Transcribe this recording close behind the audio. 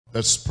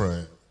Let's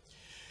pray.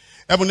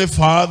 Heavenly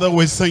Father,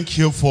 we thank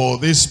you for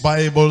this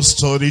Bible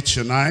study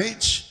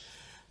tonight.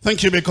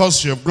 Thank you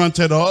because you have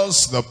granted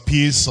us the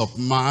peace of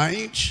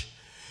mind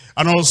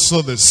and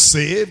also the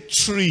safe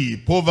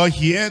trip over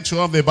here to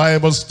have the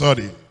Bible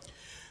study.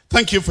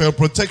 Thank you for your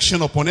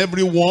protection upon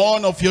every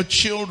one of your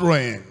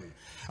children.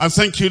 And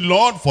thank you,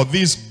 Lord, for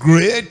these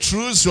great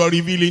truths you are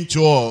revealing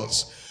to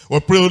us. We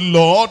pray,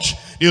 Lord,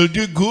 you'll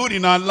do good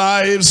in our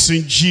lives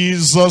in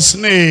Jesus'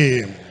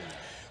 name.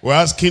 We're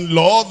asking,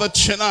 Lord, that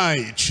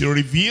tonight you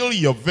reveal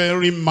your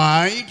very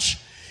mind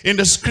in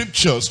the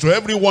scriptures to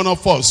every one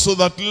of us, so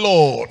that,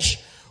 Lord,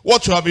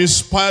 what you have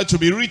inspired to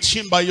be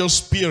written by your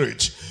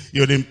Spirit,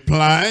 you'll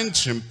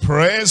implant,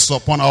 impress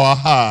upon our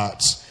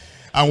hearts,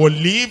 and we'll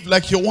live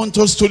like you want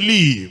us to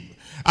live.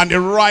 And the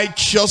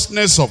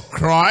righteousness of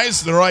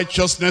Christ, the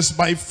righteousness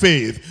by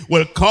faith,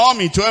 will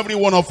come into every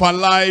one of our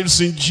lives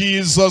in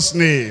Jesus'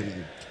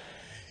 name.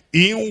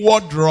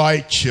 Inward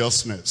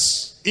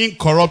righteousness,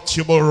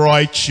 incorruptible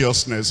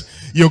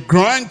righteousness, you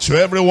grant to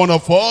every one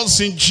of us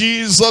in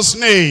Jesus'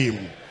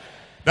 name,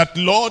 that,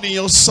 Lord, in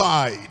your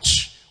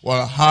sight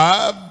will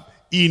have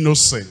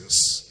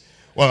innocence,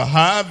 will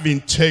have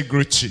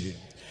integrity.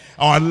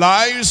 Our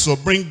lives will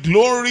bring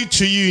glory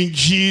to you in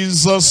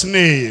Jesus'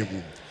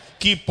 name.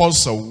 Keep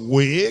us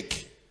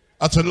awake,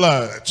 at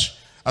alert,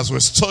 as we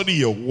study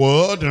your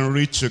word and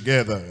read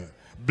together.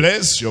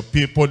 Bless your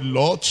people,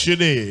 Lord,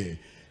 today.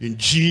 In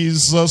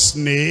Jesus'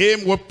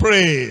 name we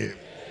pray.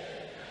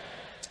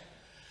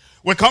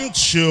 We come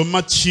to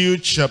Matthew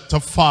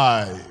chapter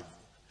 5.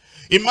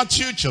 In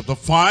Matthew chapter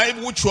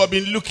 5, which we have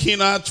been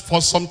looking at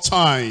for some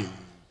time,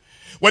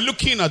 we're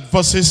looking at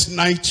verses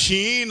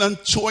 19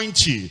 and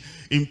 20,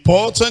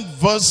 important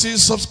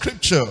verses of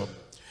scripture.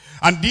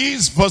 And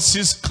these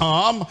verses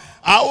come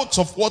out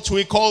of what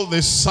we call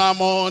the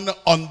Sermon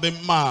on the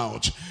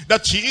Mount.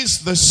 That is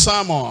the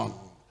sermon,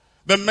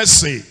 the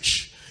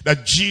message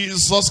that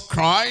Jesus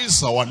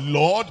Christ, our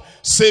Lord,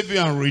 Savior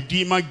and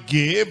Redeemer,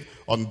 gave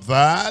on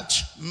that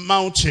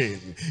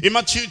mountain. In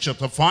Matthew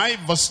chapter 5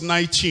 verse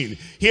 19,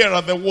 here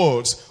are the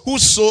words: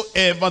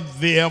 whosoever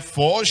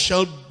therefore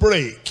shall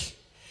break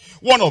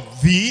one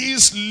of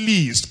these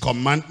least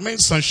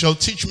commandments and shall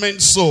teach men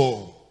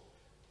so,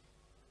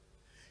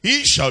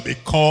 he shall be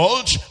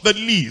called the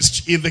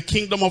least in the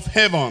kingdom of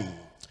heaven.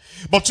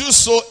 But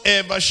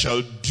whosoever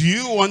shall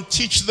do and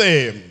teach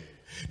them,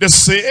 the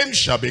same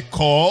shall be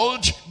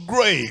called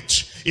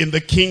great in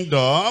the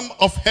kingdom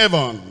of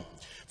heaven.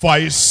 For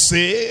I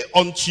say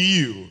unto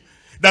you,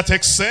 that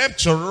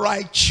except your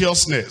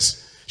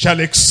righteousness shall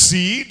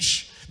exceed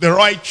the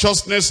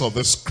righteousness of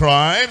the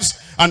scribes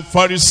and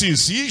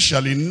Pharisees, ye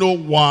shall in no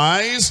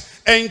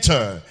wise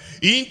enter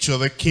into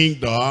the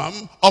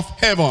kingdom of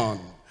heaven.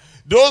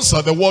 Those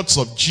are the words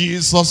of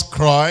Jesus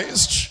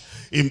Christ.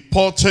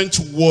 Important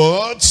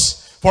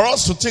words for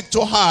us to take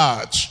to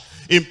heart.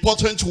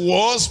 Important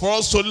words for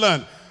us to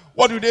learn.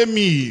 What do they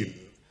mean?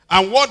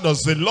 And what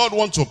does the Lord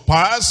want to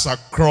pass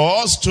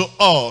across to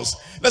us?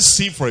 Let's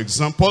see, for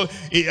example,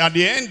 at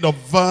the end of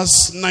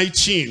verse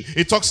 19,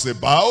 it talks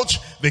about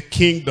the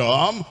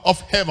kingdom of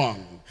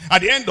heaven.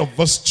 At the end of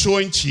verse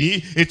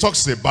 20, it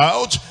talks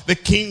about the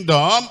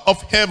kingdom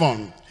of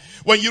heaven.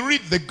 When you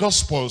read the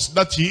Gospels,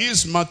 that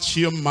is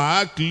Matthew,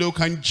 Mark, Luke,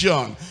 and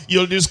John,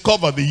 you'll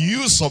discover the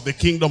use of the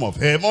kingdom of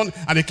heaven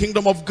and the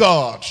kingdom of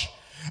God.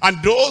 And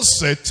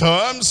those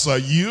terms are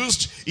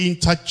used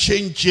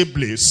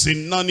interchangeably,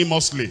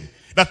 synonymously.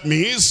 That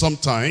means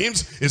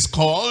sometimes it's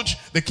called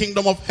the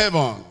kingdom of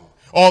heaven.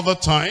 Other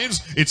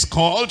times it's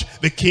called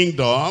the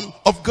kingdom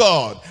of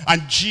God.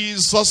 And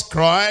Jesus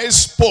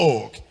Christ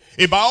spoke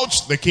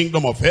about the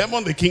kingdom of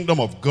heaven, the kingdom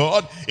of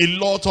God, a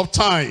lot of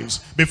times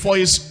before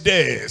his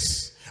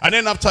death. And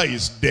then after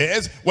his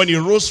death, when he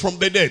rose from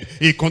the dead,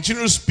 he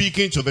continued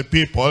speaking to the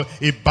people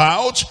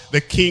about the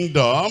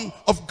kingdom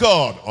of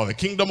God, or the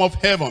kingdom of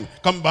heaven.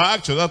 Come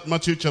back to that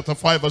Matthew chapter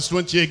 5 verse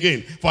 20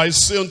 again. For I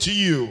say unto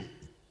you,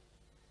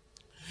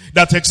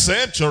 that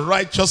except your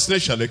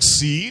righteousness shall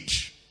exceed,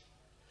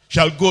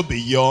 shall go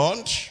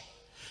beyond,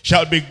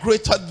 shall be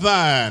greater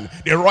than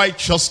the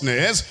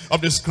righteousness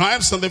of the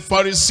scribes and the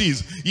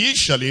Pharisees, ye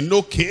shall in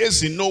no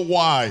case, in no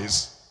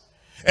wise,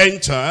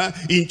 enter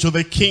into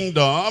the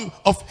kingdom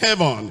of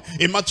heaven.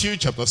 In Matthew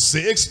chapter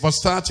 6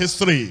 verse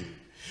 33,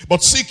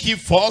 but seek ye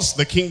first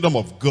the kingdom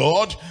of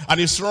God and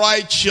his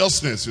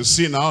righteousness. You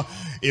see now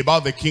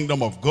about the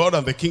kingdom of God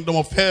and the kingdom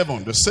of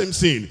heaven, the same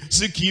thing.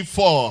 Seek ye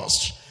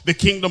first the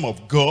kingdom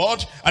of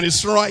God and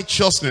his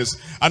righteousness,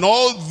 and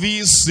all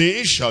these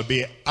things shall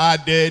be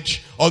added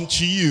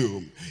unto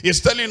you.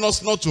 He's telling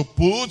us not to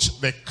put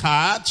the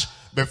cart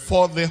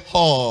before the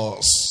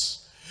horse.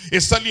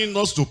 It's telling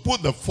us to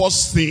put the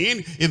first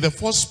thing in the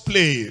first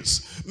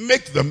place.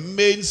 Make the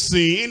main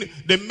thing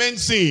the main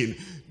thing.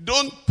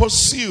 Don't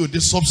pursue the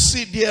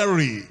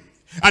subsidiary.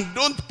 And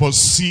don't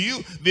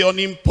pursue the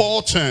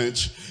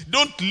unimportant.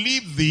 Don't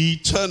leave the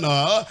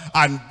eternal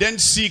and then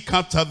seek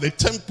after the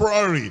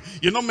temporary.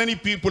 You know, many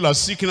people are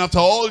seeking after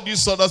all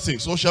these other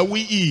things. What shall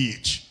we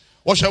eat?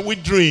 What shall we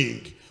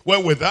drink?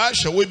 Wherewithal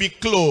shall we be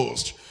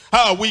clothed?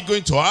 How are we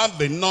going to have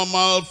the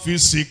normal,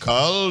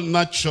 physical,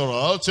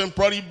 natural,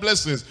 temporary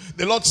blessings?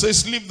 The Lord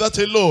says, leave that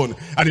alone.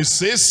 And he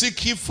says,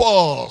 seek ye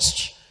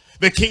first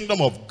the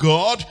kingdom of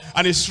God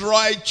and his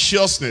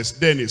righteousness.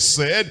 Then he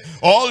said,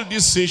 all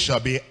these things shall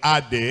be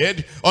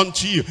added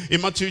unto you.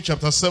 In Matthew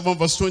chapter 7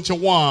 verse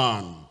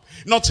 21.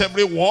 Not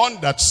everyone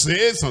that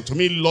says unto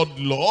me, Lord,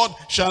 Lord,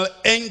 shall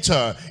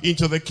enter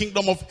into the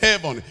kingdom of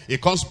heaven. He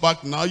comes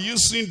back now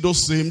using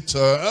those same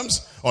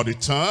terms, or the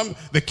term,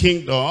 the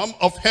kingdom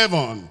of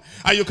heaven.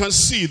 And you can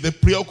see the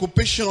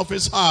preoccupation of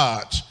his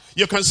heart.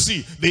 You can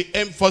see the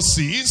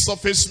emphasis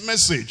of his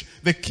message,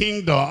 the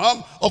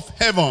kingdom of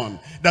heaven.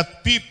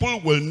 That people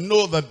will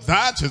know that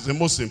that is the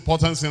most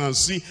important thing, and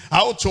see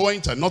how to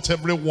enter. Not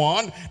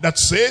everyone that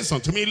says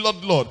unto me,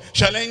 Lord, Lord,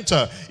 shall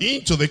enter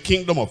into the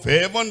kingdom of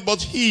heaven,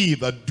 but he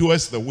that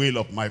doeth the will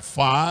of my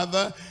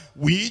Father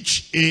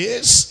which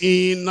is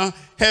in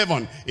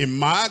heaven. In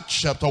Mark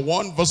chapter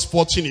 1 verse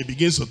 14, he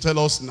begins to tell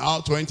us now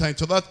to enter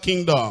into that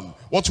kingdom.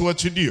 What we're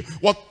to do,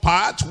 what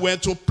part we're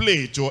to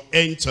play to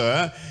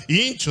enter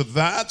into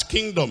that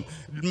kingdom.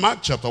 Mark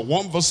chapter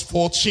 1 verse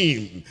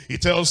 14, he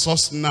tells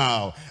us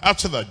now,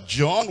 after that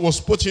John was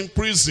put in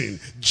prison,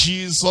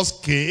 Jesus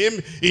came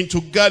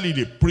into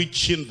Galilee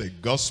preaching the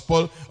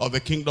gospel of the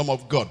kingdom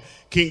of God.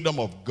 Kingdom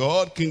of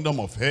God, kingdom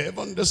of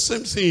heaven, the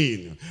same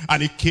thing.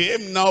 And he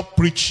came now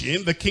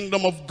preaching the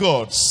kingdom of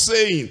God,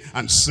 saying,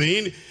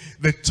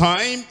 the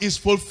time is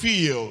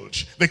fulfilled.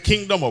 The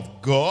kingdom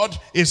of God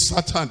is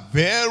at hand,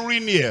 very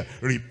near.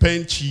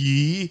 Repent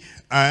ye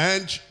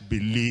and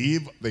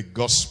believe the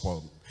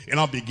gospel. He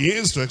now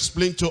begins to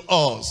explain to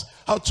us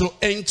how to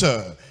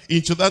enter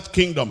into that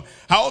kingdom,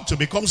 how to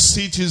become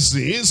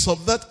citizens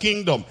of that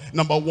kingdom.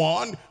 Number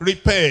one,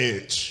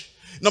 repent.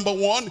 Number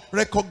one,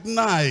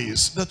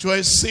 recognize that you are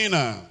a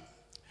sinner.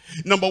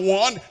 Number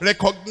one,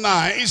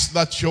 recognize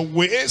that your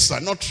ways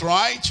are not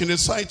right in the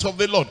sight of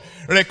the Lord.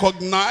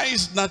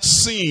 Recognize that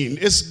sin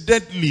is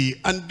deadly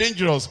and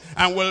dangerous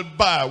and will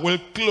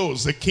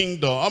close the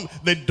kingdom,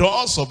 the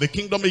doors of the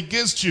kingdom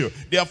against you.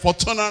 Therefore,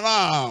 turn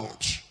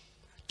around.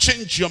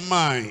 Change your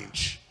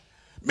mind.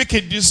 Make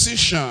a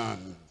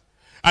decision.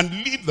 And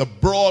leave the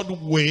broad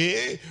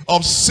way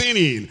of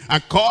sinning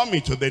and come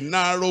into the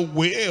narrow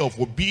way of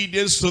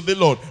obedience to the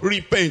Lord.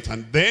 Repent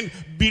and then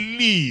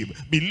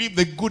believe. Believe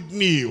the good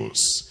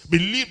news.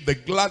 Believe the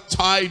glad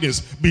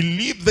tidings.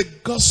 Believe the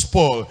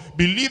gospel.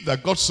 Believe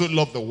that God so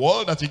loved the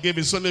world that he gave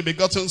his only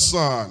begotten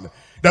Son,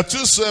 that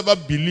whosoever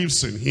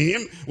believes in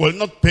him will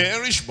not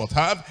perish but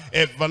have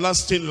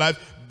everlasting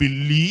life.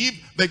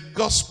 Believe the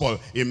gospel.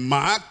 In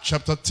Mark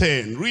chapter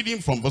 10, reading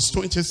from verse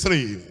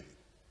 23.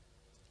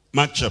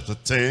 Mark chapter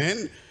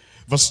 10,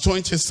 verse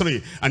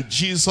 23. And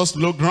Jesus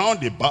looked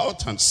round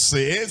about and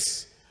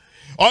says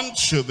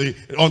unto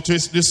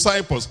his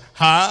disciples,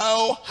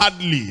 how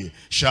hardly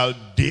shall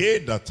they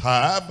that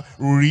have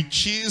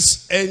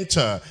riches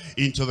enter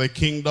into the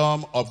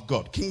kingdom of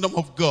God. Kingdom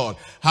of God.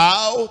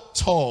 How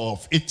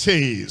tough it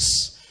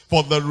is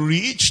for the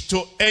rich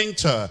to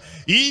enter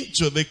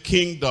into the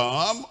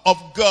kingdom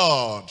of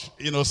God.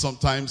 You know,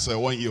 sometimes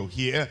when you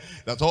hear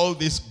that all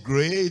these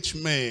great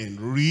men,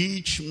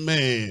 rich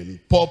men,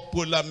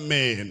 popular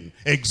men,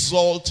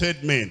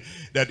 exalted men,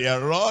 that they are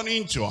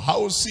running to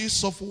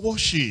houses of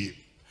worship,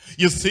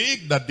 you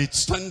think that the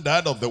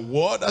standard of the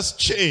world has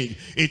changed.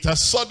 It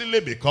has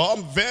suddenly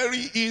become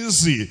very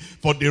easy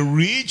for the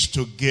rich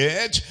to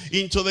get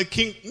into the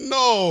kingdom.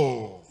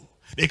 No,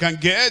 they can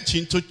get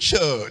into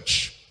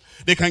church.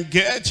 They can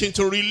get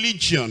into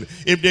religion.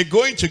 If they're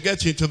going to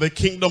get into the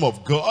kingdom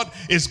of God,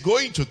 it's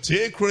going to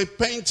take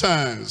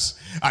repentance.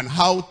 And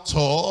how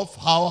tough,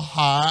 how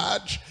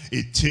hard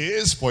it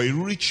is for a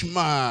rich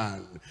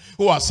man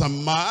who has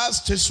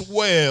amassed his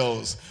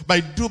wealth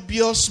by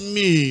dubious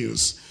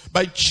means,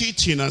 by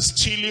cheating and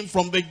stealing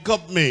from the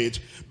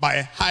government,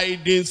 by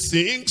hiding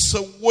things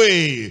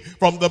away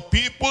from the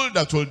people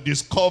that will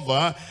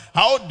discover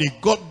how they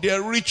got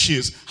their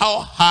riches,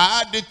 how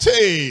hard it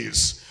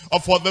is. Or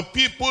for the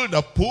people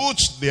that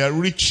put their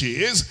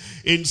riches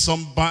in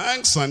some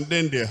banks and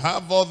then they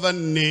have other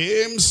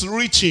names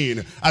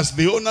written as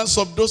the owners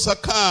of those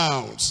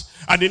accounts,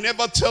 and they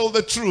never tell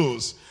the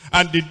truth,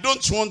 and they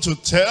don't want to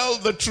tell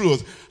the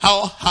truth,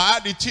 how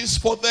hard it is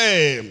for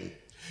them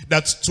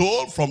that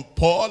stole from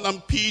Paul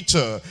and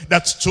Peter,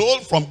 that stole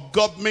from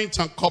government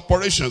and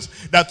corporations,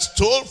 that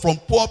stole from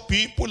poor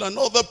people and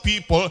other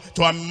people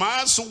to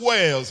amass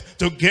wealth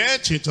to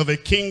get into the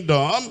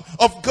kingdom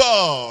of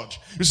God.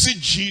 You see,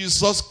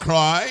 Jesus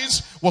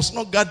Christ was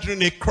not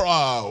gathering a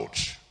crowd.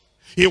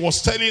 He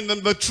was telling them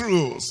the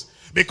truth,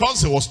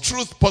 because he was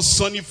truth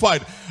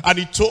personified. And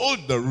he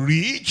told the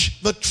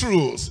rich the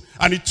truth,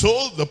 and he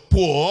told the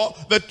poor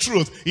the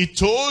truth. He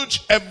told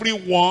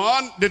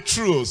everyone the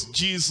truth.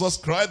 Jesus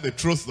Christ, the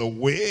truth, the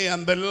way,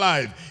 and the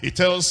life. He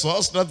tells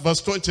us that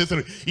verse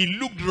 23, he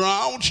looked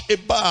round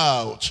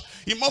about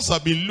He must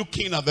have been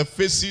looking at the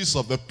faces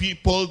of the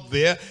people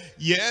there.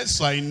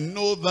 Yes, I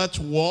know that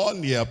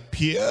one, he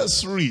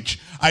appears rich.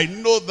 I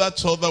know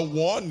that other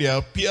one, he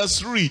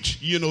appears rich.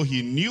 You know,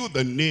 he knew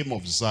the name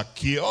of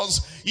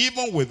Zacchaeus,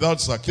 even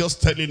without Zacchaeus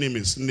telling him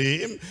his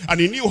name. And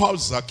he knew how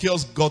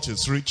Zacchaeus got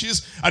his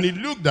riches. And he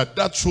looked at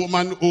that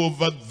woman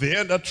over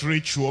there, that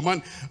rich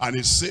woman, and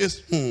he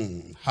says,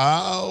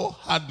 how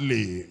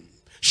hardly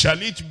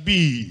shall it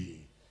be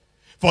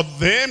for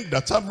them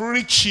that have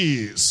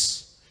riches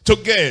to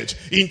get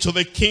into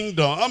the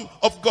kingdom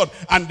of God.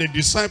 And the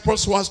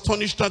disciples were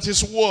astonished at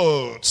his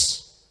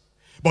words.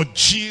 But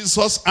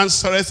Jesus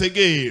answereth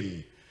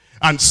again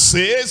and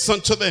says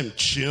unto them,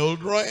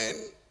 children,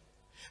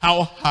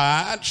 how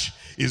hard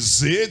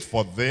is it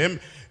for them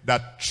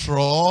that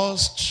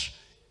trust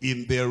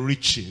in their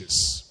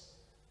riches?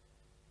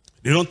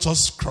 They don't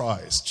trust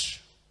Christ.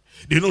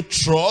 They don't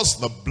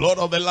trust the blood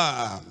of the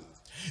Lamb.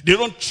 They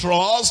don't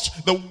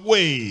trust the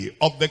way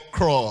of the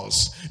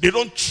cross. They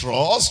don't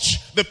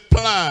trust the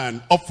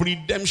plan of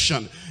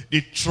redemption.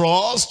 They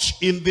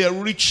trust in their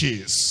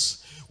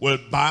riches. Will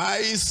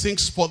buy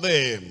things for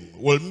them.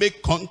 Will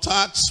make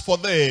contacts for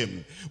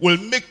them. Will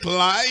make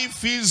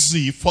life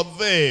easy for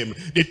them.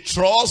 They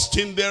trust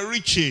in their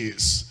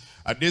riches.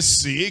 Are they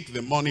sick?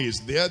 The money is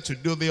there to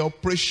do the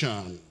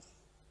operation.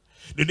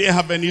 Do they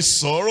have any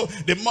sorrow?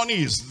 The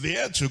money is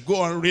there to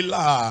go and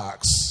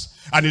relax.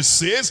 And it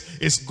says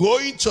it's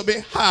going to be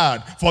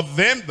hard for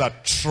them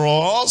that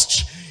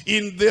trust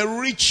in their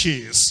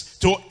riches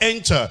to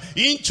enter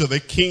into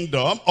the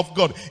kingdom of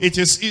God. It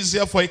is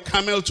easier for a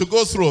camel to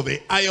go through the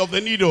eye of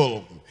the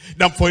needle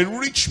than for a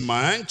rich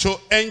man to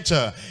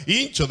enter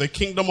into the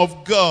kingdom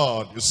of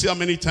God. You see how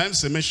many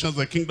times he mentions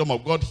the kingdom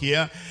of God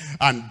here?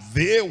 And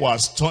they were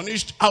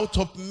astonished out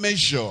of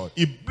measure.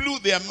 It blew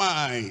their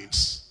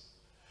minds.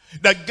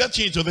 That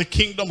getting into the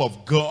kingdom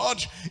of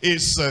God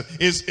is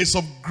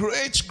of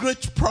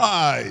great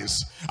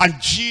price.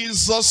 And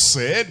Jesus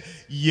said,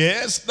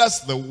 yes,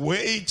 that's the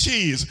way it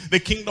is. The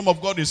kingdom of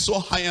God is so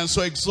high and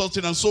so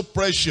exalted and so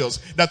precious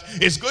that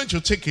it's going to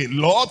take a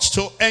lot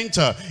to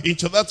enter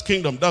into that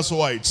kingdom. That's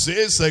why it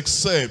says,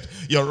 except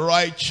your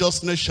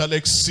righteousness shall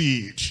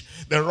exceed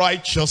the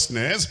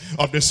righteousness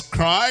of the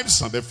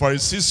scribes and the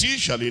Pharisees, ye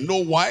shall in no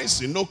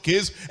wise, in no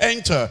case,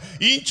 enter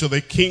into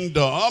the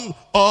kingdom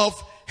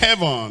of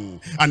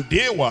heaven. And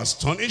they were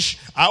astonished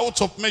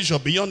out of measure,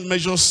 beyond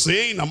measure,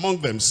 saying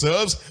among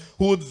themselves,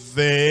 who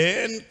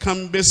then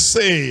can be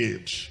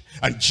saved?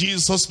 And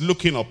Jesus,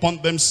 looking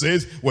upon them,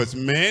 says, with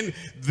men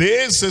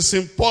this is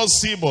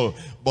impossible,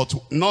 but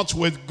not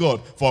with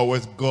God, for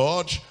with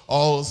God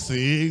all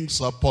things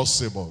are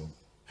possible.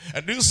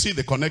 And do you see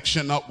the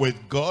connection now?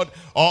 With God,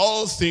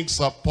 all things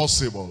are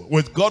possible.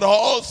 With God,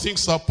 all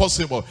things are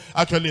possible.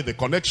 Actually, the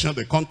connection,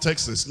 the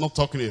context is not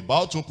talking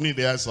about opening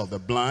the eyes of the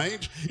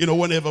blind. You know,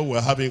 whenever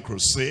we're having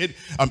crusade,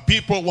 and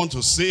people want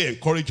to say,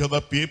 encourage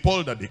other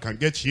people that they can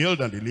get healed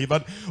and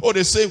delivered. Or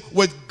they say,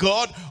 with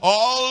God,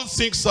 all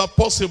things are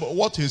possible.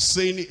 What he's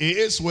saying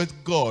is, with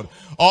God,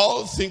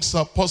 all things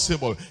are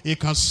possible. He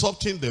can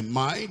soften the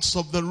minds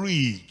of the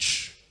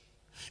rich.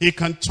 He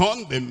can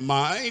turn the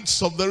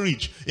minds of the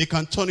rich. He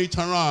can turn it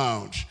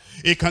around.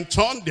 He can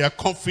turn their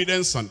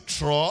confidence and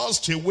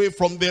trust away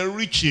from their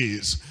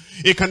riches.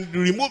 He can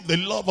remove the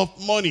love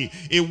of money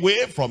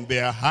away from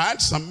their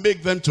hearts and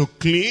make them to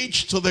cling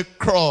to the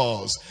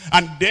cross.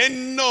 And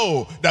then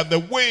know that the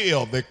way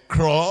of the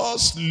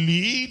cross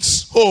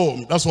leads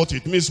home. That's what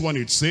it means when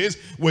it says,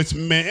 with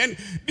men,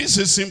 this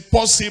is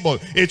impossible.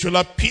 It will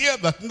appear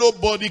that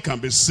nobody can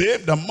be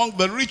saved among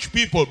the rich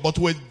people. But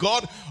with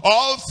God,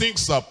 all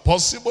things are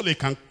possible. He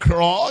can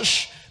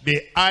crush the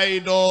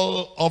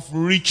idol of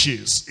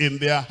riches in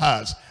their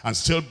hearts and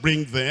still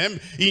bring them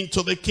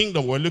into the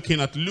kingdom. We're looking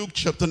at Luke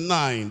chapter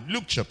 9.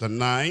 Luke chapter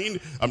 9,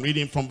 I'm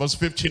reading from verse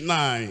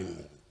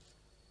 59.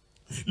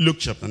 Luke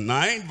chapter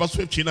 9, verse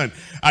 59.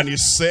 And he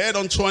said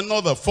unto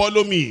another,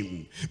 follow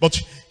me. But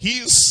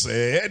he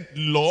said,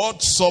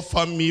 Lord,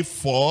 suffer me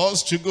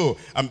first to go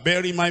and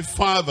bury my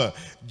father.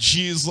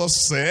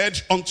 Jesus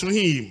said unto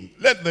him,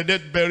 let the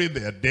dead bury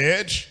their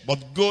dead,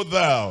 but go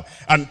thou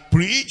and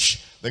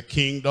preach the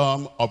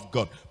kingdom of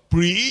God.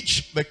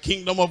 Preach the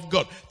kingdom of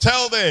God.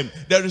 Tell them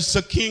there is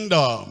a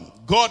kingdom.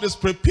 God is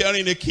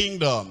preparing a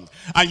kingdom.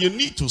 And you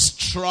need to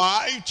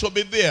strive to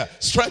be there.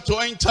 Strive to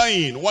enter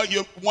in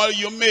while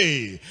you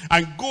may.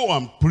 And go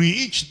and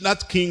preach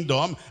that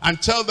kingdom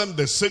and tell them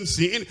the same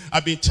thing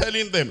I've been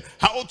telling them,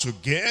 how to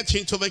get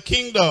into the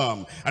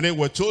kingdom. And then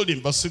we're told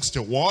in verse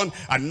 61,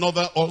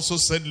 another also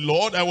said,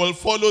 Lord, I will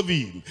follow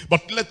thee.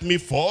 But let me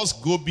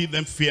first go bid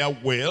them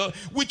farewell,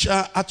 which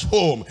are at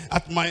home,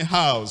 at my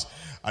house.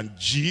 And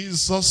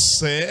Jesus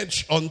said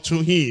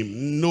unto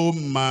him, no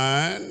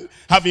man,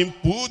 having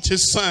put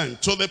his hand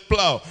to the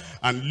plow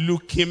and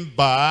looking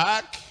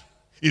back,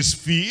 is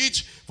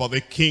fit for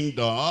the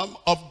kingdom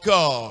of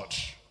God.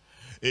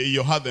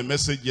 You had the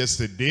message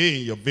yesterday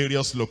in your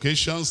various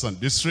locations and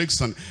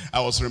districts, and I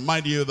was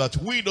reminding you that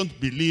we don't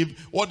believe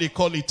what they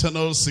call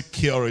eternal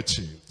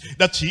security.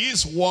 That he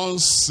is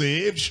once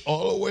saved,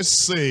 always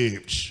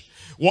saved.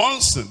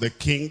 Once in the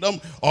kingdom,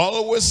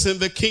 always in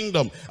the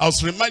kingdom. I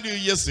was reminding you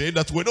yesterday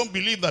that we don't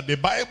believe that. The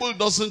Bible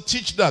doesn't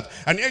teach that.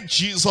 And yet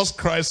Jesus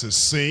Christ is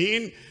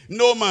saying,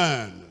 no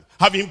man,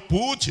 having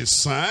put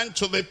his hand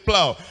to the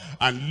plow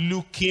and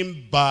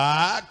looking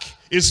back,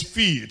 is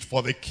fit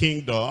for the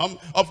kingdom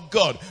of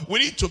God. We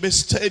need to be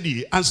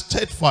steady and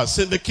steadfast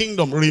in the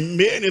kingdom.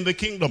 Remain in the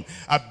kingdom.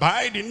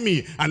 Abide in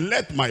me and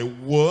let my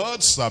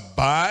words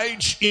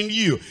abide in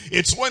you.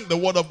 It's when the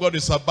word of God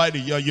is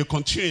abiding you, you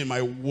continue in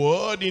my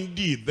word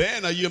indeed.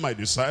 Then are you my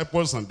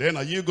disciples, and then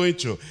are you going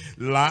to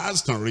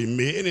last and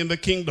remain in the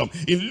kingdom.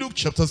 In Luke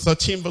chapter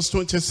 13 verse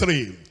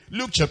 23.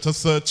 Luke chapter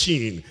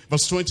 13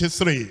 verse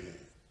 23.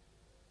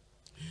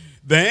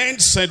 Then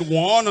said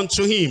one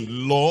unto him,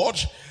 Lord,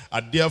 are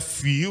there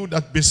few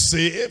that be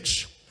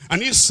saved? And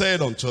he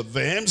said unto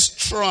them,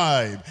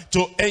 strive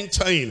to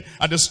enter in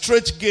at the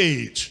strait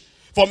gate.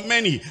 For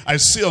many, I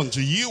say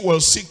unto you, will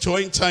seek to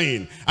enter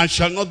in, and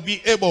shall not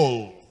be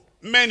able.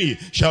 Many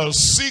shall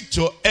seek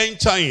to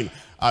enter in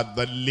at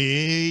the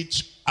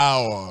late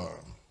hour.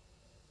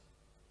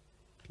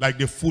 Like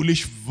the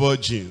foolish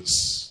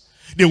virgins.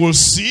 They will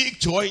seek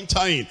to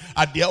enter in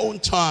at their own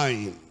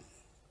time,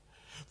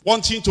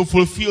 wanting to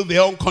fulfill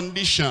their own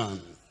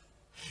condition.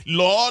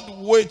 Lord,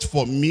 wait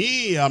for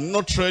me. I'm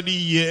not ready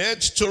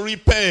yet to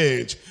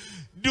repent.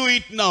 Do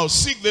it now.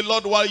 Seek the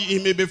Lord while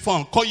he may be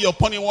found. Call you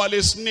upon him while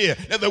he's near.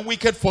 Let the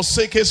wicked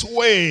forsake his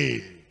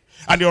way,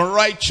 and the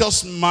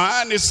unrighteous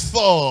man his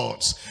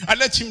thoughts, and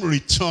let him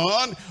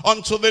return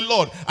unto the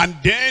Lord, and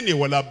then he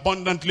will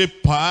abundantly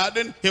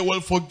pardon. He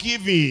will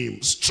forgive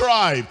him.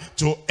 Strive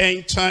to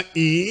enter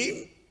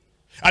in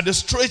at the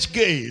strait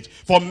gate,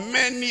 for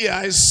many,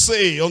 I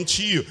say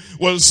unto you,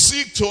 will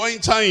seek to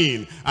enter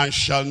in, and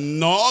shall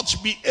not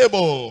be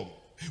able.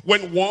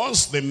 When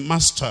once the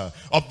master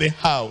of the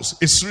house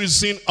is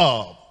risen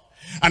up,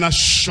 and has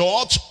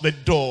shut the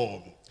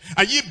door,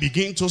 and ye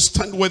begin to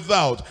stand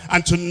without,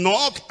 and to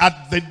knock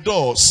at the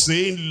door,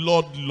 saying,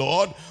 Lord,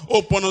 Lord,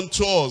 open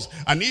unto us.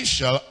 And he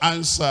shall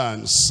answer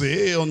and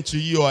say unto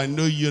you, I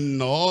know you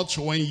not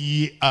when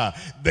ye are.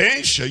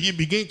 Then shall ye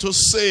begin to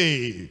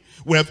say,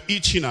 we have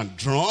eaten and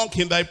drunk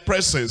in thy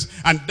presence,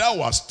 and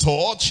thou hast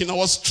taught in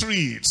our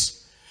streets.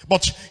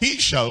 But he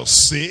shall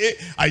say,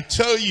 I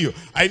tell you,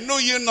 I know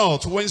you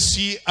not whence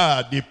ye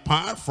are.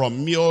 Depart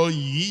from me, all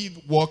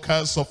ye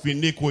workers of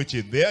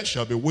iniquity. There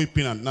shall be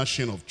weeping and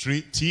gnashing of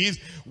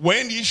teeth,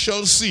 when ye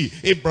shall see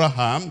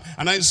Abraham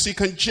and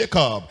Isaac and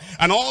Jacob,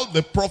 and all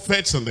the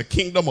prophets in the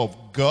kingdom of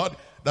God.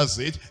 That's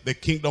it, the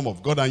kingdom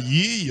of God, and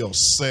ye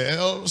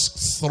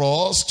yourselves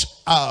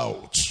thrust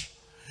out.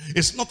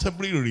 It's not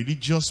every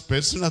religious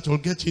person that will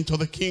get into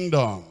the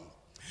kingdom.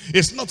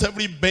 It's not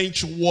every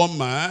bench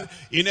warmer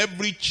in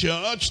every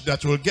church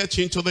that will get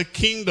into the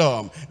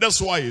kingdom.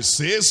 That's why it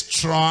says,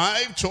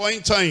 strive to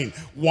enter in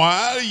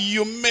while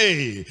you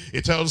may.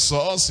 It tells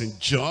us in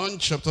John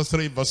chapter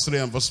 3 verse 3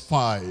 and verse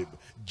 5.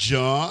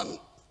 John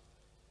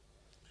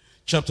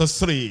chapter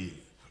 3,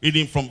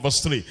 reading from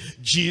verse 3.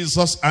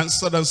 Jesus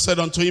answered and said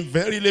unto him,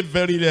 verily,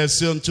 verily, I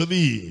say unto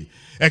thee,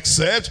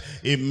 except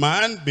a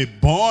man be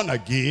born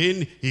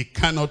again, he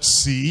cannot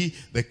see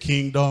the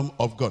kingdom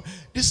of God.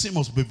 This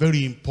must be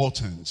very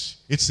important.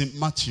 It's in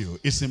Matthew,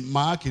 it's in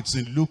Mark, it's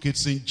in Luke,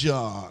 it's in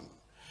John.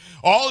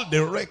 All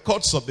the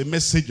records of the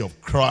message of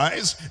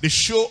Christ, they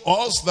show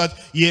us that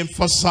he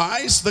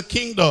emphasized the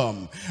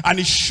kingdom. And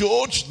he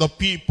showed the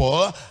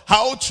people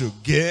how to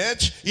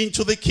get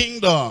into the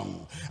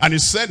kingdom. And he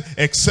said,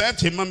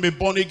 except a man be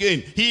born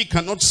again, he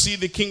cannot see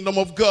the kingdom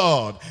of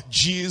God.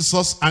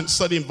 Jesus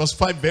answered in verse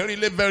 5,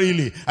 verily,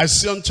 verily, I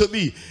say unto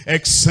thee,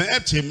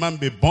 except a man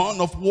be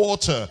born of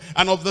water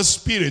and of the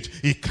Spirit,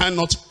 he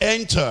cannot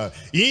enter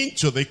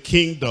into the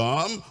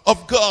kingdom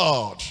of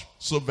God.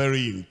 So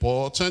very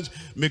important.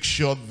 Make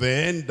sure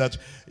then that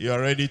you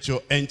are ready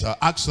to enter.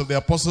 Acts of the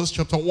Apostles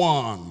chapter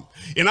 1.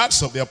 In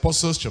Acts of the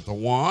Apostles chapter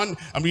 1,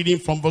 I'm reading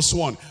from verse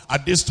 1.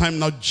 At this time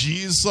now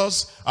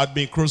Jesus had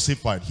been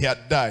crucified. He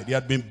had died. He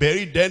had been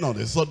buried. Then on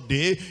the third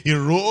day, he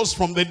rose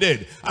from the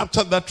dead.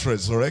 After that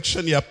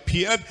resurrection, he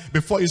appeared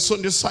before his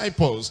own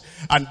disciples.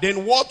 And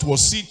then what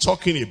was he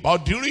talking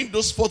about during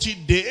those 40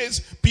 days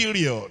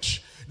period?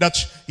 That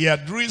he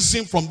had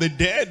risen from the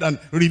dead and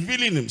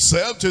revealing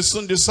himself to his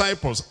own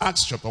disciples.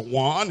 Acts chapter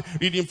 1,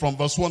 reading from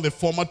verse 1, the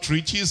former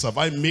treatise have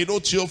I made, O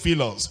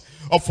Theophilus,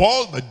 of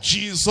all that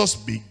Jesus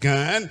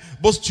began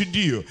both to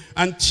do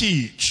and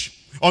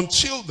teach,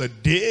 until the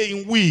day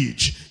in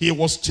which he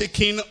was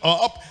taken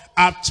up,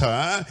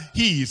 after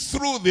he,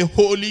 through the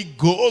Holy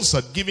Ghost,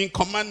 had given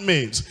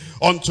commandments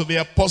unto the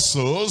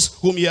apostles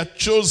whom he had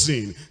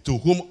chosen, to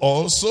whom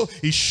also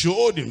he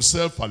showed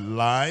himself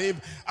alive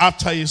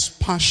after his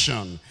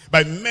passion,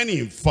 by many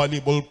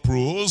infallible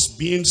proofs,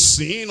 being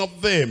seen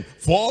of them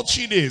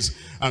 40 days,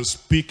 and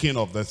speaking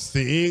of the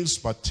things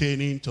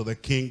pertaining to the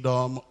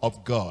kingdom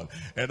of God.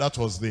 And that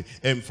was the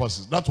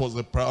emphasis, that was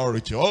the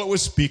priority,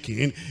 always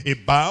speaking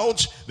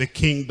about the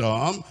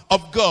kingdom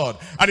of God.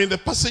 And in the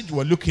passage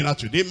we're looking at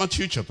today,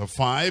 Matthew chapter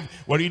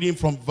 5, we're reading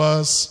from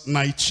verse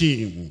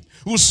 19.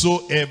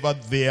 Whosoever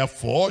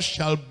therefore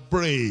shall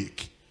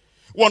break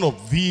one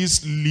of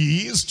these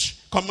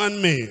least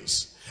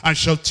commandments, and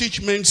shall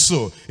teach men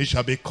so, it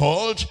shall be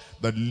called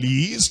the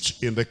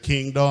least in the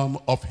kingdom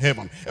of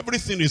heaven.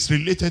 Everything is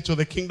related to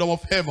the kingdom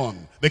of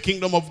heaven, the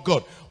kingdom of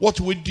God. What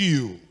we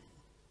do,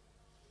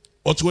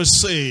 what we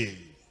say,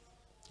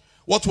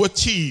 what we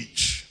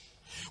teach,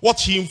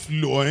 what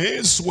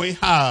influence we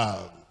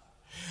have,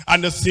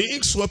 and the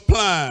things we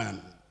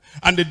plan,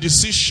 and the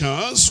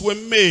decisions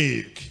we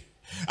make,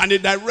 and the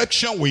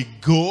direction we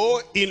go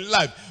in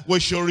life. We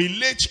shall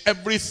relate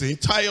everything,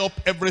 tie up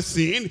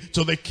everything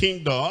to the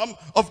kingdom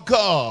of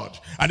God.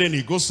 And then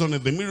he goes on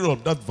in the middle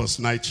of that verse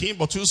 19,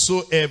 but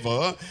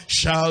whosoever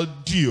shall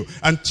do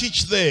and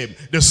teach them,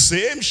 the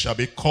same shall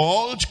be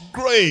called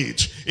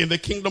great in the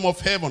kingdom of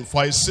heaven.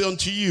 For I say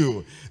unto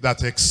you,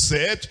 that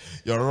except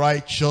your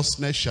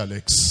righteousness shall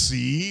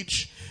exceed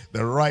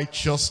the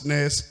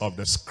righteousness of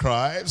the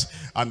scribes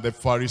and the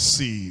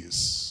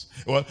Pharisees.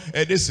 Well,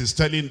 this is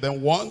telling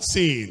them one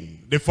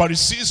thing. The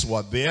Pharisees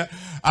were there,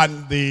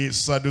 and the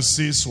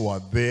Sadducees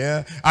were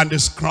there, and the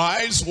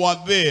scribes were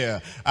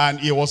there. And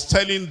he was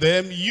telling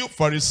them, you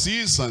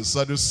Pharisees and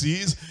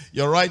Sadducees,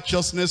 your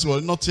righteousness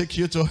will not take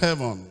you to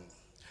heaven.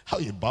 How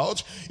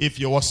about if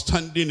you were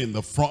standing in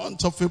the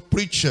front of a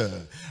preacher,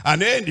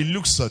 and then he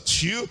looks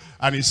at you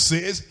and he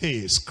says,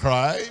 hey,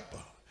 scribe,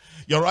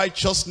 your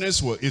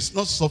righteousness is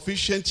not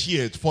sufficient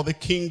yet for the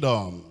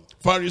kingdom.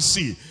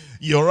 Pharisee,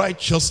 your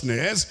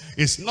righteousness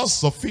is not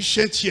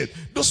sufficient yet.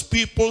 Those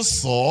people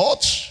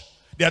thought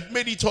they had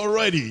made it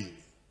already.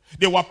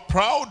 They were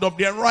proud of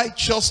their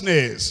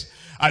righteousness.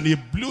 And he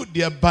blew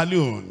their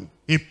balloon.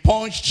 He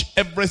punched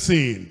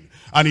everything.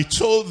 And he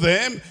told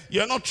them,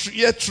 you're not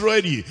yet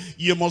ready.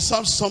 You must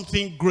have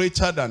something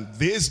greater than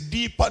this,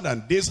 deeper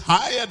than this,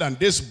 higher than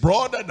this,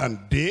 broader than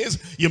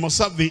this. You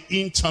must have the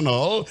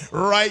internal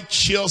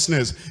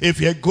righteousness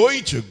if you're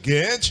going to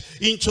get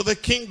into the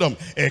kingdom.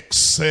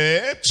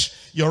 Except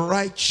your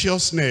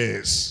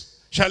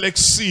righteousness shall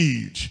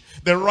exceed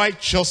the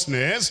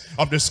righteousness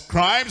of the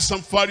scribes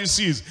and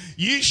Pharisees.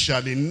 Ye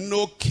shall in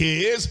no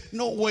case,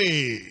 no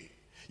way,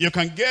 you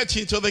can get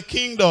into the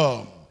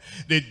kingdom.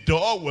 The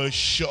door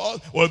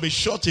will be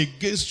shut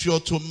against you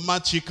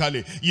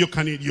automatically. You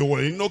will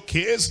in no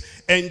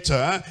case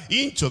enter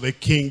into the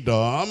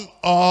kingdom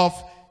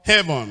of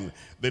heaven.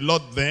 The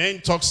Lord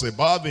then talks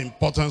about the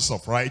importance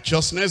of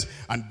righteousness,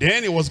 and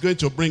then he was going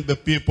to bring the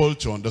people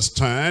to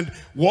understand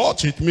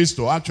what it means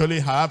to actually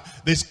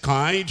have this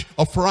kind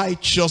of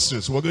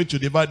righteousness. We're going to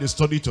divide the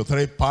study to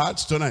 3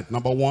 parts tonight.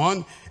 Number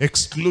 1,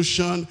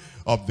 exclusion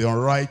of the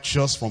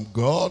unrighteous from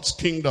God's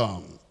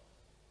kingdom.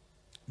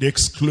 The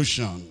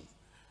exclusion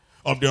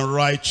of the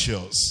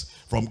unrighteous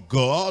from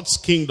God's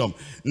kingdom.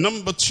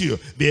 Number 2,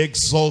 the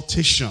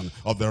exaltation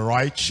of the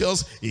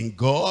righteous in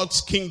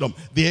God's kingdom.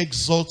 The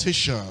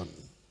exaltation.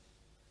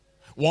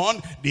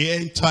 1, they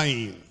enter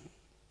in.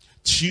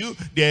 2,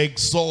 they're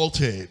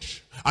exalted.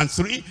 And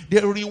 3,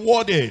 they're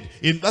rewarded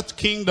in that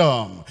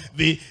kingdom.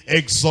 The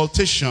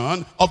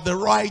exaltation of the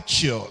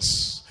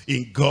righteous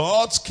in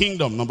God's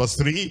kingdom. Number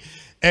 3,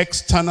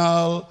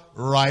 external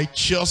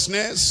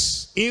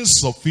righteousness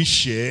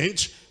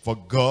insufficient for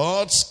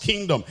God's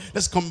kingdom.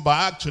 Let's come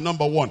back to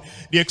number 1,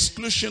 the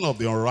exclusion of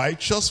the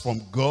unrighteous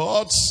from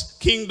God's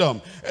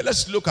kingdom.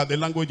 Let's look at the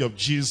language of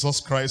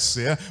Jesus Christ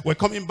here. We're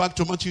coming back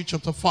to Matthew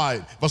chapter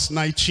 5, verse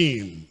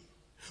 19.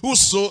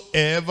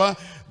 Whosoever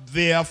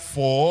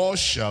therefore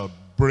shall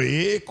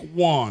break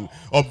one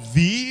of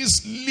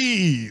these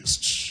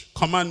least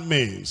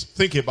commandments.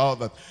 Think about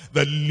that.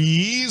 The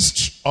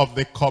least of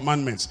the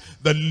commandments.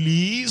 The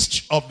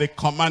least of the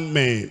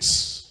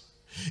commandments.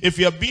 If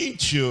you have been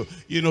to,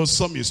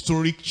 some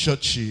historic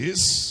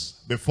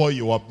churches before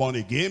you were born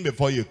again,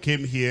 before you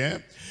came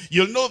here,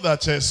 you'll know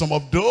that some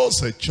of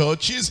those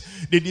churches,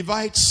 they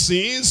divide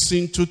sins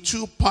into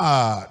 2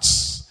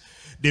 parts.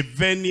 The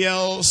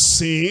venial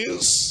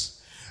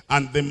sins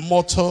and the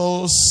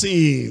mortal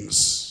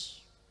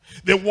sins.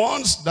 The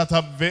ones that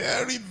are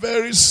very,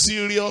 very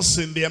serious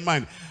in their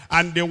mind.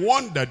 And the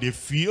one that they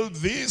feel,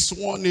 this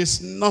one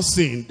is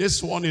nothing.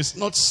 This one is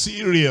not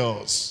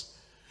serious.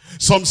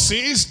 Some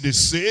sins, they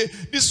say,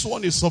 this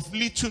one is of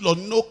little or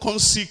no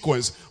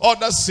consequence.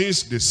 Other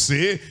sins, they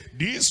say,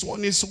 this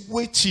one is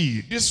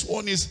weighty. This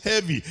one is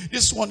heavy.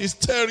 This one is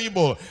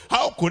terrible.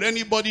 How could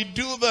anybody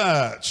do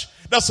that?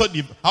 That's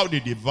how they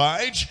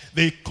divide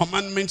the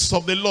commandments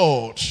of the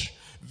Lord.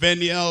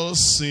 Venial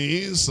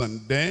sins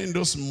and then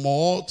those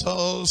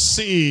mortal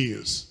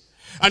sins.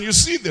 And you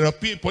see, there are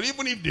people,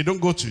 even if they don't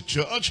go to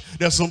church,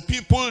 there are some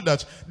people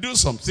that do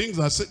some things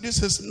and say,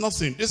 this is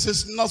nothing, this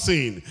is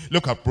nothing.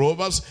 Look at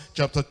Proverbs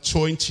chapter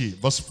 20,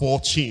 verse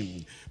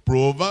 14.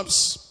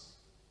 Proverbs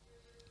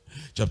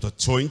chapter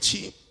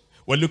 20,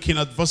 we're looking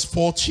at verse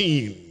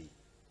 14.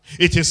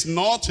 It is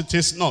not,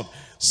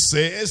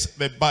 says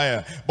the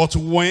buyer, but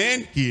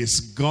when he is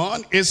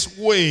gone his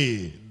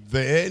way,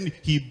 then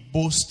he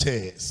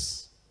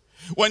boasteth.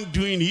 When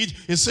doing it,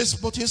 he says,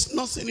 but it's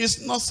nothing,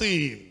 it's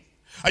nothing.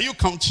 Are you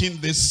counting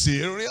this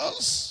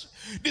serious?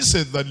 This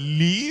is the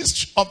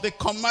least of the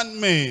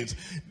commandments.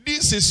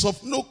 This is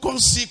of no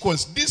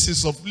consequence. This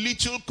is of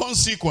little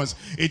consequence.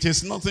 It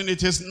is nothing,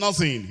 it is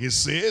nothing. He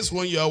says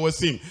when you are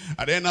with him.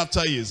 And then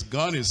after he is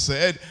gone, he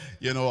said,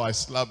 you know, I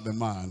slapped the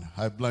man.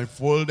 I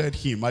blindfolded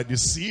him. I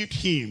deceived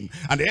him.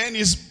 And then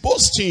he's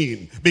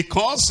boasting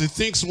because he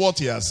thinks what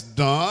he has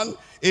done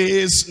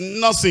is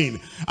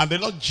nothing. And the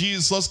Lord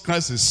Jesus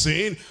Christ is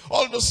saying,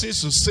 all those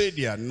things you say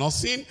they are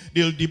nothing,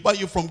 they'll debar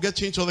you from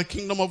getting into the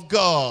kingdom of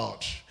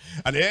God.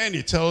 And then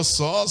he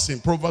tells us in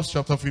Proverbs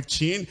chapter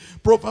 15,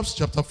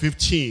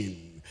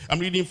 I'm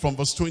reading from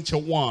verse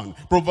 21,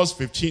 Proverbs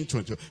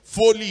 15:20.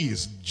 Folly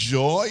is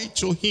joy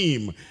to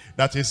him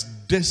that is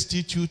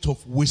destitute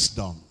of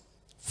wisdom.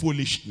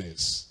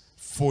 Foolishness,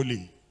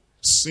 folly,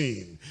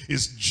 sin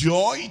is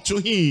joy to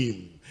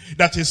him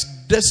that is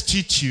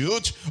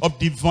destitute of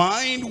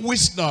divine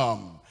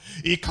wisdom.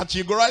 He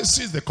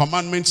categorizes the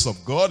commandments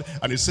of God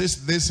and he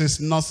says this is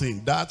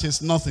nothing, that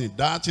is nothing,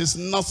 that is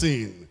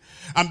nothing.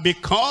 And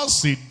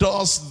because he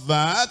does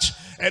that,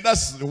 and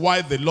that's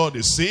why the Lord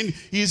is saying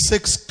he's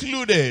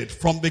excluded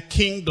from the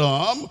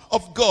kingdom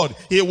of God.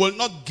 He will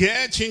not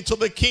get into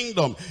the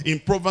kingdom. In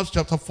Proverbs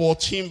chapter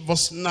 14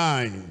 verse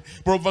 9.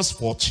 Proverbs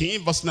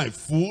 14 verse 9.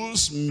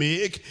 Fools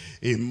make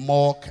a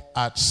mock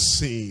at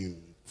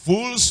sin.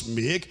 Fools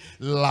make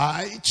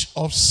light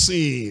of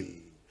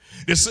sin.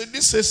 They say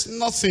this is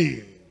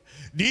nothing.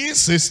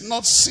 This is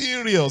not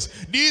serious.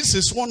 This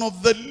is one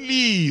of the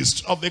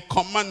least of the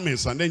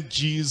commandments. And then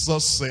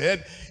Jesus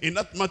said in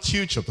that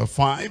Matthew chapter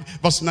 5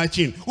 verse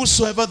 19,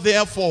 whosoever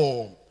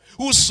therefore,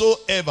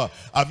 whosoever,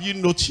 have you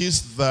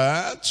noticed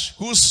that?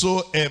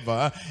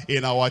 Whosoever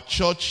in our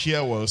church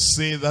here will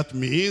say that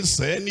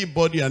means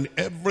anybody and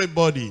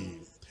everybody.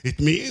 It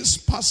means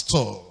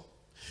pastor.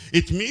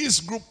 It means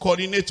group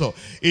coordinator.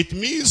 It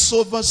means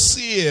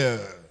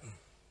overseer.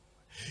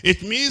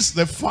 It means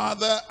the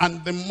father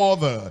and the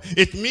mother.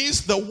 It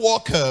means the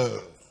worker.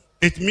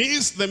 It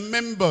means the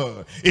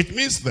member. It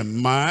means the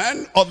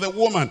man or the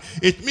woman.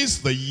 It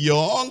means the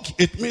young.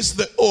 It means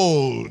the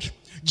old.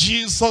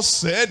 Jesus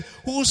said,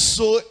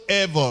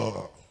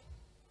 whosoever.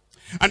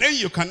 And then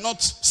you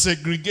cannot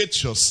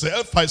segregate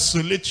yourself,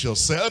 isolate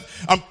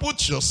yourself, and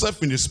put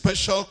yourself in a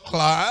special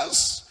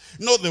class.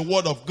 No, the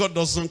word of God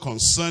doesn't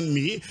concern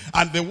me,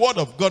 and the word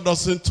of God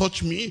doesn't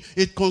touch me.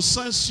 It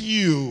concerns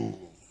you.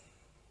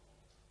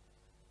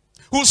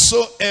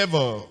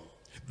 Whosoever,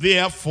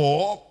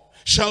 therefore,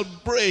 shall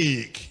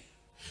break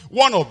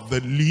one of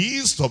the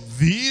least of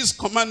these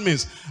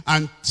commandments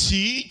and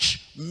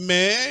teach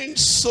men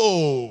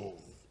so.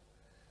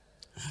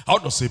 How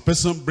does a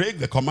person break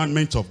the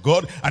commandment of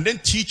God and then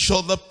teach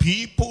other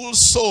people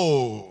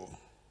so?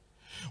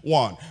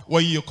 One,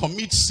 when you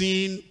commit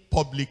sin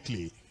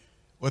publicly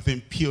with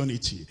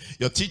impunity,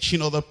 you're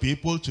teaching other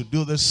people to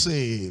do the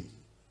same.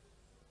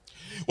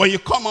 When you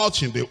come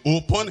out in the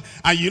open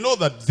and you know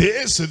that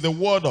this is the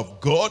word of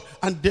God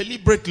and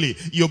deliberately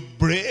you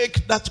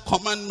break that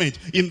commandment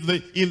in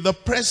the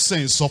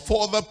presence of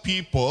other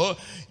people,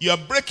 you are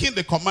breaking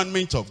the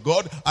commandment of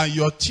God and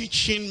you are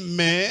teaching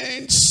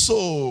men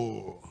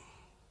so.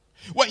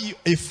 When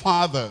a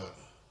father,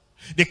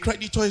 the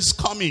creditor is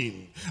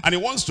coming and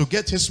he wants to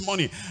get his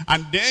money,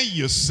 and then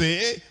you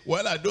say,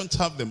 well, I don't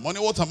have the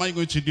money, what am I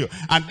going to do?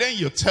 And then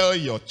you tell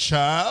your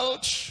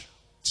child,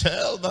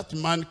 tell that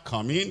man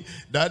coming,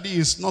 daddy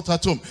is not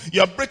at home.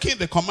 You are breaking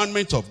the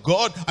commandment of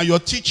God and you are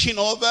teaching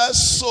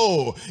others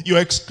so. You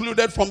are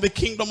excluded from the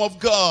kingdom of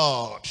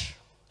God.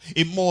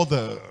 A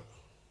mother,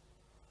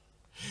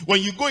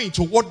 when you go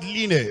into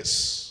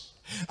worldliness,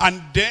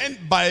 and then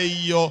by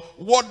your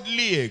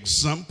worldly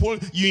example,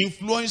 you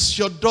influence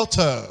your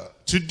daughter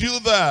to do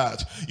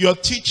that, you are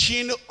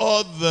teaching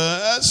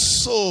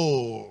others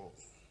so.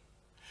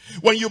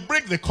 When you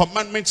break the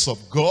commandments of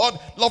God,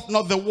 love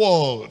not the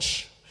world,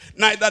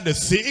 neither the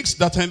things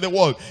that are in the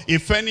world.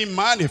 If any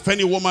man, if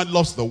any woman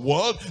loves the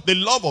world, the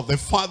love of the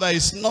Father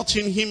is not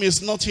in him,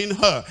 is not in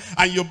her.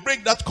 And you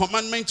break that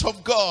commandment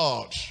of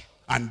God.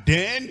 And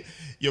then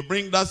you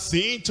bring that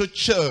thing to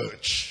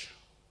church.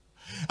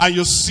 And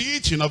you see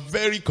it in a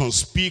very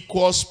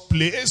conspicuous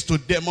place to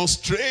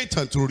demonstrate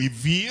and to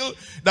reveal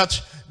that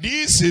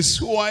this is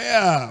who I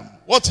am.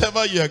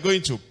 Whatever you are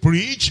going to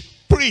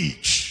preach,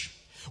 preach.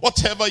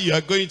 Whatever you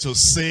are going to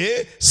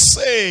say,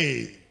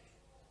 say.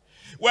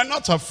 We're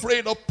not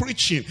afraid of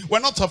preaching. We're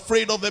not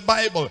afraid of the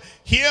Bible.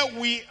 Here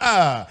we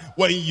are.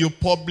 When you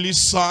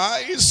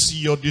publicize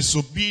your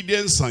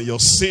disobedience and your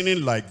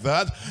sinning like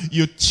that,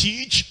 you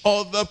teach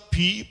other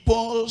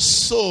people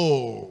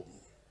so.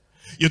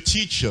 You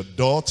teach your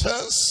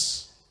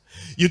daughters.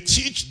 You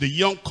teach the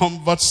young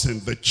converts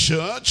in the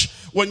church.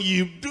 When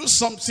you do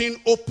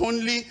something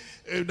openly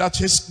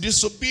that is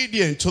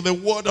disobedient to the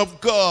word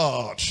of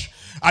God,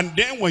 and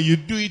then when you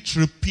do it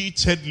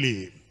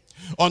repeatedly,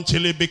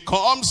 until it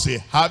becomes a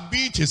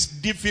habit, it's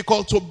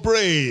difficult to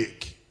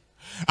break.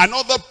 And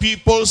other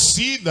people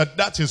see that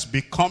that is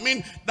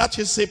becoming, that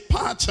is a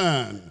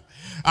pattern.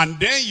 And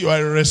then you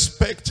are a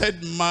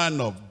respected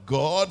man of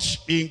God,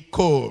 in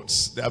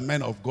quotes. There are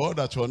men of God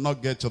that will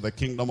not get to the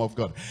kingdom of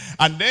God.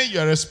 And then you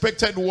are a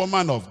respected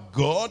woman of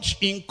God,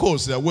 in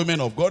quotes. There are women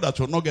of God that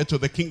will not get to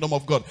the kingdom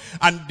of God.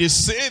 And they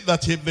say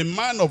that if the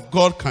man of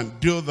God can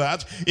do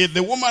that, if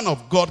the woman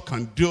of God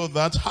can do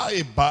that, how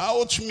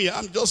about me?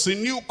 I'm just a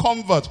new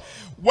convert.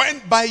 When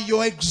by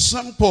your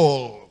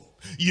example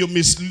you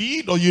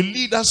mislead or you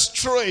lead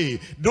astray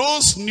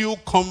those new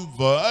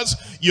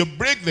converts, you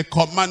break the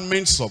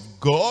commandments of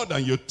God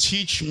and you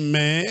teach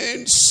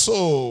men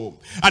so.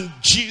 And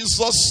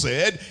Jesus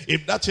said,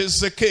 if that is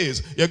the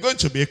case, you're going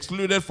to be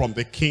excluded from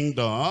the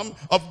kingdom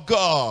of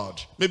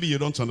God. Maybe you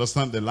don't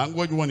understand the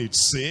language when it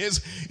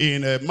says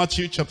in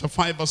Matthew chapter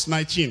 5 verse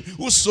 19,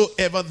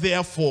 whosoever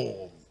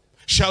therefore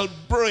shall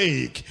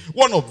break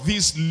one of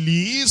these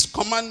least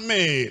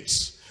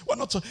commandments. And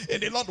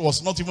the Lord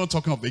was not even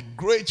talking of the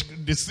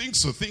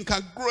things to think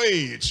are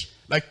great,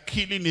 like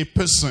killing a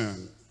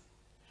person,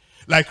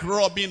 like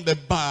robbing the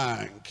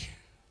bank,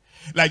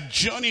 like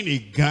joining a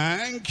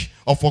gang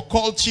of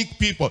occultic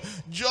people.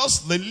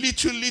 Just the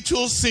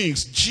little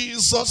things.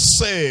 Jesus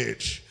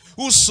said,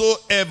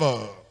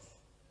 whosoever.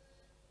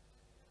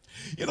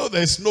 You know,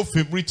 there's no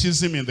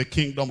favoritism in the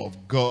kingdom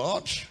of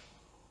God.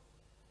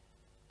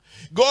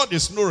 God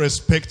is no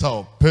respecter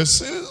of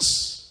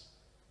persons.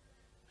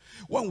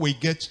 When we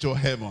get to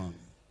heaven,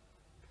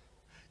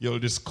 you'll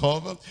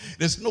discover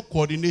there's no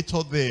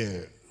coordinator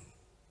there.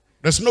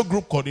 There's no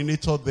group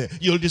coordinator there.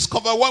 You'll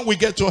discover when we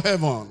get to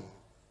heaven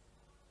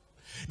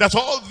that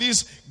all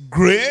these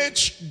great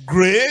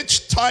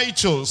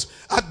titles,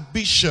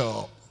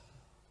 Archbishop,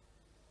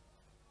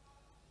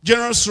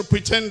 General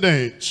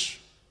Superintendent,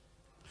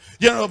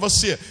 General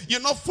Overseer,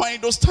 you'll not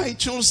find those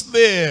titles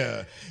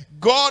there.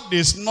 God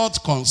is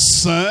not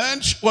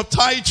concerned with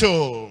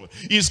title.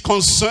 He's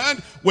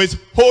concerned with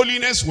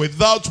holiness,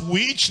 without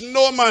which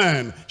no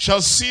man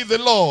shall see the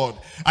Lord.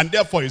 And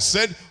therefore he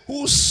said,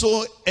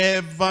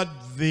 whosoever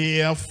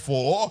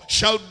therefore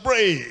shall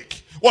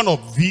break one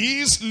of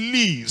these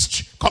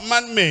least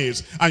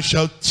commandments and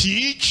shall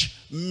teach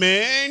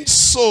men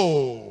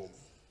so,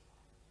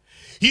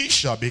 he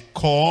shall be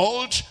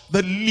called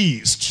the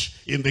least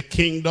in the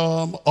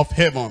kingdom of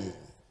heaven.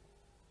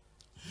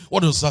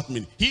 What does that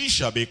mean? He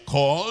shall be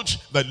called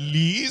the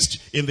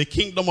least in the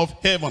kingdom of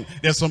heaven.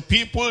 There are some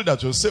people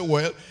that will say,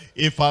 well,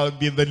 if I'll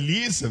be the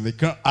least in the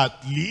kingdom, at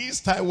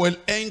least I will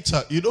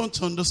enter. You don't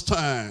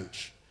understand.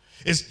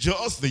 It's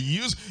just the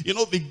use, you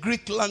know, the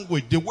Greek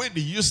language, the way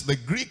they use the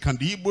Greek and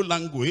the Hebrew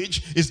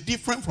language is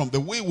different from the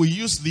way we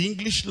use the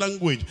English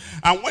language.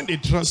 And when they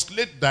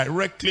translate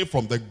directly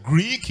from the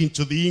Greek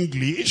into the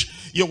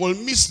English, you will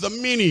miss the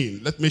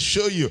meaning. Let me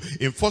show you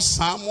in 1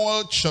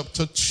 Samuel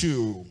chapter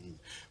 2.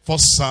 1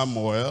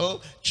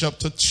 Samuel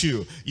chapter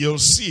 2, you'll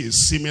see a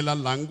similar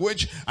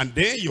language, and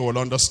then you will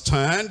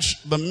understand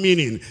the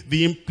meaning,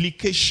 the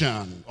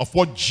implication of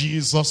what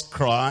Jesus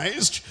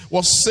Christ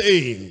was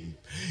saying.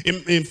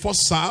 In 1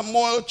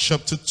 Samuel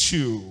chapter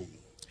 2,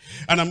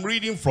 and I'm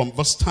reading from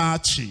verse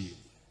 30.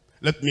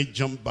 Let me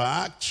jump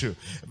back to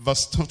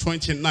verse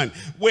 29.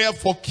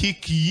 Wherefore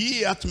kick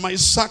ye at my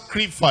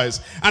sacrifice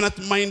and at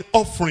mine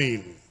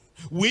offering,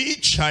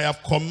 which I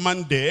have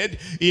commanded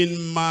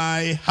in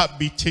my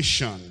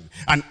habitation,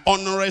 and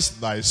honorest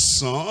thy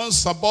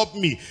sons above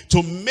me,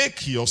 to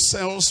make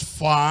yourselves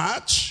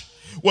fat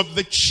with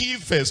the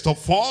chiefest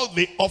of all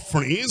the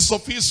offerings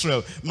of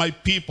Israel, my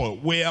people.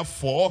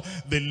 Wherefore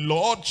the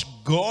Lord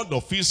God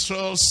of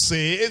Israel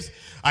saith,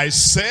 I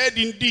said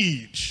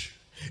indeed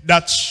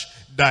that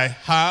thy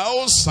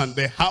house and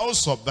the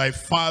house of thy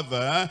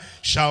father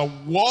shall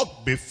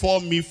walk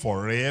before me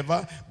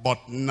forever.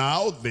 But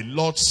now the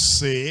Lord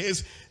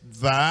says,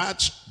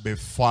 that be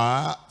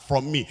far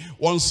from me.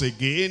 Once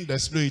again,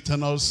 there's no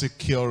eternal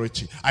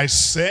security. I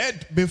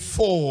said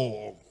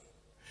before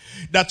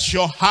that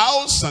your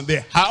house and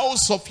the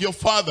house of your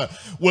father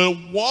will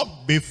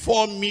walk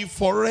before me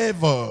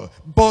forever.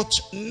 But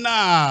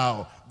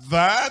now,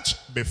 that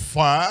be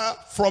far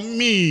from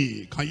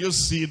me. Can you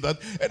see that?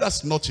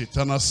 That's not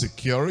eternal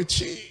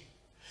security.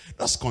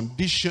 That's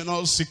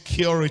conditional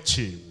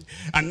security.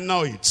 And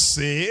now it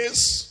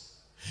says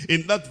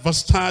in that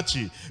verse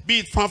 30, be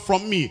it far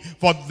from me,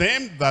 for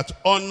them that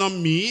honor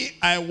me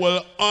I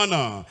will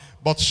honor,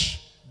 but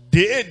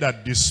they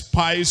that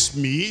despise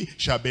me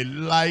shall be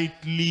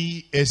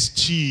lightly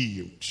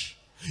esteemed.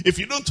 If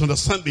you don't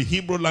understand the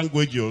Hebrew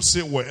language, you'll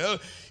say, well,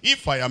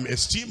 if I am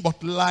esteemed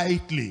but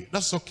lightly,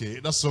 that's okay,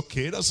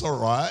 that's all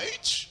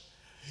right.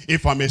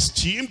 If I'm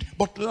esteemed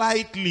but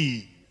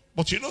lightly,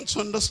 but you don't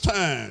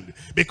understand,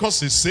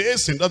 because it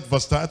says in that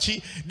verse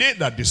 30, they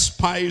that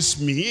despise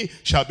me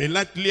shall be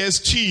lightly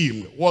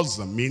esteemed. What's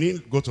the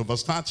meaning? Go to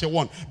verse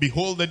 31.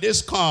 Behold, the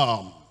days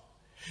come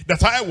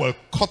that I will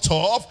cut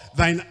off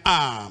thine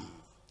arm,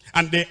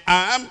 and the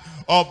arm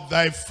of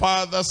thy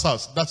father's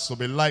house. That's to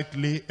be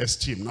lightly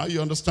esteemed. Now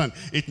you understand.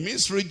 It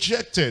means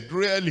rejected,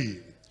 really.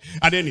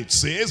 And then it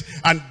says,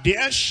 and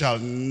there shall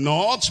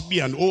not be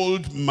an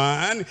old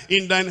man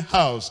in thine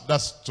house.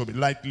 That's to be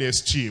lightly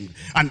esteemed.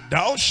 And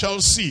thou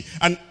shalt see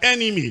an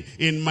enemy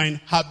in mine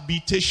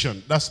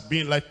habitation. That's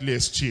being lightly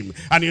esteemed.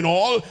 And in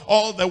all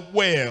the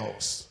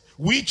wells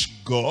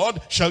which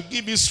God shall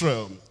give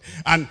Israel.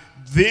 And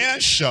there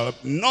shall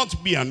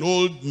not be an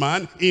old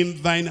man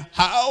in thine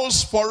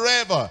house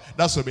forever.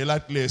 That's to be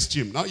lightly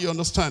esteemed. Now you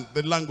understand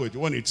the language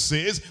when it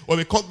says, what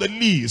we call the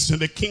least in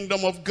the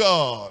kingdom of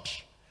God.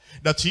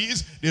 That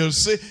is, they'll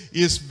say,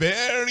 is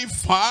very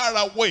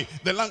far away.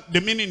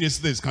 The meaning is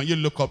this. Can you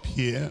look up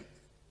here?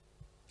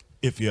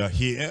 If you are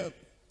here,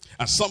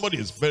 and somebody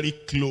is very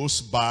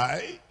close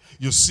by,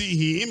 you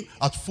see him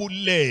at full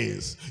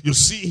length. You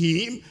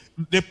see him,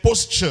 the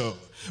posture.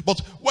 But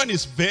when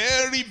it's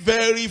very,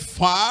 very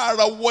far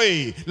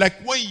away,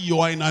 like when you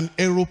are in an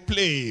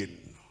aeroplane,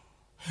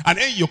 and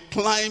then you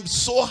climb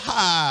so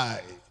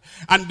high,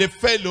 and the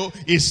fellow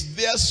is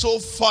there so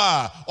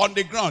far on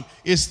the ground,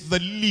 is the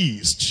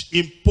least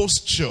in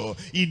posture.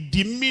 It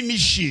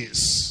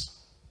diminishes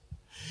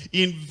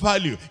in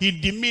value.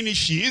 It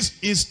diminishes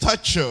in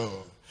stature.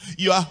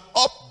 You are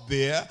up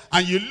there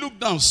and you look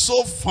down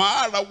so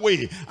far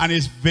away, and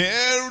it's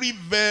very,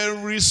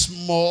 very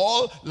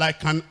small,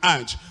 like an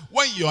ant.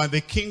 When you are in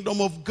the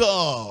kingdom of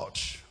God,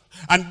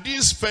 and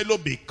this fellow,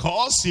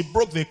 because he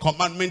broke the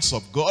commandments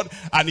of God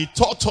and he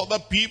taught other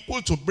people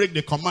to break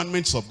the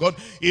commandments of God,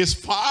 is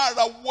far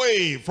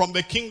away from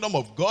the kingdom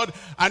of God.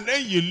 And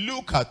then you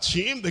look at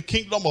him, the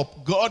kingdom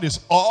of God is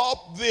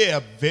up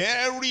there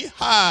very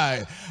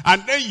high.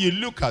 And then you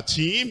look at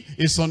him,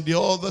 it's on the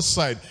other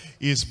side.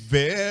 Is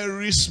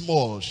very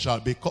small, shall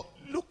be called.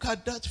 Look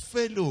at that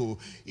fellow.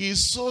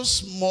 He's so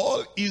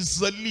small, he's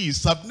the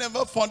least. I've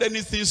never found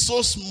anything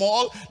so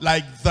small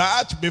like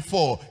that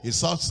before.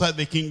 It's outside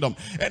the kingdom.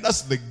 And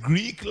that's the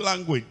Greek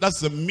language. That's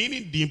the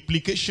meaning, the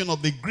implication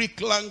of the Greek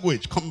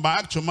language. Come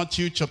back to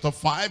Matthew chapter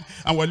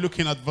 5, and we're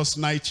looking at verse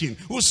 19.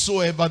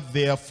 Whosoever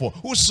therefore,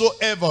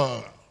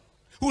 whosoever.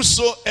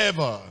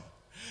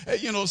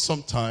 You know,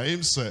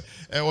 sometimes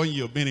when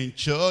you've been in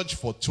church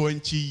for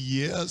 20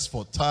 years,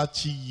 for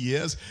 30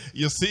 years,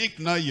 you think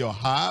now you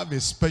have a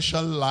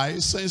special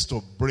license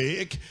to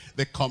break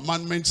the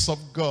commandments of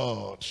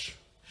God.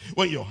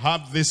 When you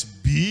have these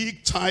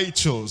big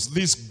titles,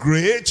 these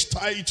great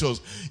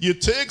titles, you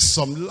take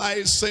some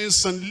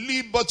license and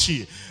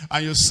liberty,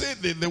 and you say,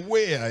 the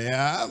way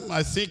I am,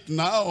 I think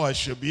now I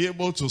should be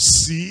able to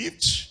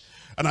sift,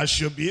 and I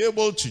should be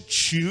able to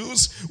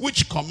choose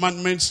which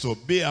commandments to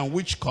obey and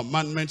which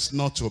commandments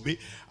not to obey.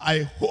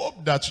 I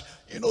hope that,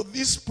 you know,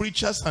 these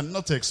preachers are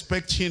not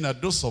expecting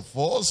that those of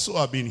us who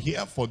have been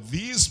here for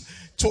these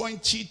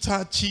 20,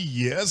 30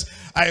 years,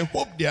 I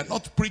hope they are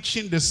not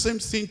preaching the same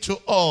thing to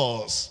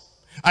us.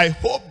 I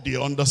hope they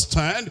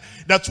understand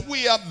that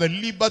we have the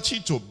liberty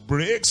to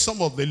break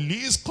some of the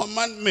least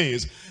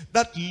commandments.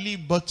 That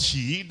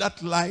liberty,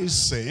 that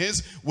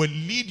license will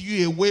lead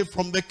you away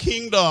from the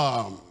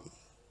kingdom.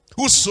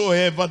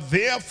 Whosoever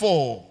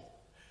therefore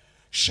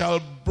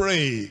shall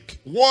break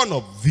one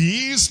of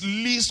these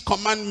least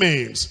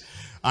commandments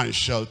and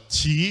shall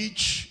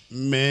teach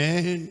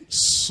men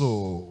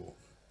so.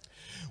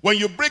 When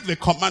you break the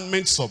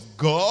commandments of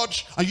God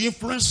and you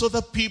influence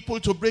other people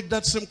to break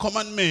that same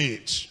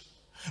commandment,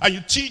 and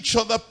you teach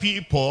other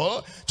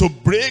people to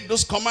break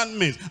those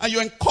commandments, and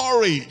you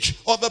encourage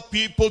other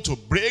people to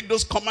break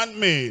those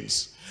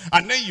commandments,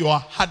 and then you are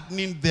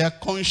hardening their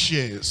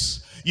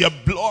conscience, you're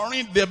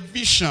blurring their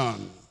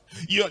vision,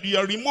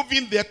 you're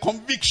removing their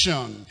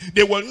conviction.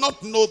 They will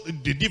not know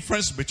the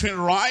difference between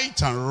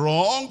right and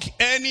wrong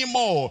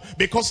anymore,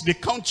 because they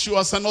count you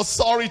as an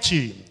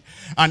authority.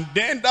 And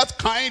then that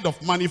kind of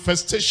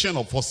manifestation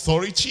of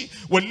authority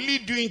will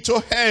lead you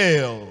into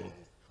hell.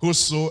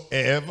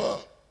 Whosoever,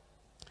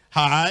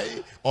 high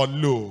or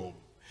low,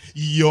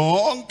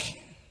 young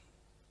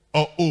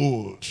or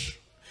old,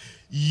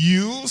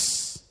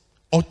 youth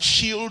or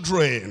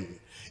children,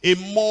 a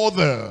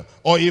mother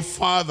or a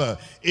father,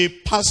 a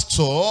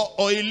pastor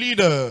or a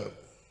leader,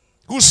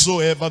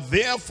 whosoever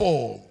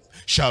therefore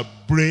shall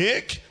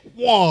break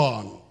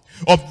one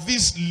of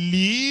these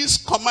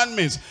least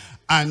commandments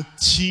and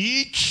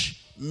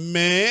teach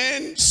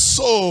men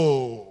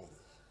so.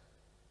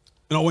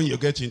 You know, when you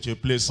get into a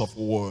place of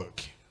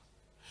work,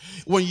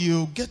 when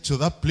you get to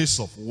that place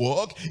of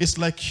work, it's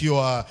like you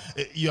are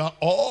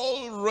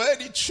all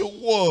ready to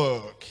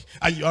work,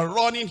 and you are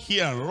running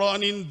here and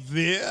running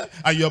there,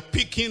 and you're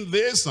picking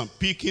this and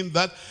picking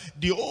that.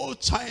 The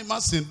old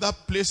timers in that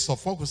place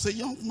of work will say,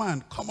 young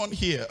man, come on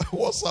here.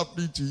 What's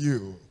happening to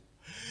you?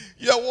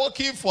 You're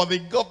working for the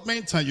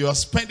government and you are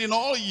spending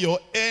all your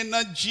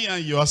energy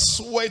and you are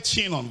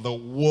sweating on the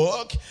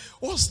work.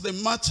 What's the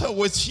matter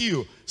with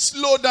you?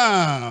 Slow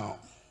down.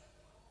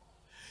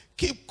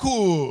 Keep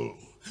cool.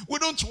 We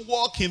don't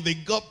work in the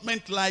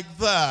government like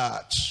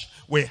that.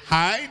 We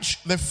hide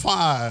the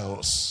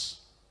files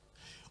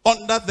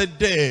under the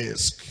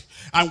desk,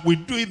 and we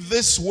do it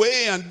this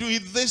way and do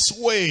it this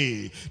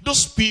way.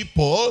 Those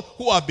people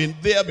who have been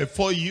there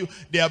before you,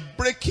 they are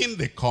breaking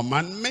the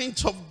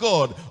commandment of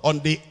God on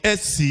the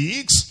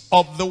ethics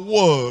of the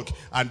work,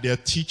 and they are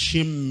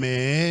teaching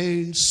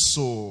men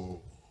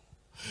so.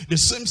 The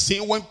same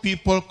thing when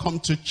people come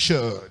to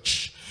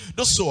church.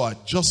 Those who are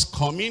just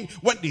coming,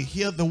 when they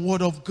hear the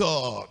word of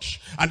God,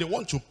 and they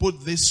want to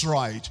put this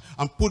right,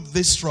 and put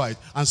this right,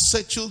 and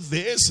settle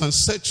this, and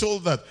settle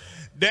that,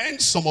 then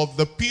some of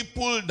the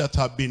people that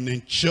have been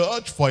in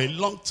church for a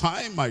long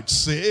time might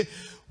say,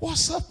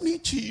 what's happening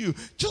to you?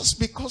 Just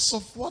because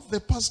of what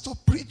the pastor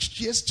preached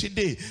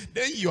yesterday,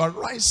 then you are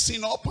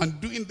rising up and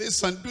doing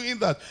this and doing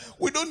that.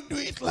 We don't do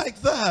it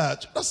like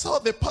that. That's how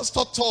the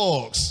pastor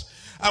talks.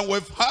 And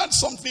we've had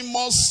something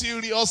more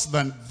serious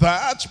than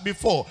that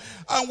before.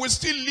 And we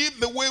still live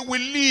the way we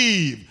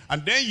live.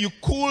 And then you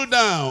cool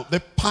down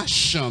the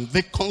passion,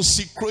 the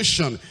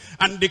consecration,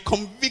 and the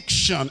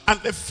conviction, and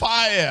the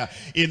fire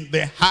in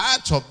the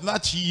heart of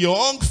that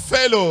young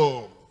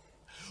fellow.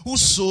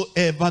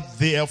 Whosoever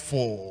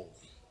therefore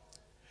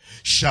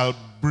shall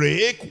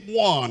break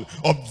one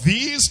of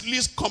these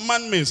least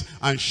commandments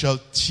and shall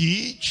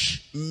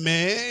teach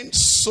men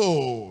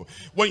so.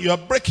 When you are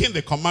breaking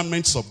the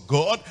commandments of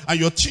God and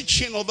you're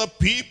teaching other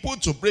people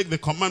to break the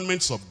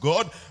commandments of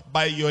God,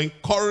 by your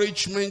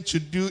encouragement to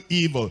do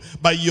evil,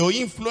 by your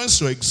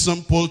influence or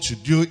example to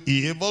do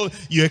evil,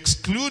 you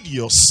exclude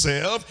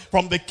yourself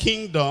from the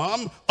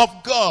kingdom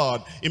of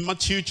God. In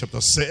Matthew chapter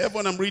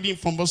 7, I'm reading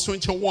from verse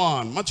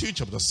 21. Matthew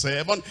chapter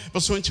 7,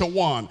 verse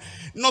 21.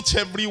 Not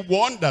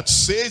everyone that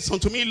says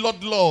unto me,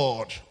 Lord,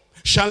 Lord,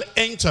 shall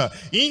enter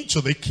into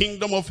the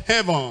kingdom of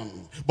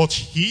heaven, but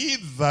he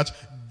that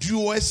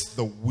doeth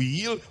the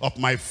will of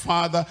my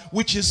Father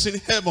which is in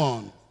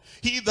heaven.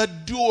 He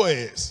that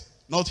doeth,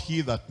 not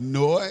he that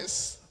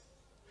knoweth,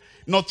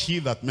 not he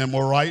that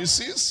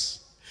memorizes,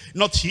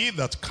 not he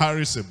that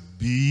carries a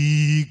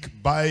big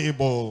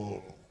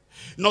Bible,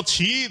 not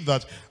he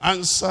that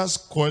answers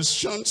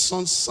questions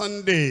on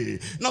Sunday,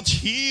 not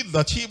he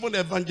that even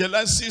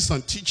evangelizes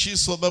and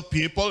teaches other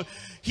people,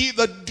 he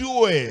that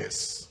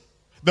doeth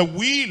the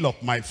will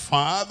of my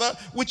Father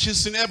which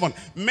is in heaven.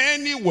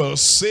 Many will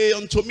say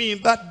unto me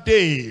in that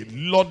day,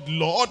 Lord,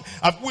 Lord,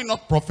 have we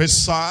not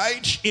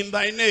prophesied in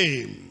thy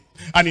name?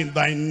 And in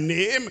thy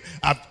name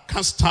I've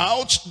cast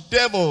out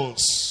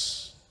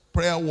devils.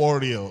 Prayer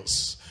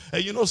warriors.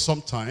 You know,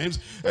 sometimes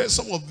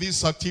some of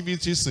these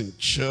activities in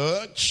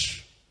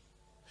church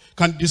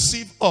can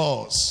deceive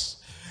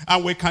us.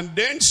 And we can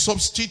then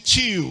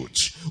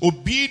substitute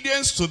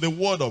obedience to the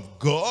word of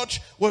God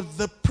with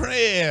the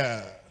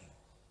prayer,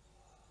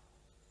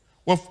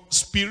 with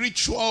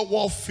spiritual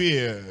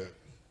warfare,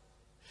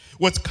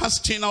 with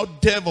casting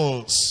out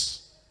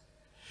devils,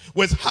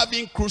 with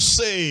having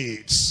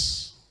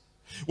crusades,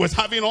 with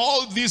having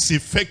all this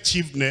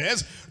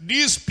effectiveness.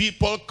 These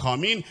people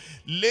coming,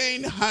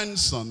 laying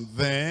hands on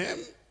them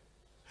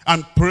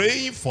and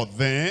praying for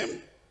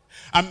them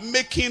and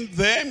making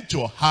them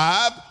to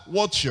have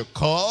what you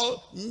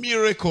call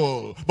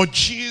miracle. But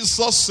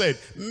Jesus said,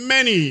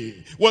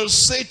 many will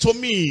say to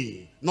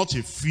me, not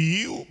a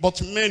few,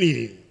 but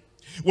many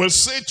will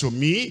say to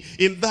me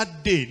in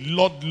that day,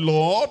 Lord,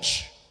 Lord,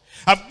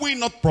 have we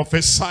not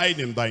prophesied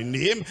in thy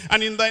name?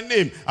 And in thy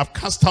name I've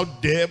cast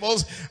out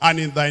devils, and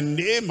in thy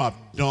name I've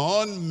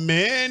done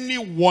many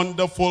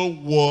wonderful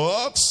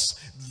works.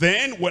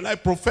 Then when I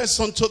profess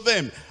unto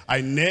them,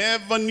 I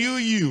never knew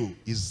you.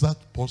 Is that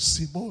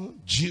possible?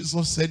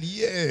 Jesus said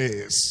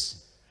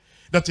yes.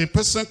 That a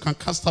person can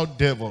cast out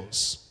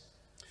devils,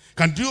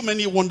 can do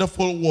many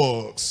wonderful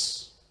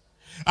works,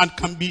 and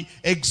can be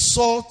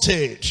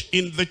exalted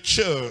in the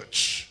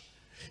church,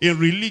 in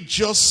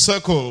religious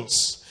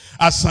circles,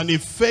 as an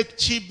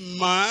effective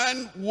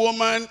man,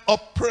 woman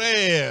of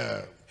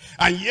prayer.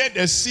 And yet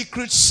there's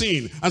secret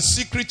sin and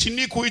secret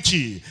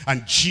iniquity.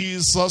 And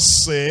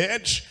Jesus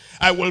said,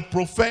 I will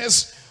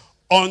profess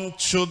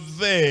unto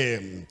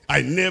them,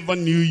 I never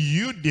knew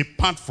you.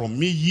 Depart from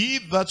me, ye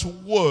that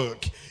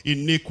work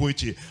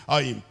iniquity. How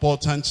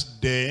important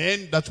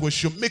then that we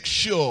should make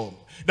sure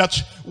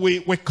that we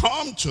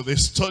come to the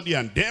study,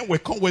 and then we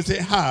come with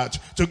a heart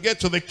to get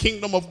to the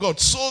kingdom of God,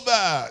 so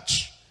that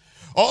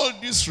all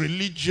these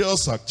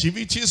religious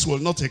activities will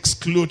not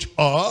exclude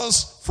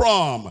us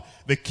from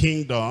the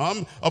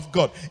kingdom of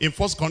God. In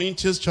 1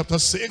 Corinthians chapter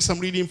 6, I'm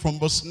reading from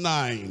verse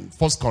 9.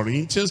 1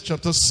 Corinthians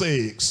chapter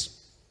 6.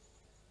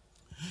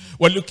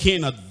 We're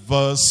looking at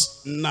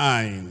verse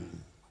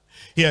 9.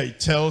 Here it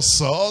tells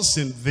us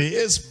in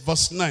this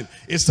verse 9.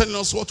 It's telling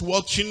us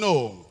what you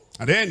know.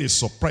 And then he's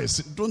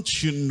surprised.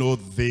 Don't you know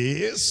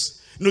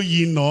this? Know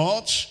ye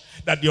not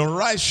that the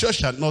unrighteous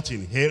shall not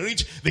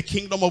inherit the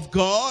kingdom of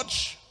God?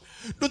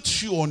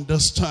 Don't you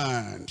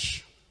understand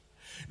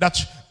that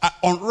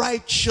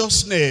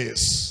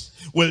unrighteousness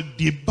will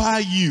debar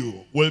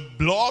you, will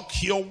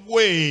block your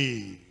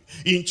way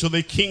into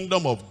the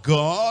kingdom of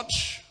God?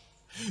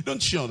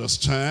 Don't you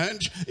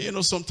understand? You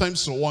know,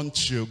 sometimes you want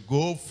to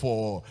go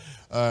for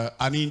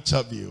an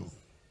interview,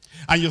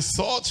 And you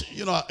thought,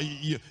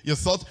 you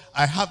thought,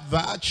 I have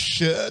that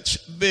shirt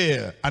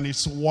there, and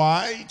it's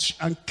white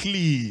and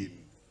clean.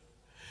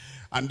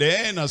 And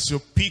then as you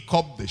pick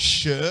up the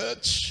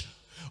shirt,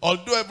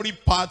 although every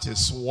part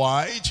is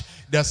white,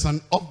 there's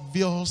an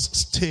obvious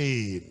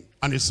stain.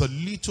 And it's a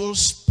little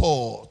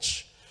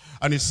spot.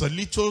 And it's a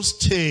little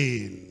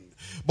stain.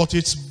 But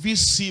it's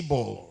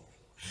visible.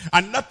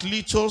 And that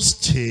little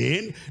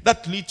stain,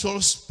 that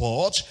little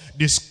spot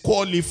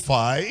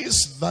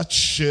disqualifies that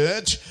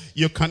shirt.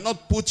 You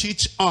cannot put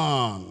it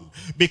on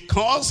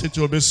because it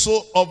will be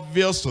so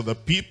obvious to the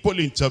people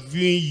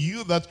interviewing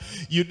you that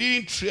you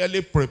didn't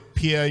really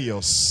prepare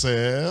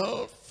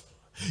yourself.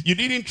 You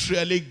didn't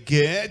really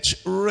get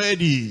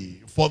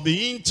ready for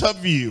the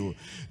interview.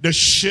 The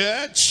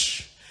shirt,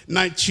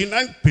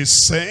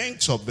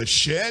 99% of the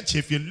shirt,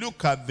 if you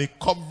look at the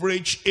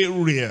coverage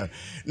area,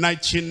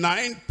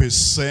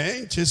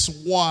 99% is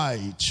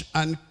white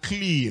and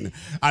clean,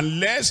 and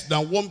less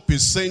than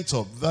 1%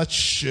 of that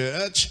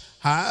shirt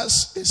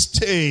has a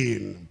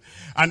stain.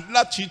 And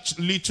that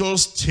little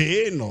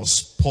stain or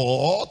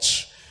spot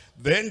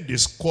then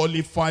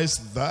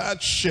disqualifies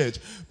that shirt.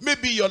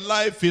 Maybe your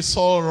life is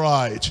all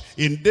right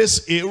in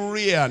this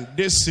area and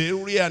this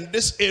area and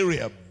this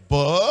area,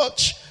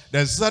 but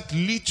there's that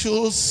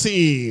little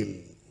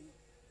thing,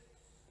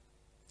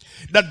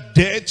 that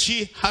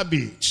dirty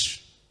habit,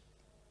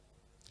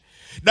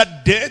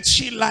 that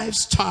dirty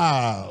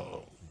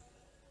lifestyle,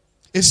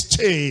 a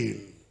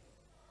stain,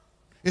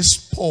 a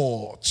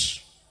spot,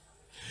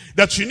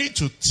 that you need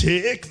to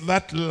take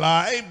that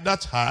life,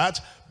 that heart,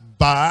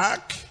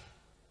 back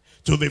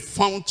to the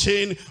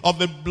fountain of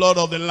the blood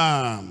of the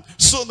Lamb,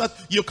 so that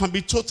you can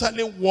be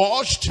totally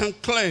washed and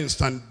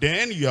cleansed, and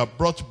then you are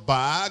brought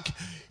back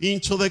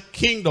into the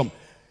kingdom.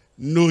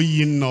 Know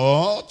ye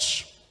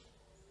not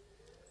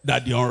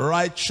that the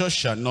unrighteous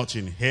shall not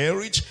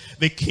inherit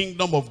the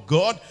kingdom of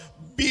God?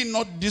 Be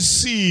not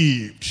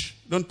deceived.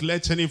 Don't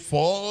let any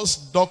false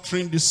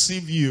doctrine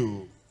deceive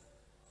you.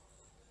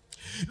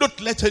 Don't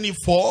let any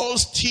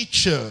false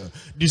teacher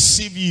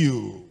deceive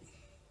you.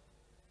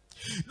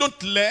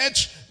 Don't let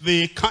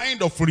the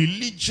kind of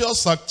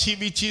religious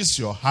activities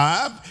you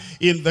have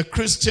in the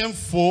Christian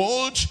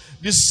fold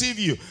deceive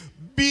you.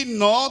 Be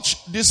not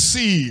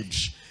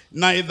deceived.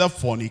 Neither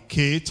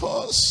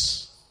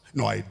fornicators,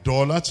 nor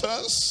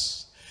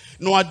idolaters,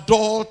 nor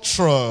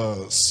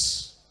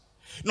adulterers,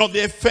 nor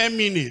the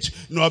effeminate,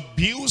 nor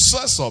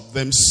abusers of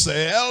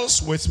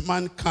themselves with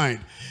mankind,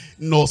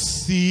 nor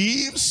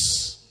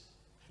thieves,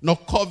 nor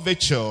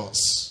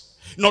covetous,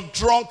 nor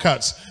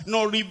drunkards,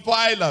 nor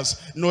revilers,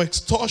 nor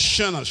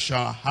extortioners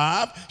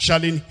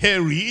shall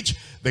inherit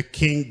the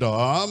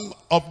kingdom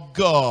of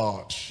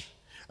God.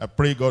 I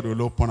pray God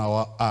will open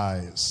our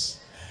eyes,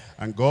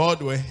 and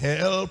God will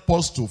help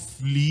us to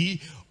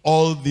flee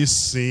all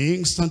these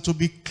things and to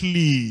be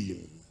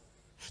clean,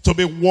 to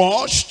be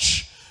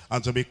washed,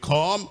 and to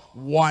become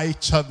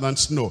whiter than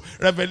snow.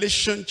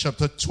 Revelation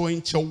chapter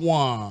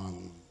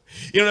 21.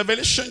 In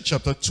Revelation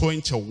chapter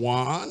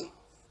 21,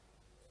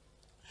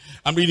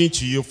 I'm reading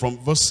to you from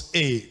verse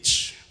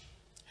 8.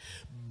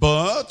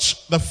 But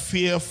the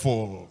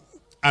fearful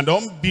and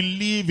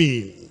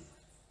unbelieving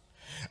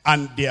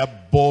and the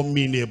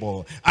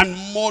abominable and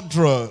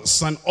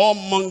murderers and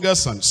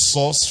whoremongers and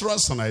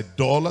sorcerers and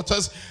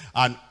idolaters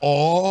and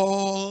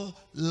all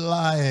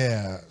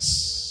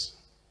liars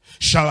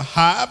shall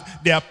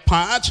have their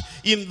part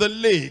in the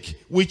lake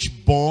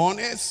which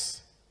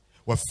burneth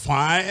with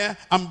fire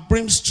and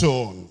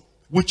brimstone,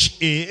 which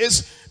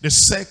is the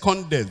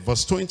second death.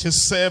 Verse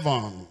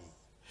 27.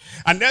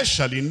 And there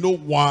shall in no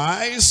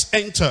wise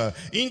enter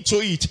into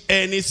it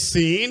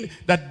anything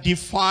that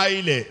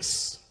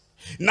defileth,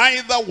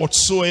 neither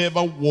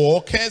whatsoever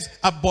walketh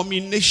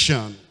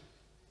abomination,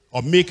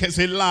 or maketh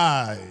a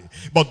lie,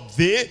 but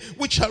they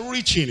which are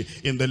written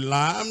in the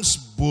Lamb's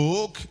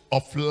book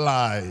of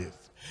life.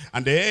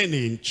 And then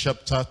in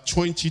chapter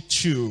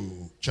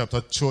 22,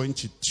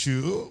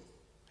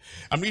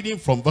 I'm reading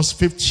from verse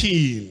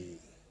 15.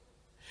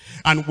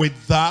 And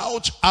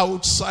without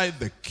outside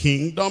the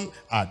kingdom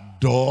are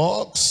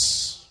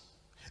dogs,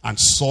 and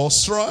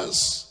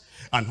sorcerers,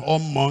 and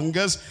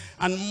whoremongers,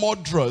 and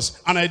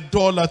murderers, and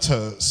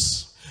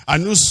idolaters,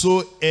 and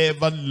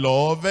whosoever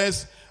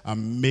loveth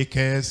and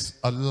maketh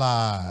a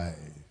lie.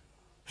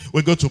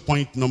 We go to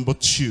point number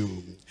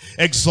 2.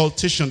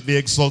 Exaltation, the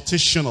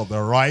exaltation of the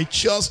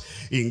righteous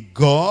in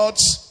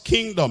God's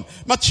kingdom.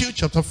 Matthew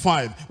chapter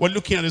 5. We're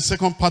looking at the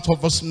second part of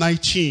verse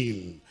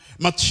 19.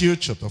 Matthew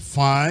chapter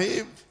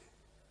 5.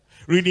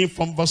 Reading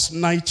from verse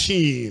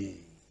 19.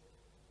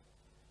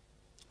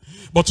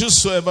 But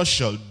whosoever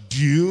shall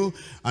do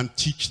and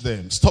teach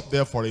them. Stop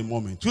there for a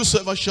moment.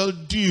 Whosoever shall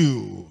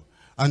do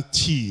and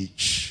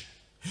teach.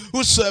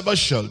 Whosoever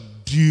shall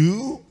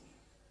do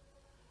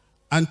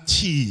and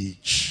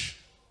teach.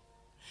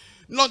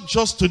 Not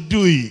just to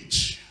do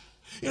it.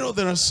 You know,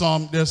 there are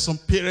some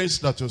parents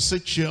that will say,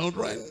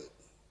 children,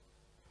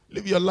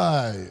 live your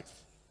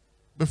life.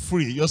 Be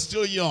free. You're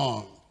still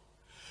young.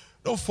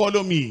 Don't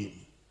follow me.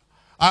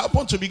 I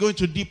happen to be going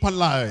to deeper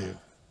life.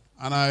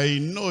 And I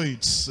know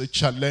it's a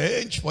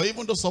challenge for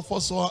even those of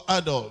us who are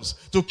adults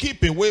to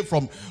keep away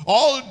from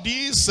all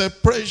these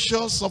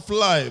pressures of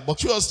life.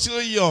 But you are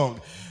still young.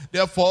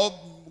 Therefore,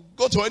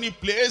 go to any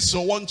place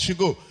you want to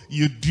go.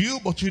 You do,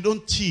 but you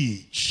don't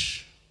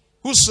teach.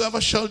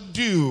 Whosoever shall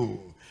do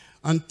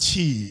and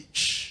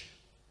teach.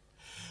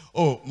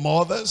 Oh,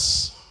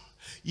 mothers.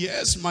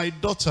 Yes, my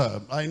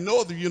daughter, I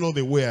know that you know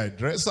the way I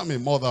dress. I'm a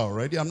mother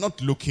already. I'm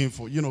not looking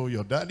for,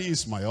 your daddy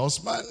is my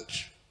husband.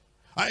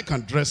 I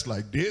can dress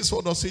like this.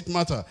 What does it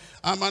matter?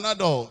 I'm an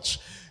adult.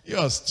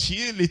 You're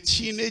still a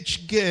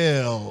teenage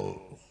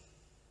girl.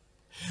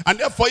 And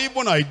therefore,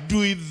 even I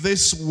do it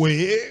this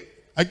way,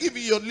 I give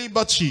you your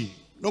liberty.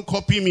 Don't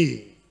copy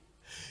me.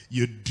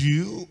 You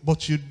do,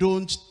 but you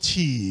don't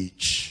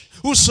teach.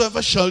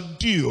 Whosoever shall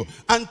do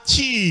and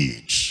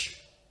teach.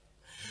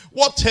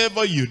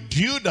 Whatever you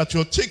do that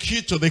will take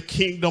you to the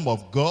kingdom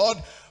of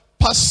God,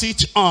 pass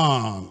it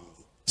on.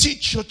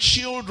 Teach your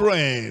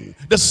children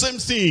the same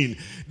thing,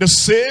 the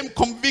same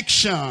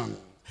conviction,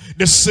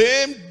 the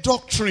same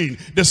doctrine,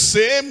 the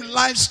same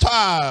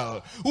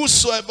lifestyle.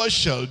 Whosoever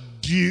shall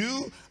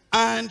do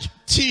and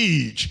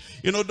teach.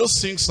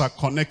 Those things are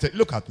connected.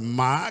 Look at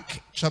Mark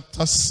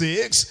chapter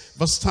 6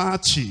 verse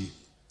 30.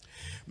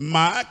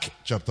 Mark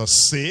chapter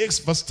 6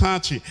 verse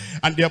 30.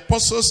 And the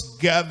apostles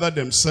gathered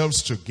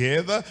themselves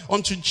together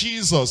unto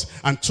Jesus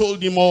and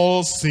told him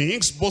all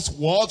things, both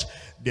what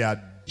they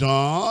had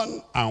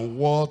done and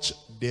what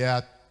they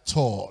are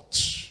taught.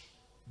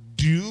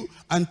 Do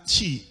and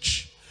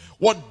teach.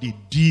 What they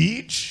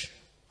did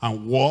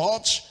and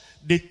what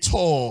they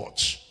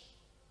taught.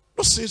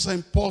 Those things are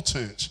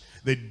important.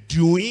 The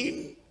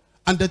doing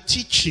and the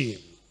teaching.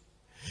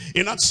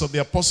 In Acts of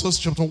the Apostles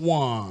chapter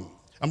 1,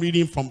 I'm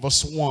reading from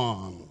verse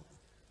 1.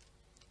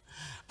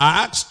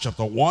 Acts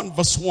chapter 1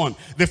 verse 1.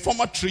 The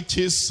former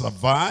treatise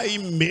have I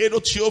made, O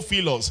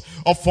Theophilus,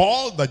 of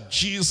all that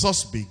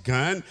Jesus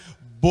began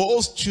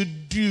both to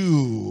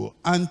do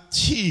and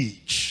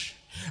teach.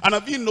 And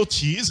have you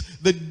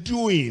noticed the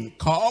doing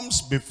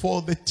comes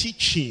before the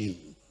teaching?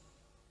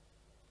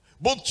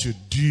 Both to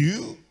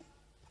do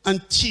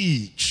and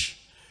teach.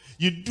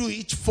 You do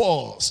it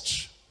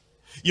first.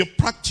 You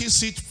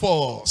practice it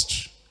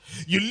first.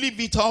 You live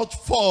it out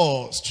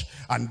first.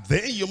 And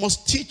then you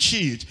must teach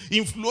it.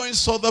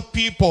 Influence other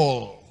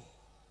people.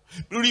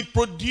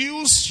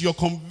 Reproduce your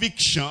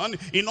conviction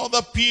in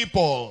other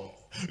people.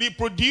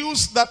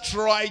 Reproduce that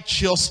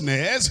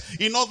righteousness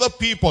in other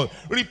people.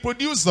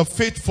 Reproduce the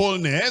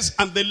faithfulness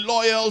and the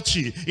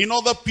loyalty in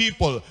other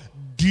people.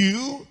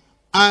 Do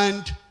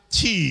and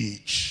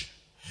teach.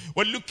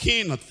 We're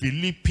looking at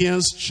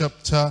Philippians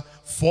chapter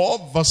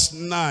 4 verse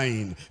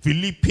 9.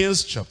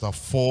 Philippians chapter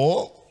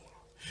 4.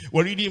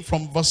 We're reading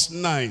from verse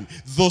 9.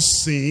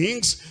 Those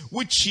things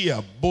which ye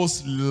have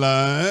both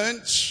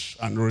learned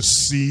and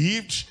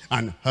received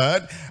and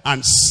heard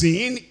and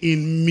seen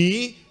in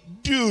me,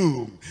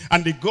 do,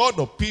 and the God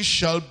of peace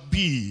shall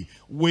be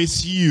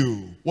with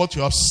you. What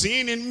you have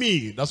seen in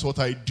me, that's what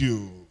I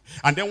do.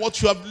 And then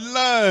what you have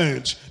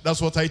learned, that's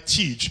what I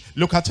teach.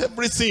 Look at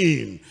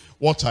everything.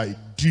 What I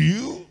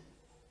do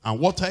and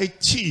what I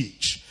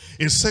teach.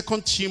 In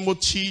 2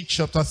 Timothy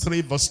chapter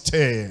 3 verse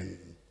 10.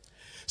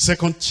 2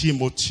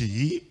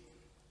 Timothy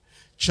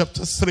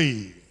chapter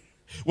 3.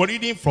 We're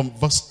reading from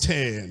verse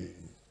 10.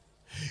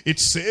 It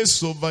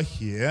says over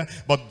here,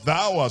 but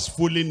thou hast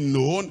fully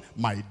known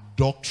my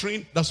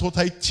doctrine, that's what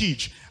I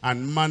teach,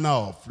 and manner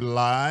of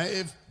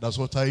life, that's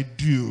what I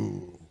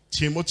do.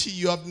 Timothy,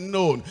 you have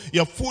known, you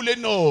have fully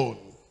known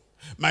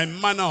my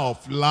manner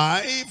of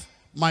life,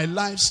 my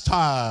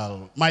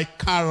lifestyle, my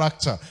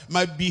character,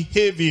 my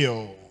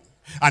behavior,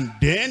 and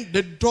then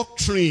the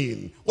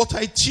doctrine, what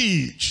I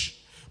teach.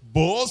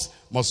 Both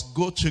must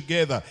go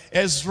together.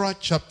 Ezra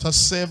chapter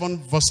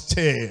 7 verse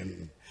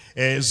 10.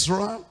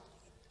 Ezra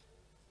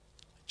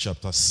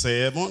chapter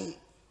 7.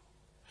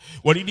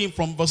 We're reading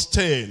from verse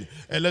 10.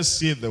 And let's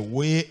see the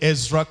way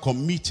Ezra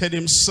committed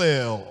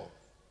himself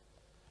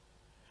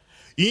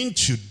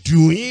into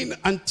doing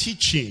and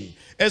teaching.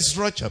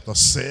 Ezra chapter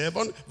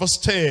 7 verse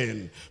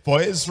 10.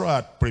 For Ezra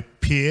had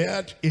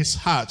prepared his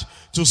heart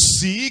to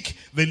seek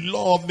the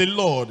law of the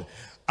Lord,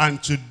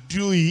 and to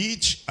do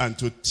it and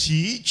to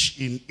teach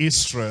in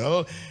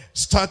Israel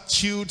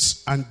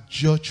statutes and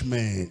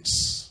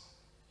judgments.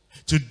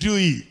 To do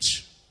it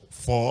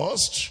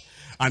first,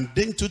 and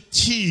then to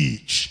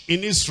teach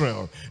in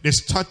Israel the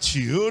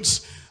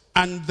statutes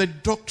and the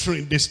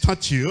doctrine, the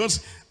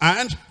statutes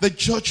and the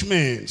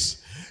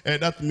judgments.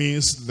 That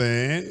means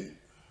then,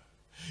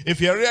 if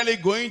you're really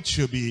going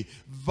to be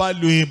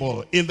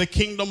valuable in the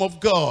kingdom of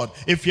God,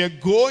 if you're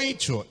going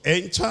to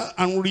enter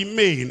and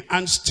remain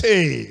and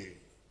stay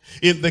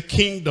in the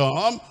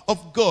kingdom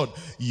of God,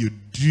 you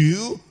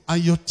do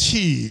and you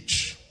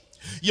teach.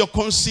 Your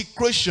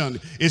consecration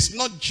is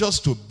not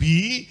just to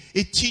be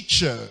a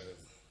teacher,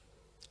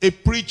 a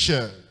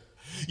preacher.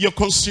 Your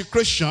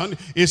consecration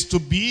is to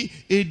be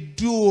a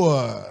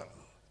doer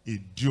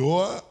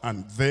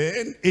and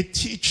then a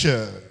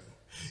teacher.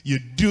 You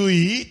do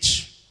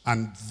it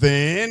and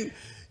then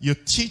you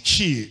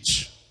teach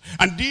it.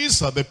 And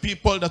these are the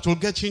people that will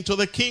get into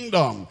the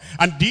kingdom.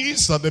 And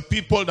these are the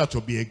people that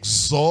will be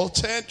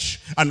exalted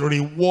and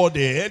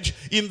rewarded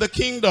in the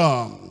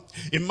kingdom.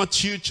 In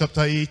Matthew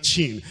chapter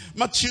 18.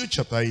 Matthew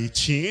chapter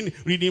 18,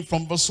 reading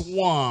from verse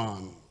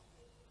 1.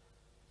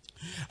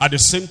 At the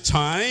same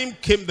time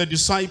came the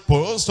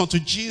disciples unto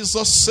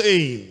Jesus,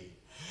 saying,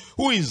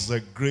 who is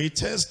the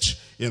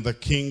greatest in the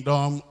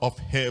kingdom of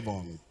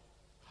heaven?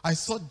 I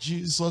thought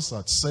Jesus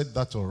had said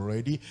that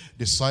already.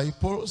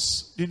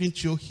 Disciples,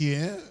 didn't you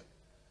hear?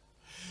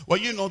 Were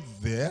you not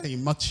there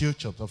in Matthew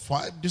chapter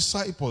 5?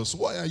 Disciples,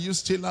 why are you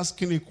still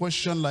asking a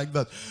question like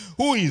that?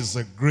 Who is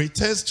the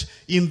greatest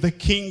in the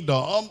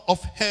kingdom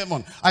of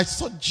heaven? I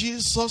thought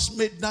Jesus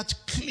made that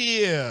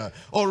clear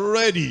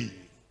already.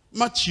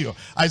 Matthew,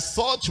 I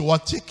thought you were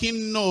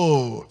taking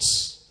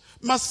notes.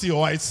 Matthew,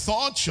 I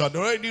thought you had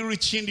already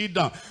written it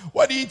down.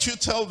 Why didn't you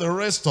tell the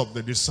rest of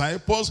the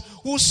disciples,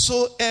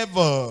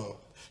 whosoever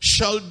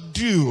shall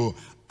do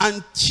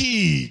and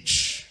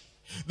teach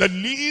the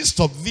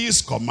least of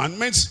these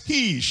commandments,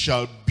 he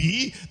shall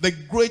be the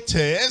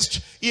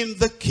greatest in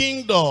the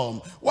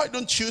kingdom. Why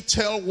don't you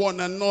tell one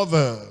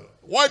another?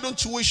 Why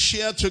don't we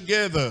share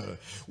together?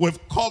 We've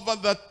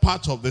covered that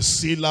part of the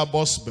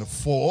syllabus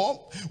before.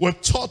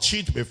 We've taught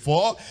it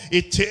before.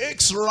 It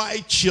takes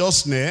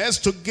righteousness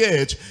to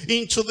get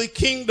into the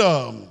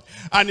kingdom.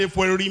 And if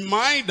we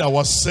remind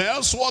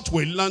ourselves what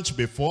we learned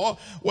before,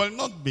 we'll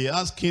not be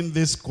asking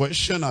this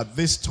question at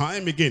this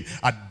time again.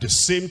 At the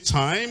same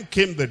time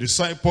came the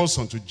disciples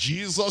unto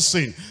Jesus,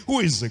 saying, who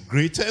is the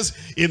greatest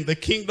in the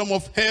kingdom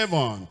of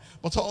heaven?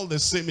 But all the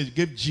same, it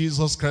gave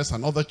Jesus Christ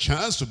another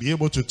chance to be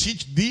able to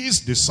teach these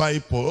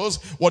disciples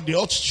what they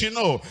ought to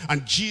know.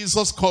 And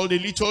Jesus called a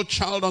little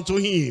child unto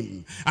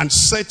him, and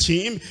set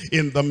him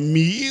in the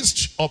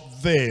midst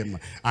of them,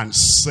 and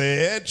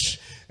said,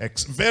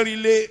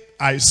 verily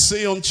I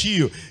say unto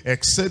you,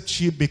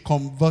 except ye be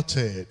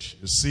converted.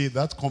 You see,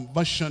 that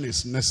conversion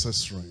is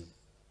necessary.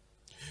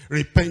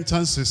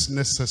 Repentance is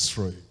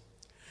necessary.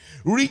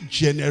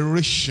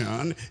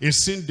 Regeneration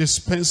is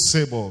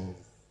indispensable.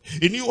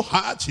 A new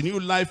heart, a new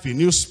life, a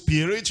new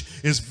spirit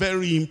is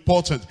very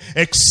important.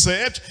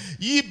 Except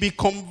ye be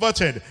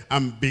converted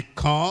and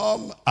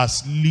become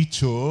as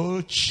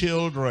little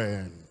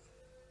children,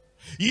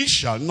 ye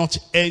shall not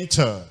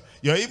enter.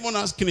 You're even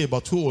asking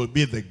about who will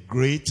be the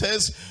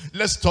greatest.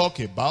 Let's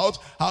talk about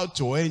how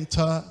to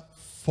enter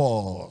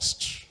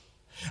first.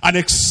 And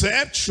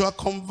except you are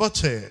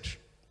converted,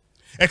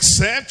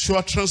 except you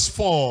are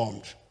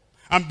transformed,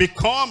 and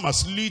become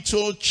as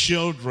little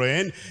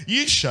children,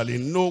 ye shall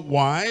in no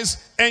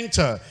wise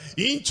enter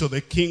into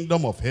the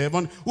kingdom of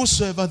heaven.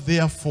 Whosoever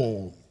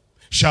therefore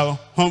shall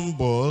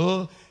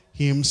humble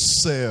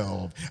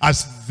himself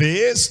as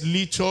this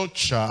little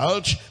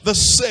child, the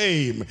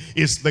same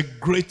is the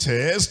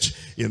greatest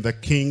in the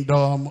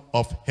kingdom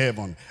of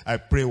heaven. I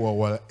pray we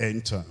will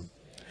enter.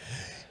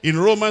 In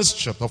Romans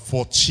chapter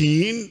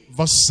 14,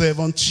 verse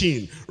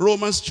 17.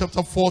 Romans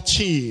chapter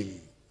 14.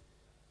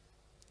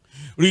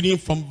 Reading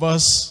from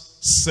verse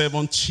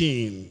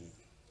 17.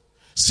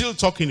 Still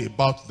talking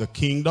about the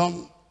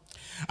kingdom.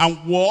 And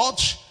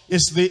what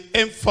is the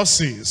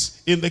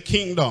emphasis in the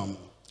kingdom?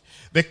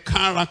 The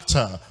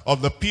character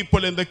of the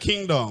people in the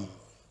kingdom.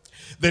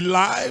 The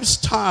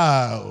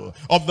lifestyle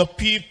of the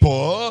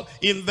people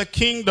in the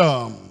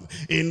kingdom.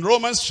 In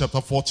Romans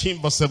chapter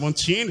 14 verse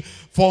 17.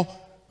 For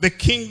the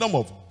kingdom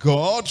of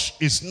God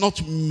is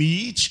not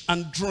meat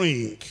and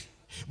drink,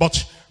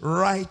 but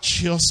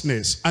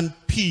righteousness and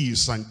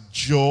peace and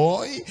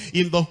joy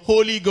in the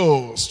Holy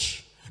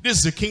Ghost. This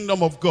is the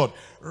kingdom of God.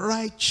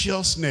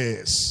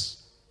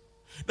 Righteousness.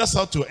 That's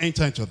how to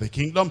enter into the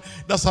kingdom.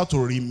 That's how to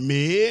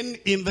remain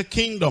in the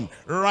kingdom.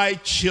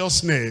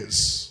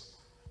 Righteousness.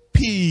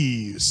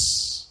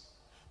 Peace.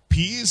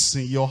 Peace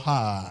in your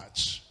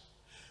heart.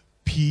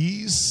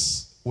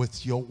 Peace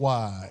with your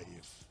wife.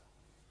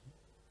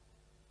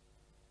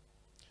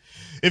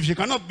 If you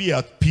cannot be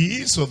at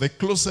peace with the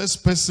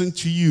closest person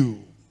to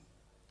you,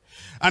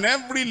 and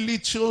every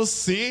little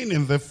thing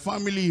in the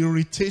family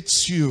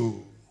irritates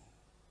you,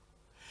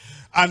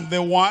 and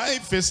the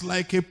wife is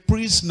like a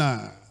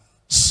prisoner,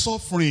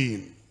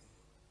 suffering,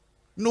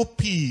 no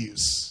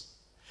peace.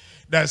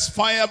 There's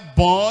fire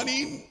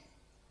burning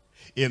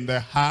in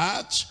the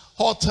heart,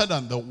 hotter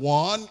than the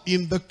one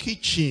in the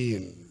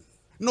kitchen.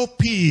 No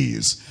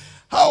peace.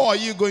 How are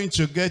you going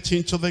to get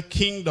into the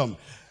kingdom?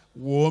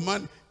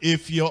 Woman,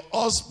 if your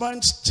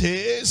husband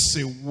stays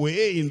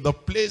away in the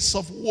place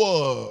of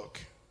work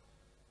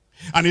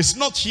and is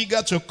not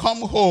eager to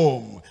come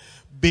home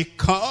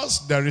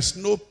because there is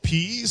no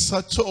peace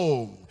at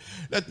home,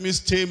 let me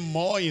stay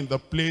more in the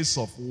place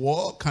of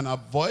work and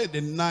avoid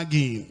the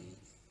nagging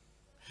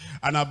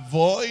and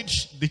avoid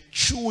the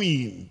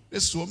chewing.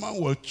 This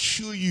woman will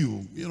chew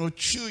you,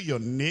 chew your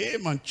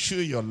name and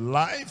chew your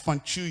life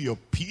and chew your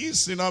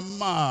peace in her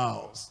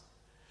mouth.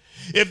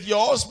 If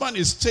your husband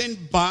is staying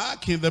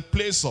back in the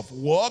place of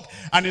work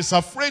and is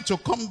afraid to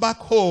come back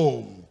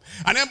home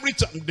And every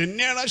time, the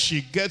nearer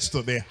she gets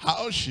to the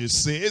house, she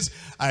says,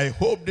 I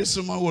hope this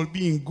woman will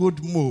be in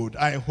good mood.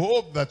 I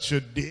hope that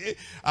today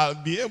I'll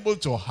be able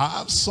to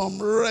have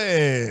some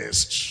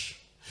rest.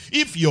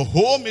 If your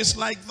home is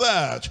like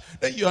that,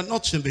 then you are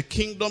not in the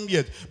kingdom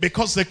yet.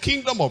 Because the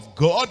kingdom of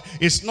God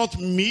is not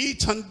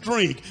meat and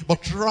drink,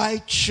 but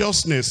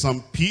righteousness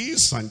and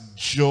peace and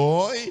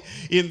joy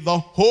in the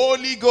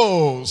Holy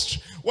Ghost.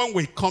 When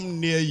we come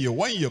near you,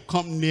 when you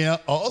come near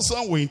us,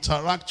 and we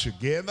interact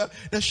together,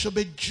 there should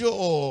be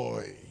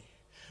joy.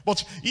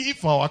 But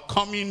if our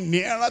coming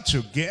nearer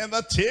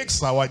together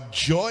takes our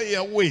joy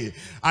away,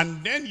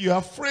 and then you're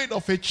afraid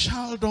of a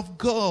child of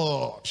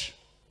God,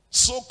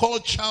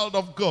 so-called child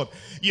of God,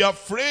 you're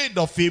afraid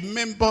of a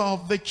member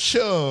of the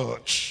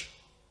church,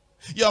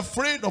 you're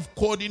afraid of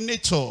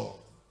coordinator,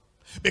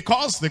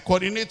 because the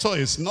coordinator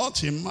is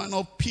not a man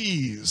of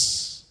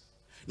peace,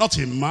 not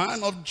a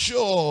man of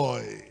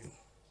joy.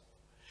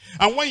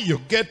 And when you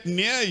get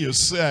near, you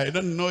say, I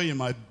don't know, he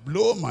might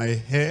blow my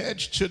head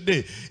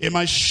today. He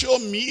might show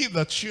me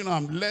that,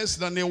 I'm less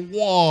than a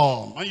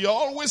worm. And you're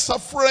always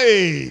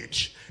afraid.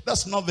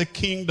 That's not the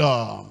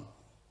kingdom.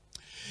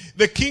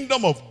 The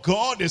kingdom of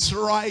God is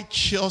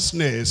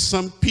righteousness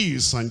and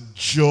peace and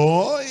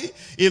joy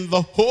in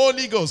the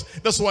Holy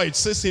Ghost. That's why it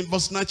says in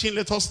verse 19,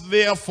 let us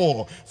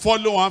therefore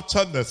follow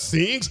after the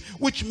things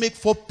which make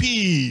for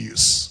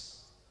peace,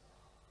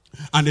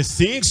 and the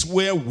things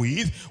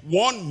wherewith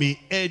one may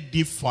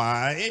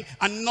edify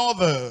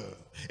another.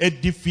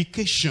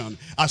 Edification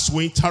as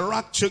we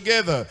interact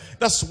together.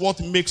 That's what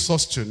makes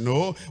us to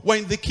know we're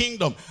in the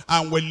kingdom,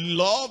 and we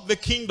love the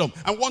kingdom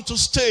and want to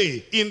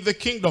stay in the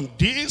kingdom.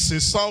 This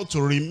is how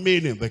to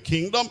remain in the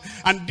kingdom,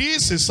 and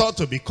this is how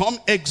to become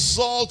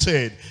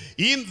exalted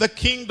in the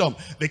kingdom.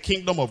 The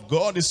kingdom of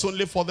God is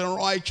only for the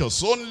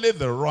righteous. Only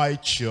the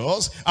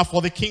righteous are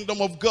for the kingdom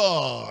of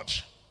God.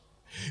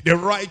 The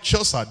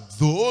righteous are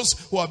those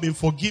who have been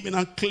forgiven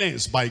and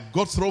cleansed by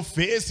God through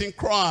faith in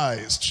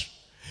Christ.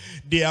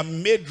 They are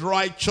made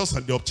righteous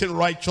and they obtain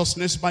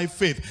righteousness by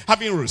faith.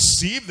 Having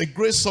received the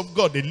grace of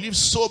God, they live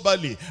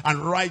soberly and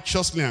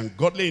righteously and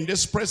godly in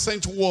this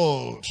present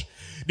world.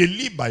 They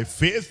live by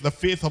faith, the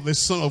faith of the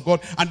Son of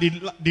God, and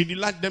they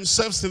delight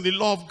themselves in the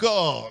law of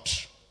God.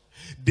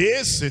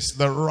 This is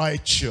the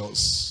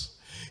righteous.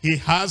 He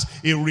has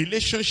a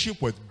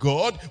relationship with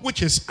God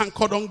which is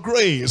anchored on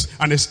grace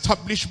and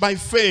established by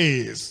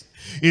faith.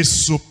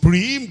 His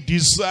supreme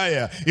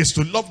desire is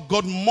to love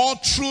God more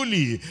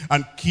truly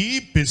and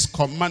keep his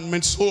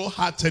commandments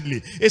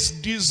wholeheartedly. His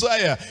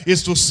desire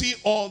is to see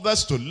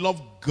others to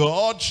love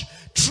God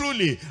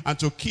truly and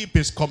to keep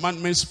his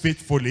commandments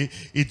faithfully.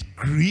 It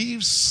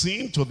grieves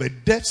him to the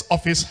depths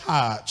of his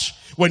heart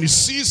when he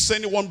sees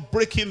anyone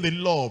breaking the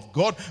law of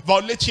God,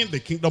 violating the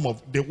kingdom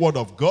of the word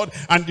of God,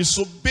 and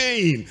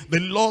disobeying the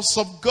laws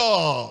of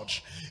God.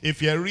 If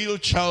you're a real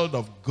child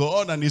of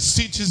God and a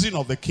citizen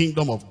of the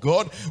kingdom of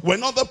God,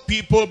 when other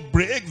people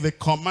break the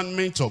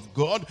commandment of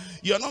God,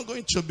 you're not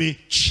going to be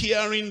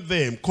cheering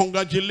them,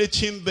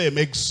 congratulating them,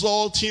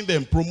 exalting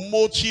them,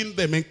 promoting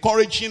them,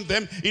 encouraging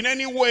them in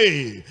any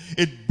way.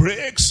 It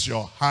breaks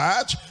your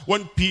heart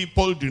when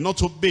people do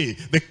not obey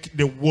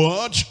the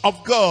word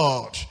of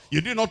God.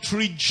 You do not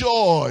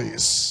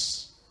rejoice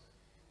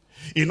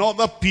in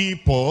other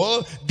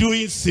people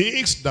doing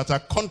things that are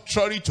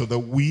contrary to the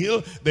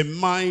will, the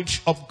mind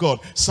of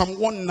God. Psalm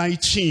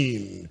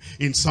 119,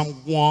 in Psalm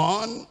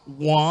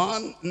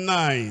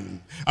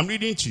 119. I'm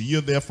reading to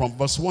you there from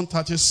verse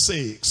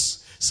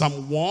 136.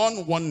 Psalm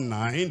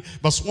 119,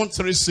 verse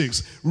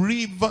 136.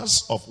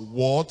 Rivers of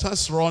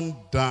waters run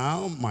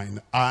down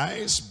mine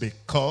eyes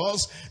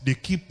because they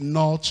keep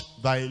not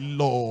thy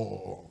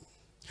law.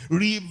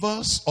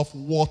 Rivers of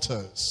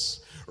waters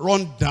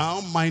run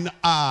down mine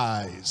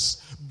eyes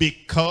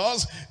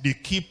because they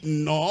keep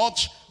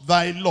not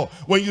thy law.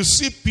 When you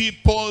see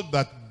people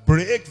that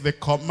break the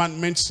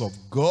commandments of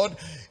God,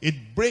 it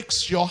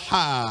breaks your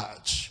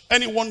heart.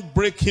 Anyone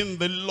breaking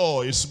the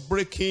law is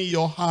breaking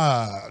your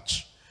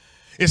heart.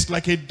 It's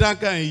like a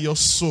dagger in your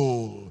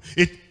soul.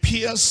 It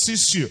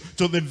pierces you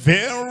to the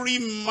very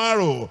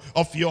marrow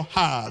of your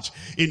heart.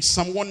 In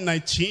Psalm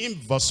 119,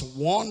 verse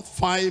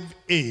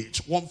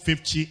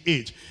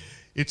 158,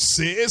 it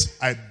says,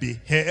 I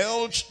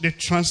beheld the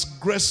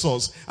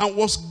transgressors and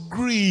was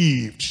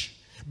grieved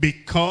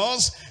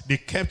because they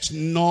kept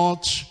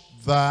not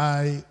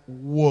thy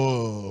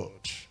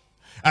word.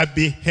 I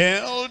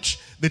beheld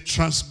the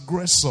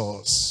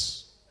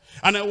transgressors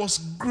and I was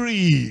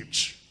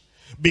grieved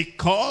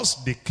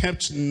because they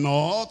kept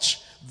not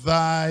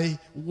thy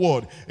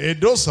word.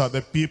 Those are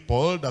the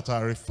people that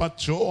are referred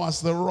to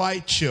as the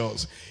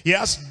righteous. He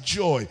has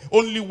joy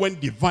only when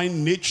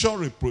divine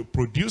nature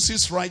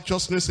produces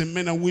righteousness in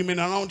men and women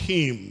around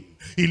him.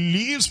 He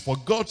lives for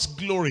God's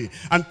glory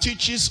and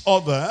teaches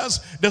others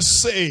the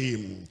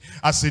same.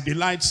 As he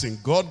delights in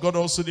God, God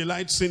also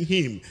delights in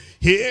him.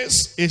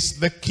 His is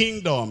the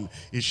kingdom.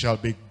 He shall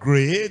be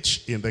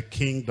great in the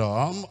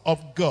kingdom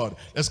of God.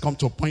 Let's come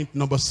to point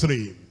number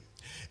 3.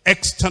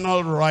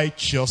 External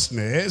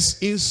righteousness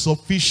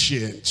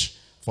insufficient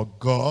for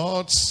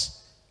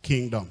God's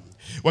kingdom.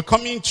 We're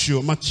coming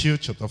to Matthew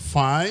chapter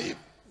 5,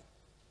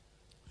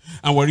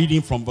 and we're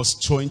reading from verse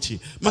 20.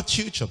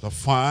 Matthew chapter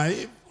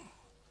 5,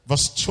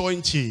 verse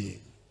 20.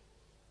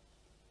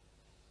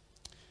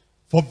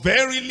 For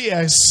verily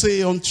I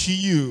say unto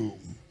you,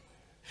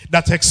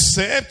 that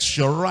except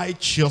your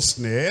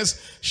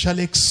righteousness shall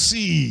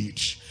exceed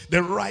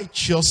the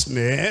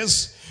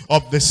righteousness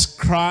of the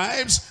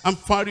scribes and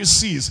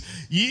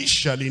Pharisees, ye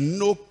shall in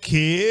no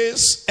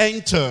case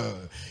enter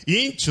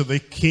into the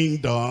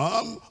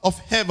kingdom of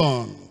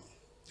heaven.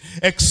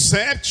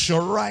 Except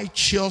your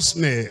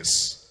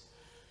righteousness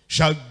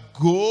shall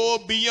go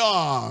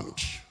beyond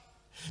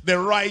the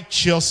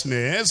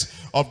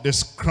righteousness of the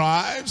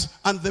scribes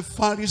and the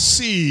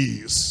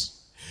Pharisees,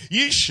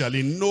 ye shall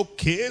in no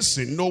case,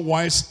 in no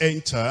wise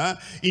enter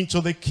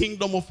into the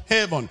kingdom of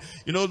heaven.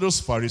 You know, those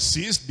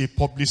Pharisees, they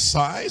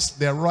publicized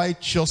their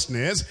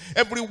righteousness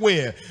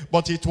everywhere,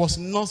 but it was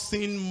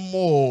nothing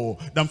more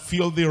than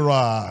filthy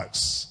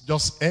rags,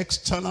 just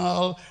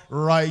external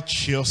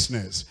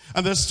righteousness.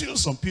 And there's still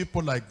some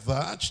people like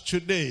that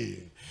today.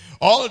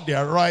 All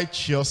their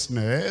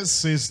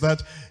righteousness is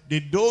that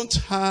they don't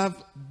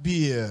have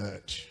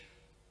beard.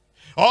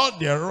 All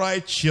their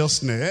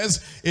righteousness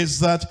is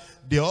that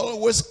they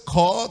always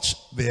cut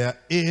their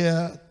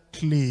hair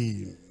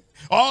clean.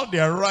 All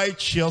their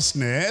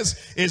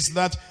righteousness is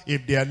that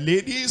if they are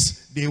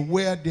ladies, they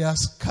wear their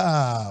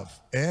scarf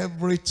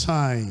every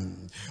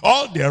time.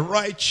 All their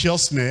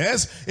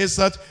righteousness is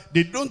that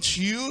they don't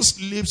use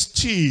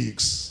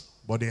lipsticks,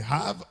 but they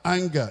have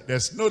anger.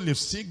 There's no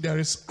lipstick, there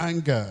is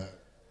anger.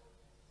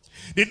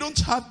 They don't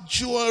have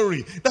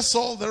jewelry. That's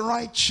all the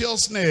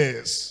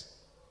righteousness.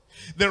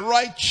 The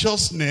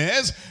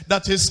righteousness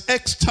that is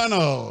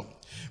external.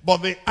 But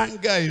the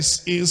anger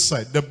is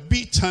inside. The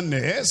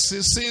bitterness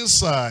is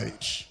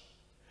inside.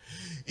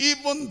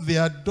 Even the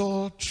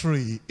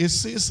adultery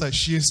is inside.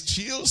 She is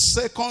still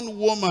second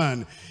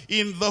woman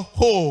in the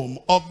home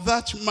of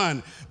that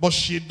man. But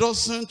she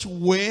doesn't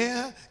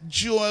wear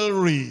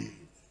jewelry.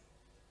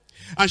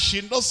 And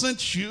she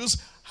doesn't use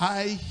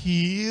high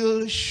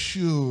heel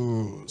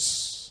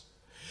shoes.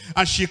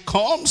 And she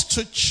comes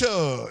to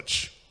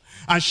church.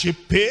 And she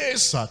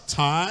pays her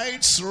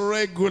tithes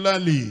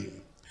regularly.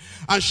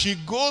 And she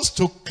goes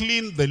to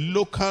clean the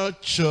local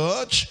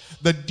church,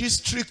 the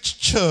district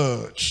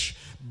church.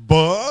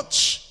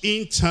 But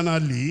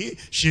internally,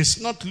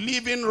 she's not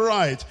living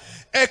right.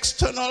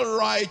 External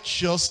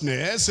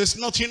righteousness is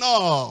not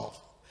enough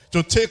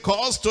to take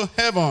us to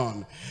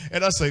heaven.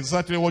 And that's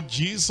exactly what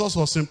Jesus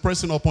was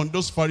impressing upon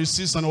those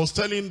Pharisees, and was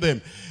telling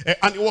them.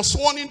 And he was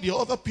warning the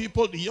other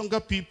people, the younger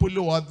people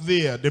who are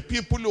there, the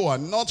people who are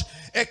not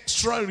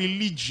extra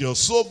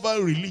religious,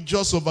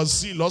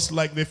 overzealous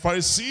like the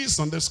Pharisees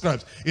and the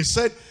scribes. He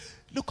said,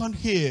 look on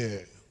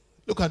here.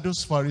 Look at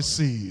those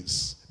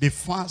Pharisees. They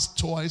fast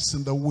twice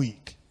in the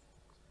week.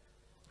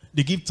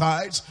 They give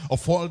tithes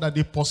of all that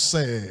they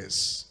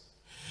possess.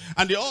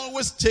 And they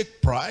always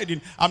take pride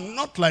in, I'm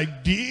not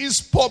like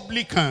these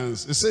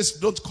publicans. It says,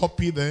 don't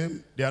copy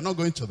them. They are not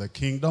going to the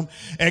kingdom.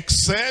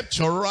 Except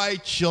your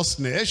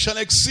righteousness shall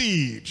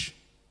exceed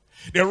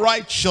the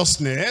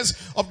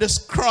righteousness of the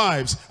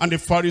scribes and the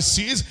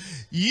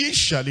Pharisees. Ye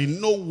shall in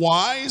no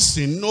wise,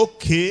 in no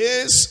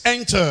case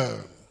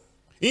enter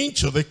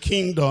into the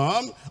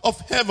kingdom of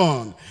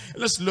heaven.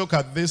 Let's look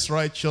at this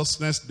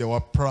righteousness they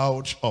were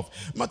proud of.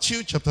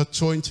 Matthew chapter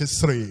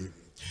 23.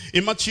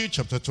 In Matthew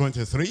chapter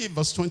 23,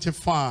 verse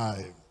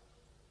 25.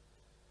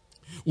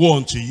 Woe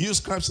unto you,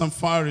 scribes and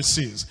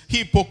Pharisees,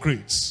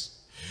 hypocrites!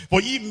 For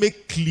ye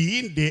make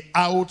clean the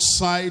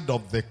outside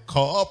of the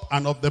cup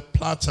and of the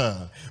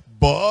platter,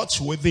 but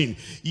within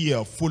ye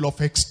are full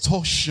of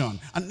extortion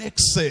and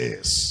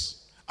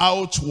excess.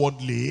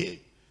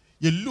 Outwardly,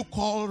 you look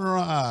all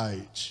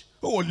right.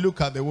 Who will look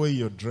at the way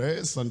you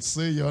dress and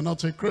say you're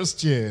not a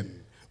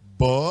Christian?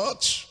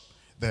 But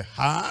the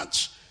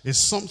heart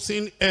is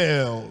something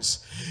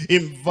else.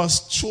 In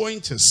verse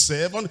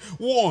 27,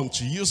 woe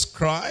unto you,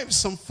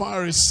 scribes and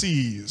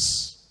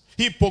Pharisees,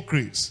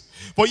 hypocrites!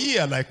 For ye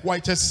are like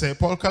whited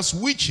sepulchres,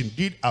 which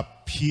indeed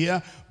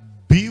appear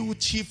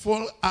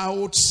beautiful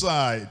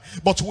outside,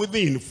 but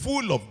within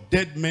full of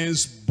dead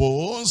men's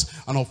bones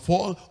and of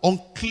all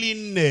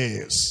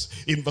uncleanness.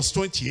 In verse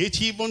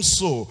 28, even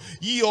so,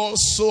 ye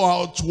also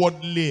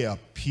outwardly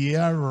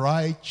appear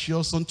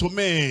righteous unto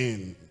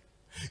men.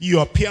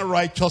 You appear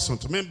righteous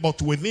unto men,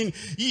 but within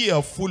ye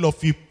are full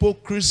of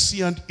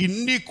hypocrisy and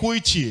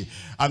iniquity.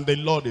 And the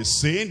Lord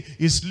is saying,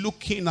 He's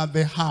looking at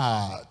the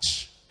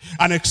heart.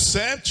 And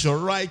except your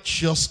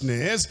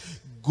righteousness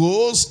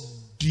goes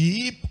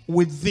deep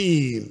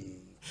within,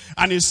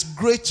 and is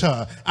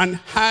greater and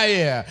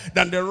higher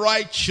than the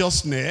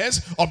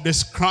righteousness of the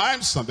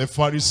scribes and the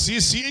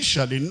Pharisees, ye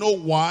shall in no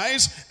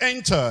wise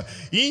enter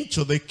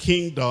into the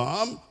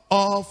kingdom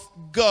of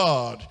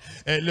God.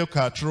 Look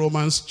at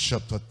Romans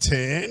chapter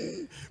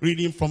 10,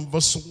 reading from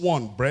verse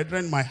 1.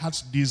 Brethren, my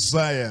heart's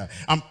desire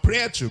and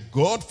prayer to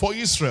God for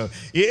Israel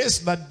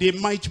is that they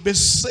might be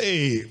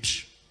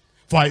saved.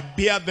 For I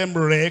bear them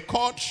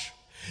record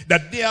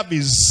that they have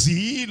a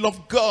zeal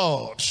of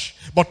God,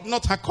 but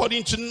not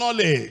according to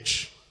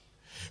knowledge.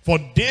 For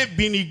they've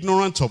been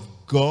ignorant of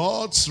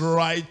God's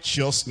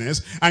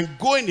righteousness, and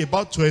going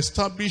about to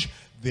establish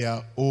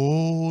their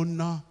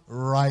own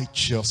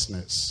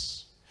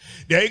righteousness.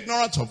 They're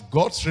ignorant of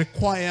God's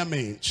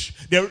requirement.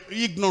 They're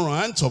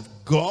ignorant of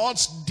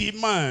God's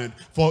demand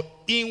for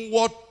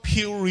inward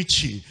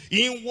purity,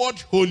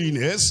 inward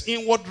holiness,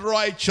 inward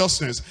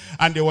righteousness.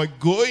 And they were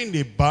going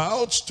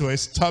about to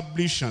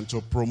establish and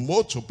to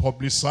promote, to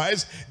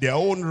publicize their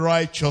own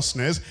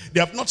righteousness.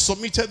 They have not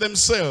submitted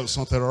themselves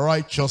unto the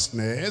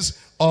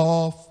righteousness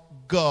of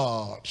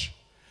God.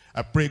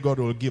 I pray God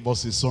will give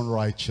us his own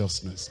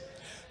righteousness.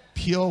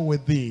 Pure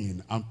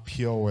within and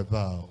pure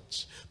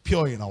without.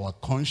 Pure in our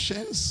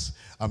conscience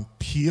and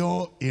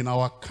pure in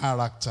our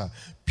character.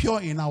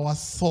 Pure in our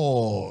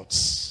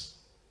thoughts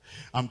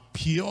and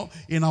pure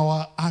in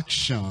our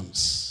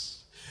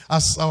actions.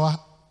 As our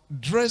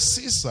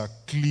dresses are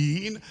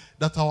clean,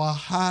 that our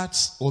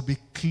hearts will be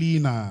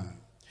cleaner.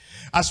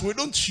 As we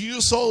don't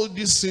use all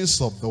these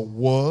things of the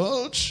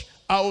world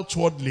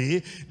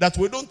outwardly, that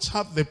we don't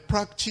have the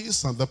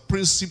practice and the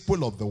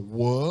principle of the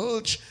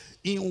world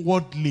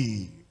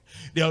inwardly.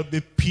 There'll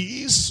be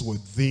peace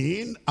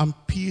within and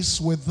peace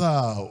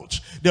without.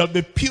 There'll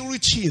be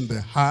purity in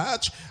the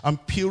heart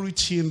and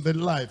purity in the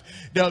life.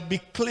 There'll be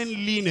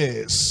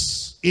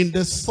cleanliness in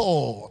the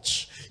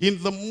thought,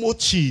 in the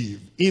motive,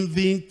 in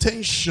the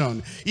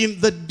intention, in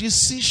the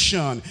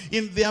decision,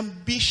 in the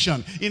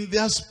ambition, in the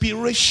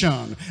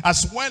aspiration,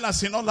 as well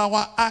as in all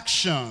our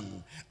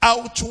action.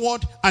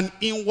 Outward and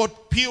inward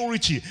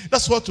purity.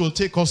 That's what will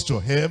take us to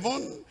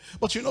heaven.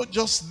 But you know,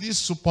 just this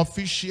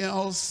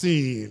superficial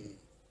thing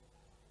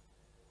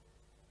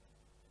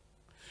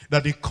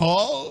that they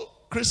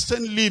call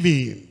Christian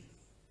living.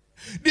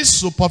 This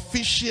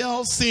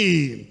superficial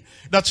thing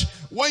that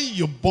when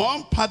you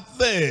bump at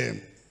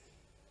them,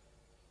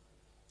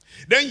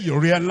 then you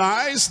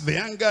realize the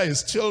anger is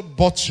still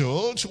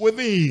bottled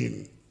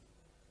within.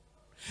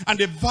 And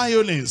the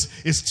violence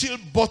is still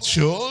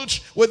bottled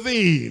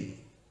within.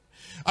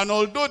 And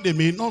although they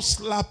may not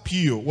slap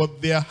you with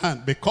their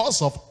hand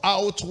because of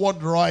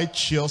outward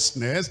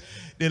righteousness,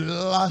 they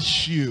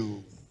lash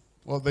you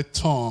with the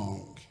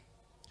tongue.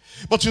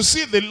 But you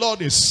see, the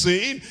Lord is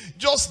saying,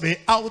 just the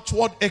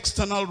outward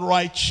external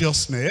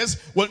righteousness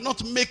will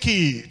not make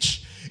it.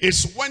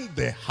 It's when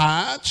the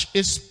heart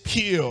is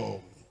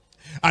pure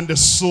and the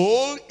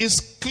soul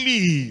is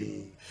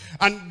clean,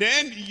 and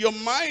then your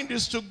mind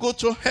is to go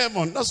to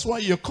heaven. That's why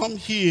you come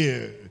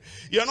here.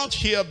 You're not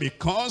here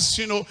because,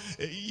 you know,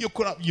 you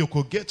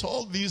could get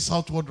all these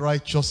outward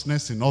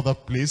righteousness in other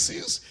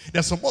places.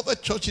 There's some other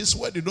churches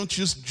where they don't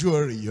use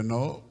jewelry, you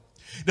know.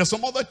 There's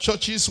some other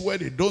churches where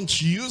they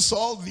don't use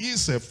all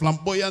these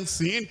flamboyant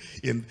things.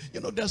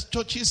 There's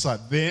churches are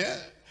there.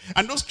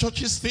 And those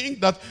churches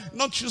think that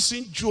not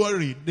using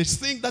jewelry, they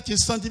think that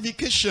is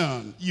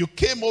sanctification. You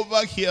came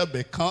over here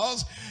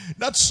because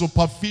that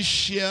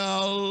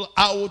superficial,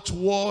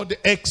 outward,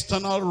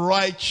 external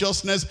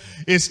righteousness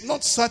is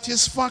not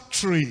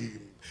satisfactory.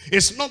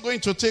 It's not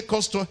going to take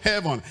us to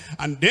heaven.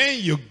 And then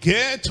you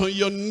get on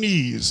your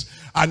knees,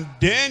 and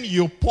then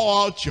you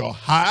pour out your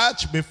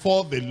heart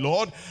before the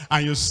Lord,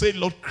 and you say,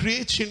 Lord,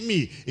 create in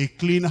me a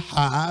clean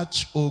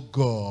heart, O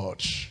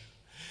God.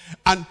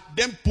 And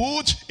then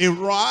put a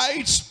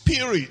right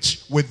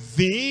spirit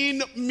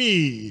within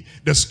me.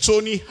 The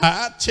stony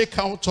heart take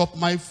out of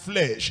my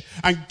flesh,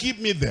 and give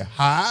me the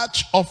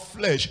heart of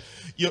flesh.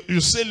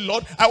 You say,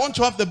 Lord, I want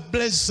to have the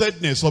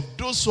blessedness of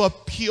those who are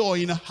pure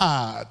in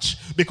heart.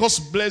 Because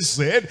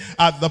blessed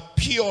are the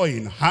pure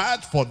in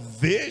heart, for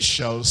they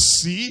shall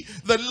see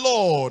the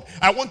Lord.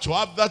 I want to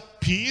have that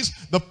peace,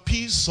 the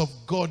peace of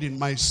God in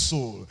my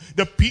soul,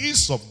 the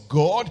peace of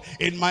God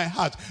in my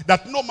heart,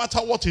 that no matter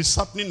what is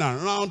happening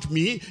around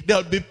me,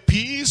 there'll be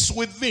peace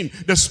within.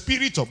 The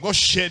Spirit of God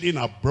shedding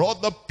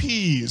abroad the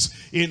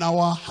peace in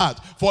our heart.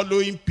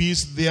 Following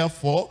peace,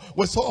 therefore,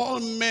 with all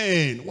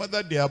men,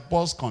 whether they are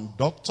bus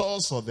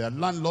conductors or they are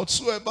landlords,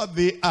 whoever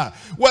they are,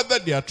 whether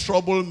they are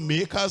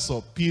troublemakers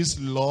or peace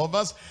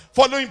lovers,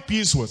 following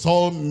peace with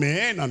all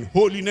men and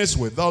holiness,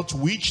 without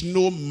which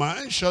no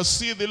man shall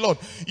see the Lord.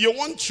 You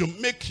want to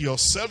make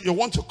yourself, you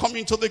want to come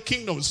into the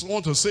kingdom, you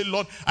want to say,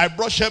 Lord, I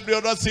brush every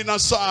other thing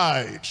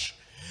aside.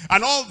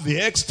 And all the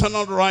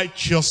external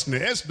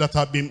righteousness that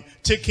I've been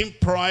taking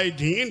pride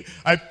in,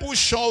 I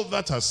push all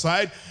that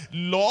aside.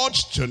 Lord,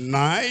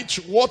 tonight,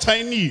 what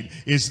I need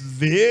is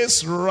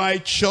this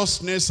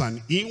righteousness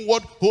and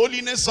inward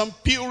holiness and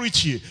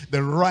purity,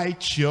 the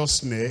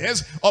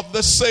righteousness of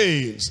the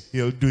saints.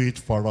 He'll do it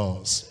for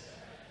us.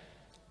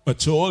 We're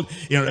told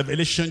in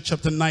Revelation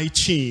chapter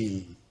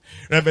 19.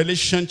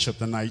 Revelation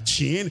chapter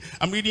 19,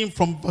 I'm reading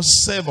from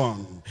verse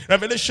 7.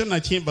 Revelation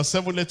 19 verse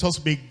 7, let us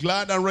be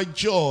glad and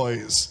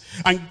rejoice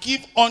and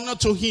give honor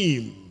to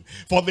him.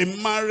 For the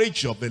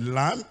marriage of the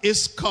Lamb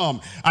is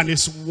come, and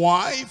his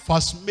wife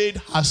has made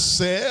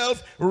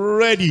herself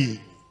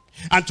ready.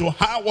 And to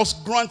her was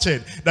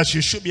granted that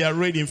she should be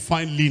arrayed in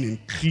fine linen,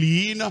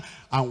 clean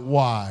and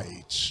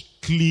white.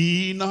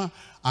 Clean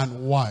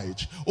and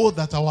white. Oh,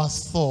 that our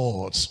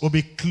thoughts will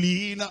be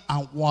clean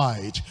and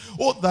white.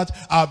 Oh, that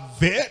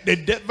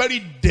the very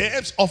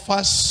depths of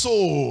our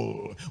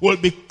soul will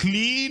be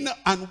clean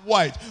and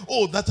white.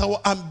 Oh, that our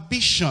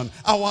ambition,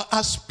 our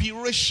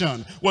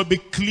aspiration will be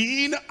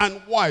clean and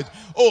white.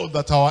 Oh,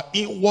 that our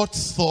inward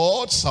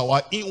thoughts,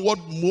 our inward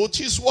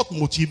motives, what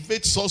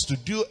motivates us to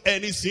do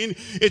anything,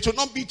 it will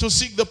not be to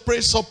seek the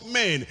praise of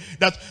men.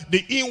 That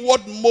the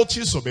inward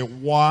motives will be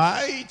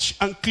white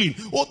and clean.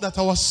 Oh, that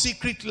our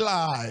secret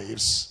lives,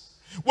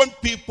 when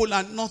people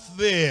are not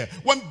there,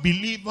 when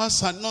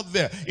believers are not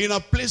there, in our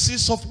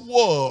places of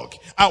work,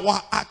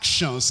 our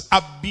actions,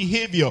 our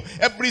behavior,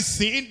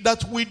 everything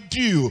that we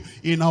do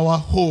in our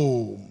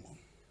home,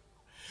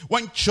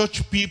 when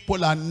church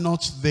people are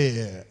not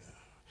there,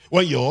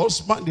 when your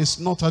husband is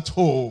not at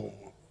home,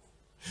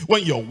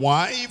 when your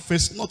wife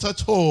is not at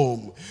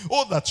home,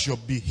 oh, that your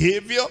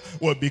behavior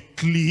will be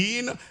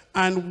clean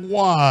and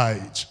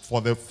white. For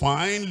the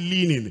fine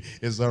linen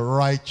is the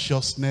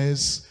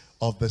righteousness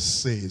of the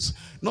saints.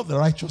 Not the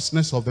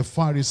righteousness of the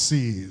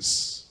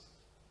Pharisees.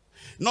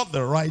 Not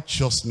the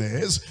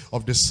righteousness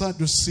of the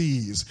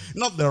Sadducees.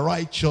 Not the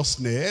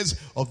righteousness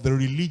of the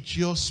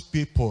religious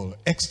people.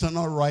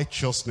 External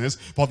righteousness.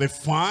 For the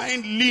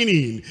fine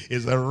linen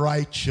is the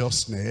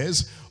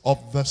righteousness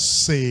of the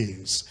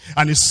saints.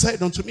 And he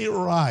said unto me,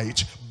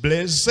 right,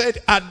 blessed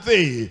are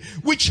they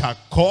which are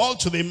called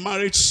to the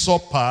marriage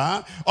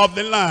supper of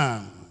the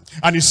Lamb.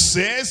 And he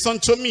says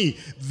unto me,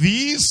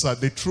 these are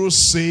the true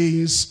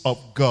saints of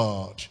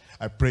God.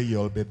 I pray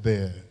you'll be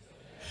there.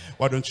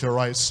 Why don't you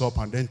rise up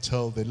and then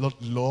tell the Lord,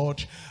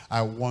 Lord,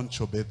 I want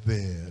to be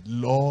there.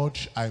 Lord,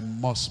 I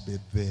must be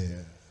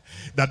there.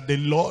 That the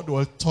Lord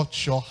will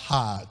touch your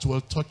heart,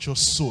 will touch your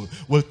soul,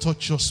 will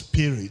touch your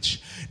spirit.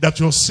 That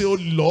you'll say, oh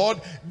Lord,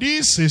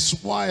 this is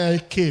why I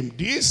came.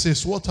 This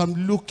is what I'm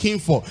looking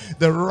for.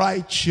 The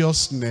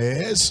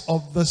righteousness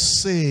of the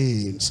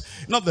saints.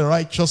 Not the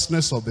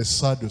righteousness of the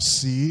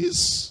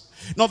Sadducees.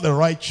 Not the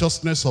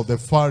righteousness of the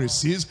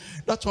Pharisees.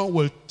 That one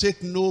will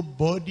take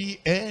nobody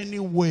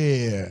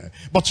anywhere.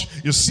 But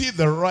you see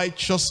the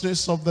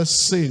righteousness of the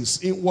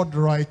saints. Inward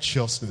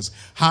righteousness.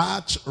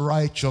 Heart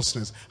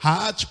righteousness.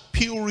 Heart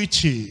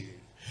purity.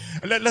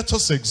 Let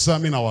us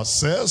examine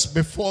ourselves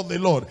before the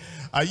Lord.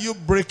 Are you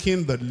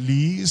breaking the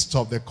least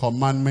of the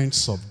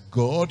commandments of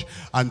God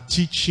and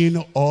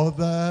teaching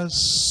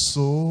others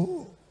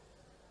so?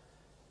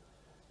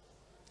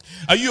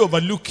 Are you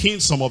overlooking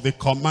some of the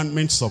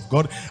commandments of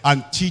God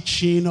and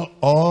teaching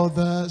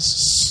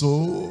others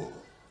so?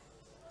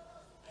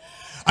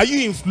 Are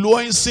you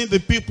influencing the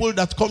people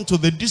that come to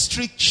the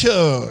district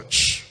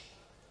church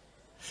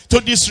to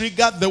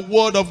disregard the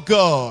word of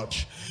God?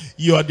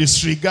 You are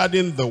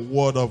disregarding the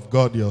word of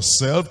God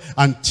yourself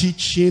and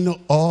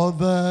teaching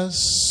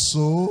others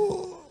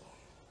so?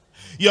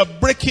 You're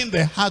breaking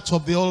the heart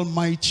of the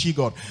Almighty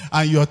God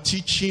and you're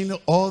teaching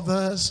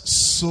others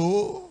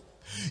so?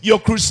 You're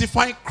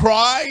crucifying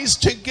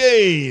Christ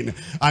again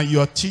and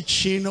you're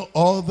teaching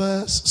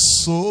others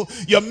so?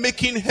 You're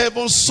making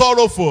heaven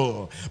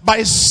sorrowful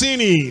by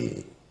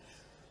sinning,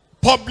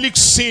 public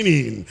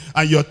sinning,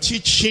 and you're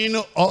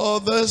teaching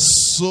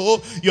others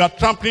so? You are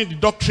trampling the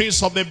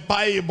doctrines of the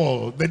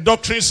Bible, the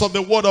doctrines of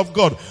the Word of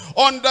God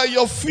under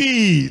your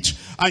feet,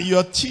 and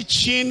you're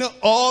teaching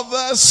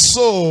others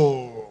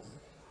so?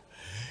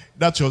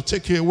 That will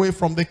take you away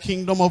from the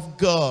kingdom of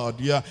God.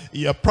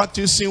 You're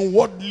practicing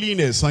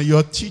worldliness and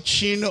you're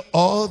teaching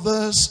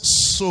others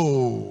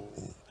so.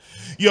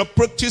 You're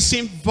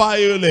practicing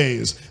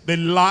violence. The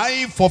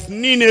life of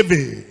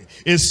Nineveh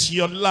is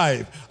your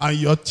life and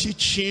you're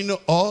teaching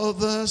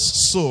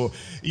others so.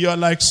 You're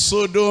like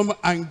Sodom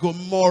and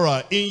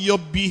Gomorrah in your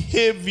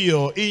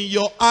behavior, in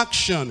your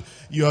action.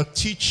 You're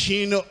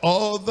teaching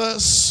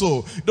others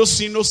so. Those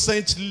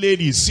innocent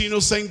ladies,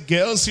 innocent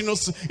girls,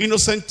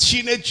 innocent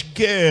teenage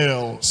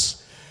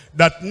girls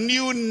that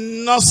knew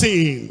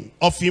nothing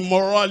of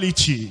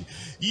immorality.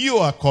 You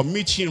are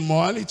committing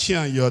immorality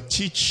and you're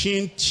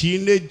teaching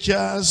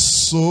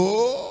teenagers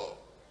so.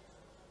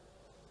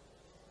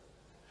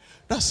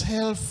 That's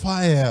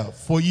hellfire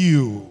for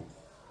you.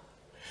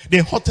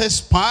 The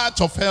hottest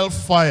part of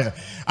hellfire.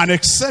 And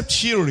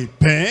except ye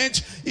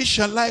repent, ye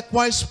shall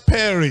likewise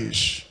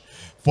perish.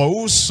 For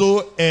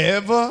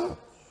whosoever,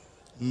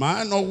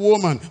 man or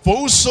woman, for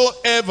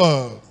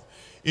whosoever,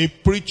 a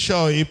preacher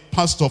or a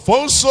pastor,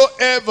 for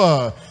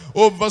whosoever,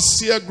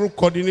 overseer, group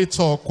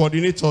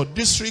coordinator,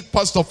 district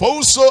pastor, for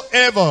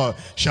whosoever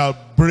shall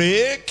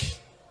break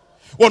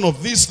one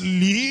of these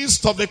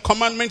least of the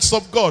commandments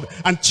of God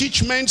and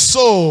teach men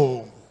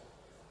so,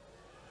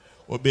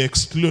 will be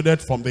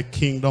excluded from the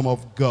kingdom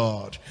of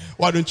God.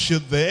 Why don't you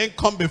then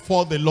come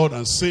before the Lord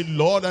and say,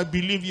 Lord, I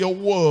believe your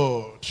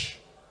word.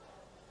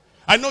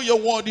 I know your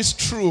word is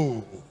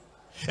true.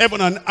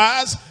 Heaven and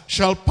earth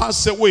shall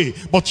pass away,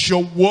 but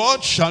your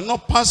word shall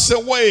not pass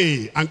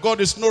away. And God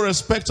is no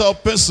respecter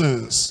of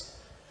persons.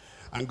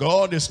 And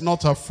God is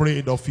not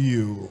afraid of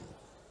you.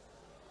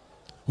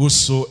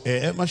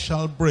 Whosoever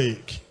shall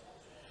break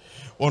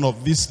one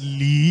of these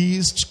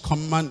least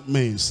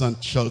commandments,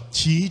 and shall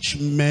teach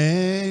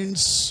men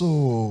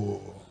so.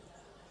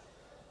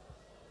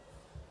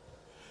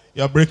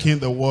 You are breaking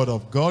the word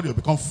of God. You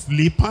become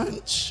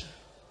flippant,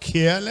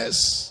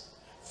 careless,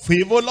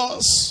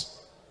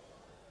 frivolous,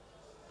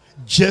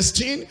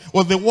 jesting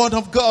with the word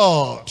of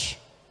God,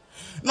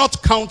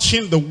 not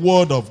counting the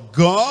word of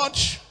God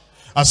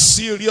as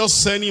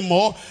serious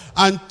anymore,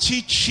 and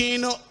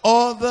teaching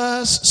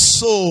others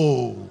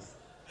so.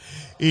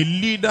 A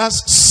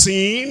leader's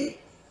sin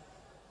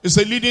is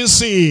a leading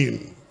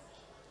sin.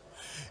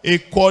 A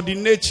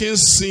coordinating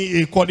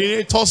sin, a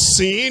coordinator's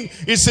sin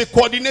is a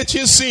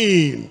coordinating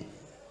sin.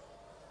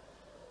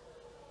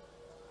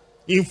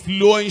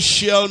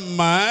 Influential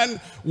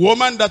man,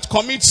 woman that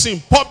commits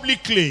sin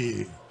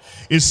publicly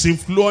is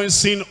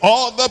influencing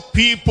other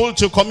people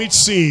to commit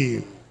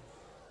sin.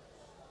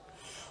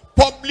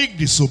 Public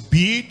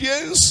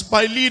disobedience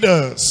by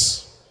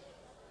leaders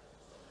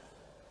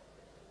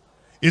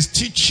is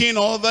teaching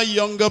other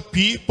younger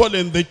people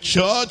in the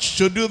church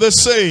to do the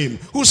same.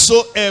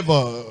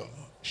 Whosoever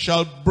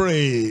shall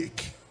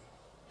break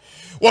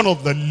one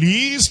of the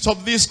least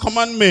of these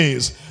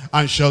commandments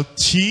and shall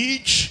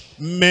teach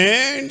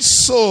men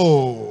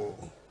so,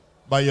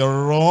 by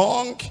your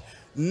wrong,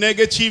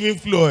 negative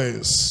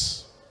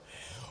influence,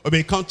 will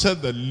be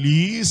counted the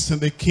least in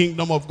the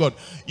kingdom of God.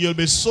 You'll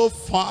be so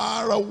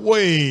far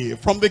away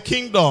from the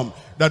kingdom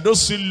that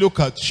those who look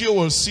at you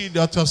will see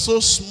that you're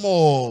so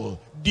small,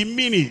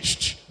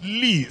 diminished,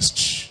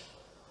 least,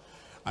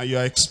 and you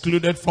are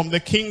excluded from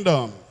the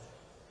kingdom.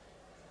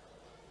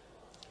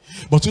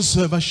 But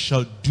whosoever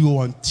shall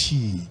do and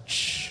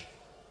teach,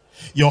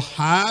 your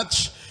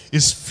heart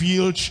is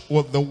filled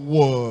with the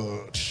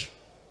word.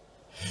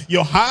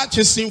 Your heart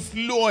is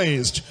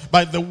influenced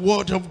by the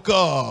word of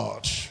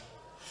God.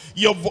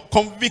 Your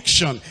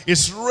conviction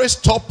is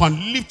raised up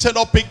and lifted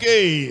up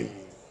again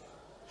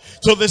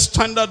to the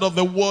standard of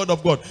the word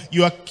of God.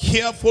 You are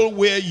careful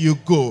where you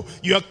go.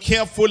 You are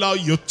careful how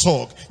you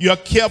talk. You are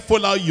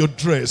careful how you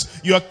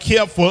dress. You are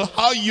careful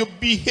how you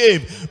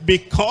behave,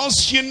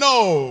 because you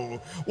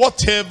know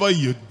whatever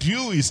you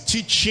do is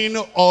teaching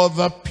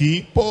other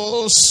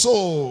people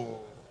so.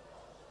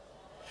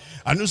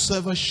 And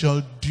whosoever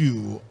shall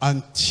do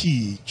and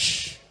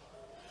teach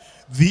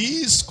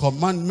these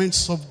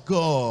commandments of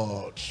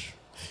God,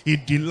 he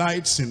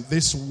delights in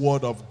this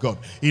word of God.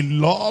 He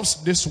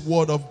loves this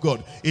word of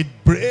God. It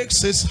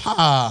breaks his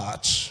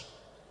heart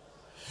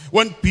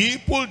when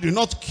people do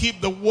not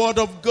keep the word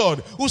of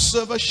God.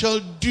 Whosoever shall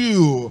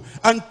do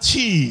and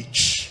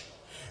teach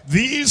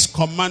these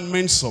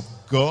commandments of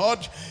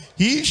God,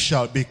 he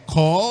shall be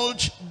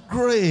called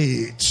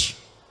great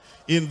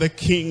in the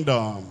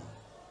kingdom.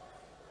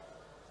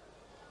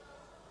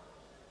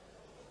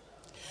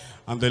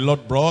 And the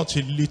Lord brought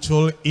a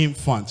little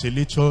infant, a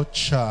little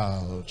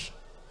child.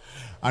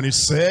 And he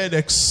said,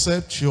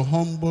 except you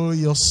humble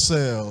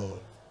yourself,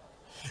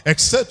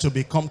 except to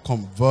become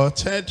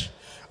converted,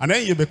 and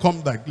then you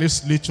become like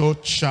this little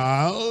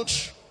child.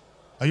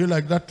 Are you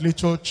like that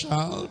little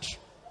child?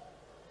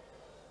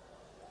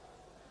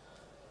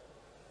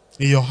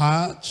 In your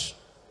heart,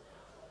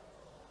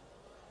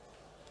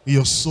 in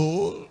your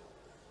soul,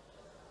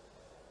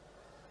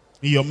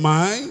 in your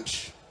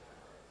mind?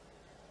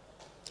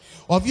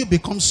 Or have you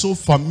become so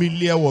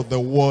familiar with the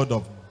word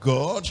of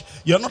God,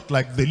 you're not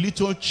like the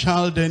little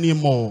child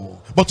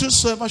anymore? But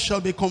whosoever shall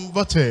be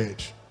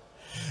converted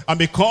and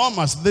become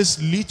as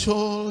this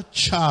little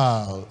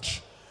child,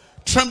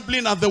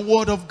 trembling at the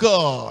word of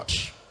God,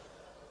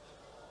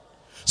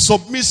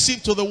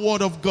 submissive to the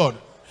word of God,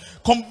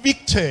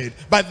 convicted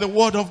by the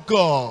word of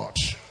God,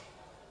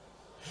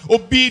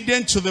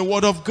 obedient to the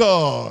word of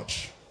God,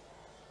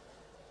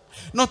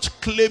 not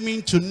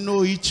claiming to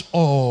know it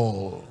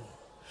all,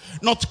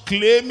 not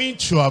claiming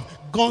to have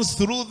gone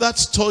through that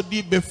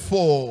study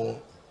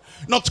before,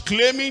 not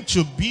claiming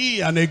to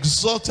be an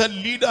exalted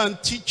leader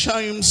and teacher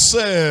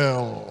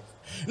himself,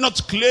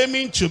 not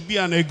claiming to be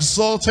an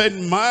exalted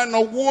man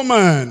or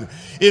woman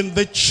in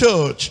the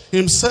church,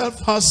 himself,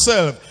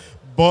 herself,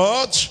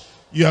 but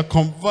you are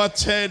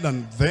converted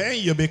and then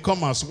you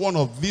become as one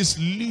of these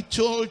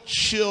little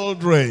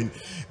children.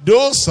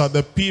 Those are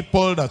the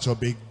people that will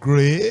be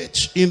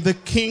great in the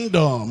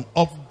kingdom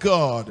of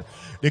God.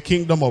 The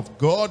kingdom of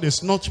God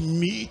is not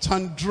meat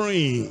and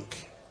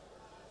drink.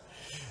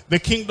 The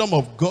kingdom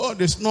of God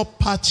is not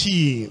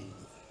partying.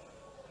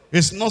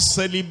 It's not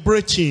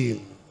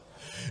celebrating.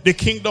 The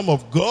kingdom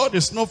of God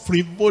is not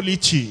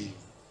frivolity.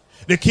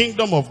 The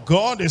kingdom of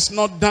God is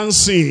not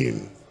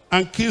dancing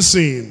and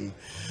kissing.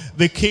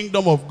 The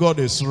kingdom of God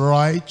is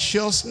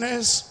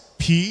righteousness,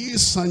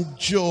 peace, and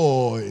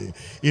joy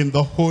in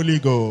the Holy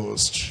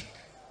Ghost.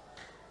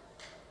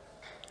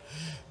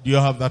 Do you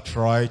have that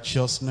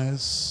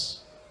righteousness?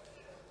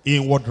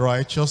 Inward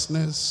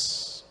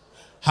righteousness,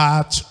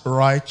 heart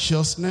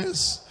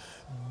righteousness,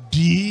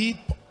 deep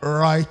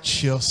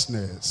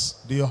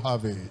righteousness. Do you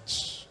have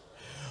it?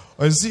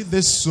 Or is it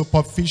this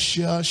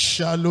superficial,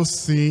 shallow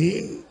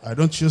thing? I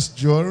don't use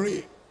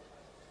jewelry.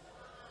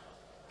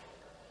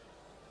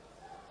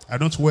 I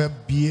don't wear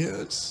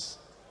beards.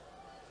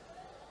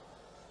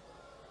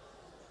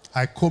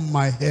 I comb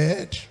my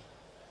head.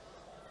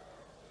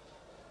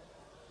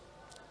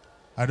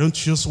 I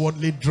don't use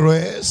worldly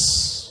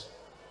dress.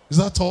 Is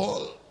that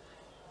all?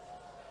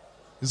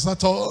 Is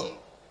that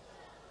all?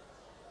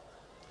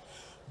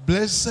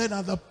 Blessed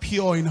are the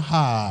pure in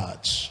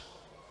heart,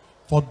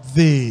 for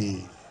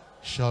they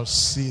shall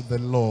see the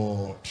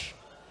Lord.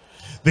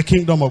 The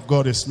kingdom of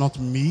God is not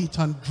meat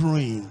and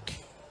drink.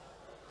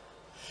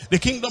 The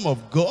kingdom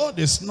of God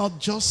is not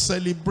just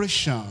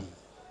celebration,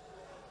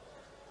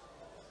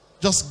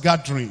 just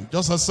gathering,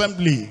 just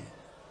assembly.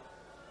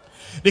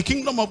 The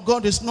kingdom of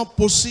God is not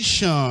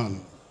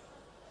position.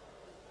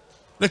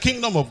 The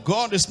kingdom of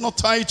God is not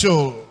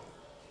title.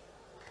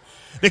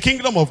 The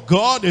kingdom of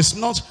God is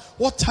not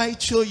what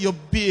title you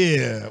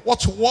bear,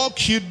 what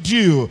work you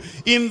do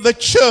in the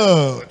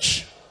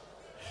church.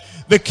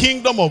 The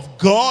kingdom of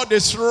God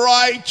is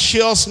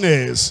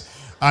righteousness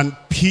and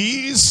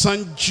peace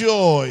and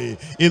joy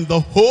in the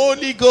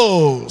Holy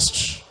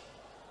Ghost.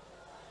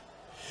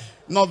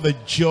 Not the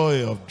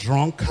joy of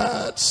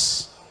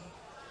drunkards,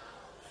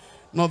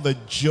 not the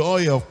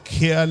joy of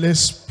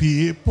careless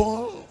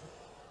people,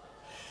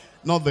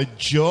 not the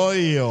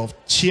joy of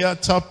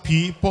theater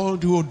people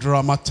who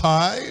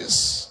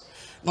dramatize,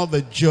 not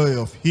the joy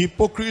of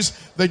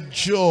hypocrites, the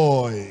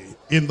joy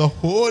in the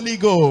Holy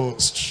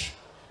Ghost.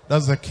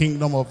 That's the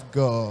kingdom of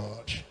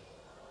God.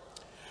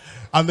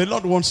 And the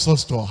Lord wants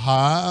us to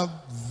have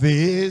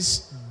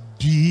this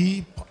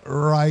deep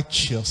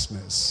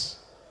righteousness.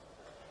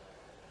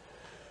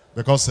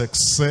 Because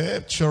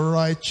except your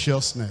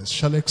righteousness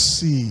shall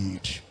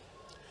exceed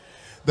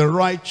the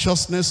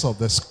righteousness of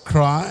the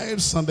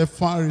scribes and the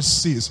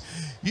Pharisees,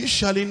 you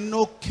shall in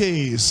no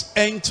case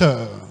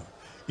enter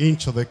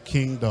into the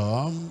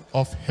kingdom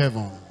of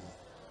heaven.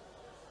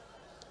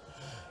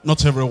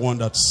 Not everyone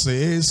that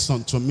says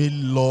unto me,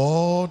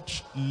 Lord,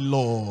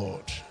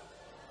 Lord,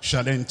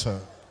 shall enter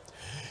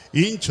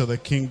into the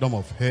kingdom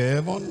of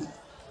heaven,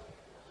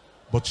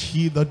 but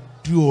he that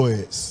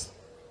doeth,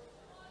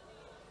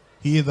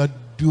 he that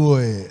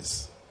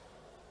doeth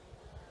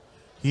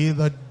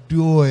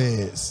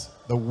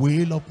the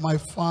will of my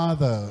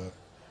Father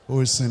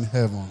who is in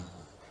heaven.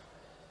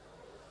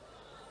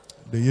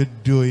 Do you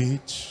do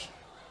it?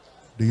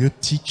 Do you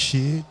teach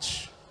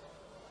it?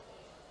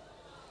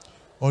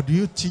 Or do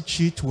you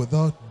teach it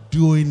without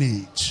doing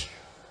it?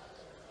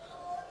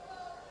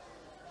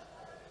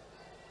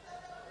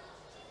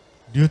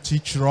 Do you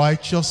teach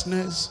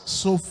righteousness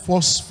so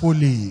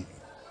forcefully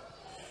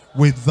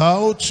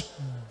without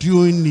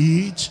doing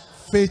it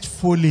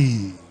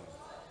faithfully?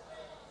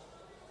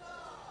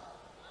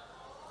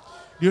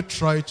 You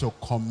try to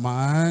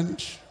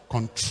command,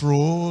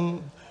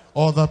 control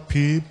other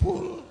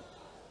people,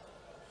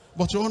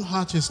 but your own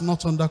heart is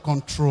not under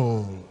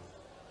control.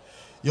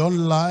 Your own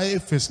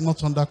life is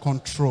not under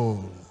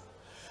control.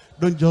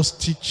 Don't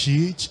just teach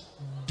it,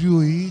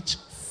 do it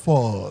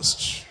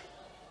first.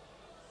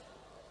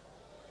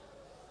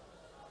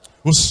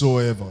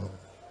 Whosoever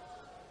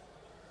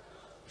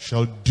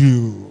shall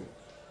do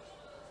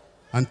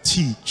and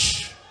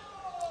teach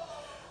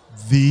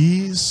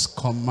these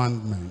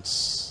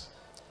commandments,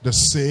 the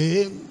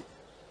same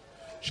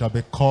shall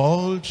be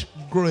called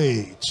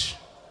great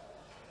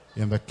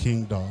in the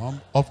kingdom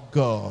of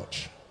God.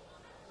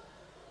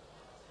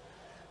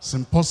 It's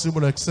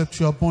impossible except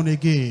you are born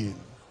again.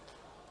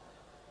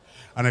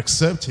 And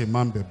except a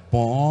man be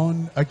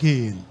born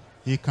again,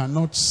 he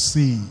cannot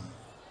see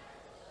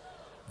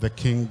the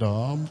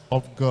kingdom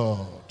of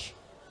God.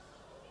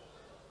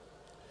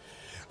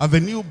 And the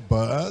new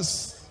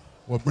birth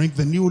will bring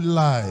the new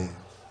life.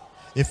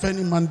 If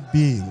any man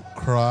be in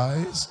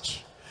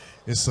Christ,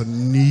 is a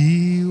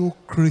new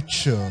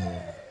creature.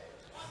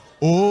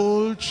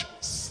 Old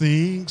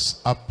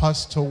things are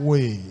passed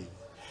away,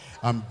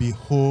 and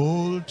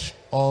behold,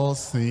 all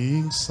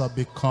things are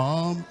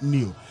become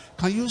new.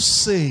 Can you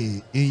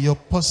say in your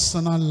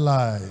personal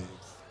life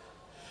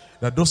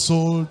that those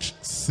old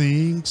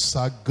things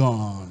are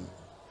gone?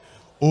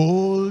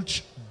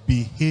 Old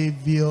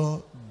behavior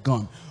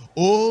gone.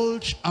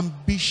 Old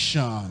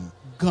ambition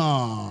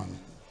gone.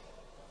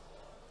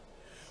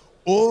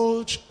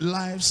 Old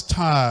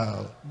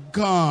lifestyle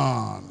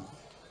gone.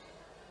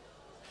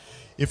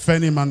 If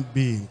any man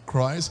be in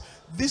Christ,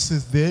 this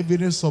is the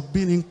evidence of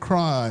being in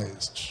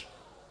Christ.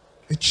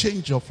 A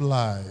change of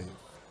life,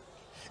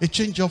 a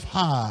change of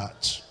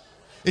heart,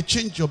 a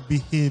change of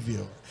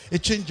behavior, a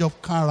change of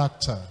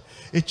character,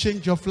 a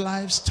change of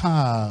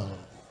lifestyle.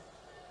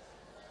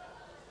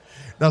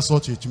 That's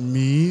what it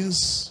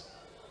means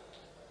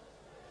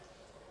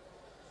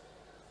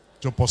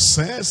to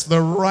possess the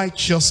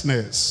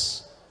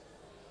righteousness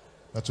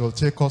that will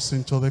take us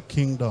into the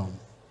kingdom.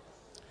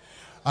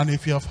 And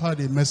if you have heard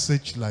a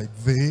message like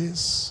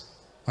this,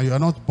 and you are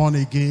not born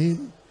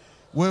again,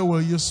 where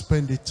will you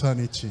spend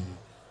eternity?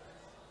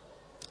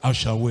 How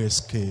shall we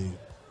escape?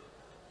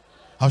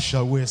 How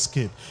shall we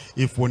escape?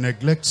 If we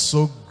neglect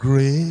so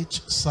great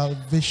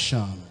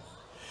salvation,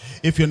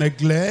 if you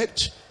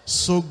neglect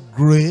so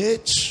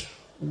great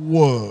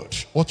word,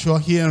 what you're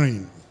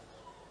hearing,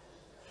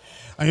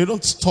 and you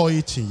don't store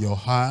it in your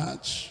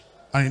heart,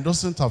 and it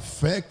doesn't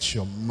affect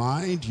your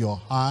mind, your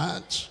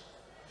heart,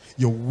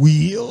 your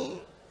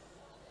will,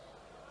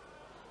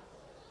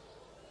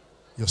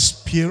 your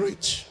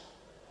spirit,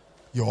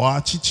 your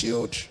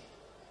attitude,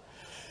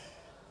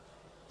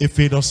 if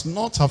it does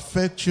not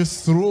affect you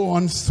through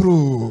and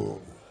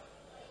through,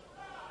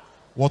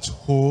 what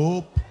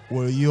hope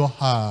will you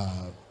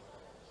have?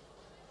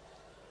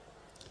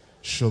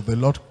 Should the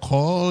Lord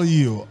call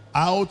you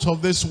out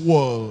of this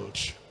world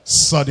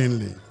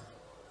suddenly,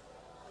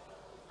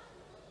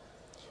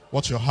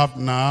 what you have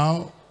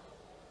now,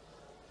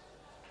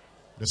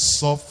 the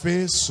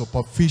surface,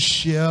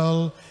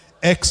 superficial,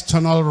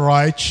 external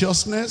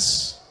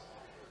righteousness,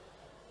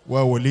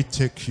 where will it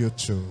take you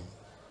to?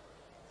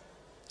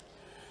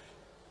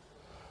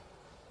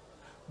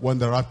 When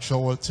the rapture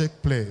will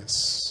take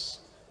place,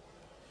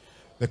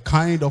 the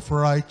kind of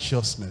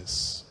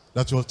righteousness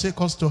that will take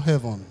us to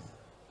heaven,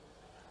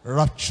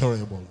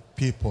 rapturable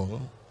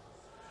people,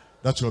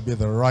 that will be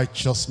the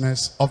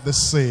righteousness of the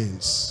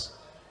saints.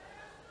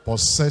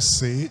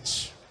 Possess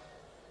it,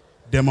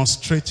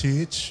 demonstrate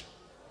it,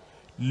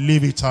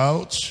 live it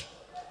out,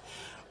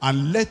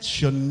 and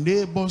let your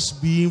neighbors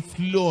be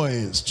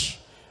influenced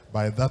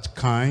by that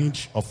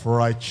kind of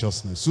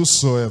righteousness.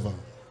 Whosoever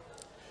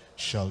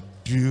shall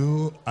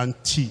do and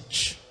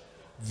teach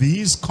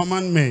these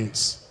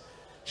commandments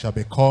shall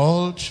be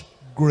called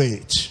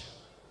great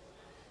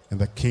in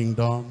the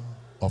kingdom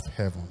of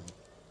heaven.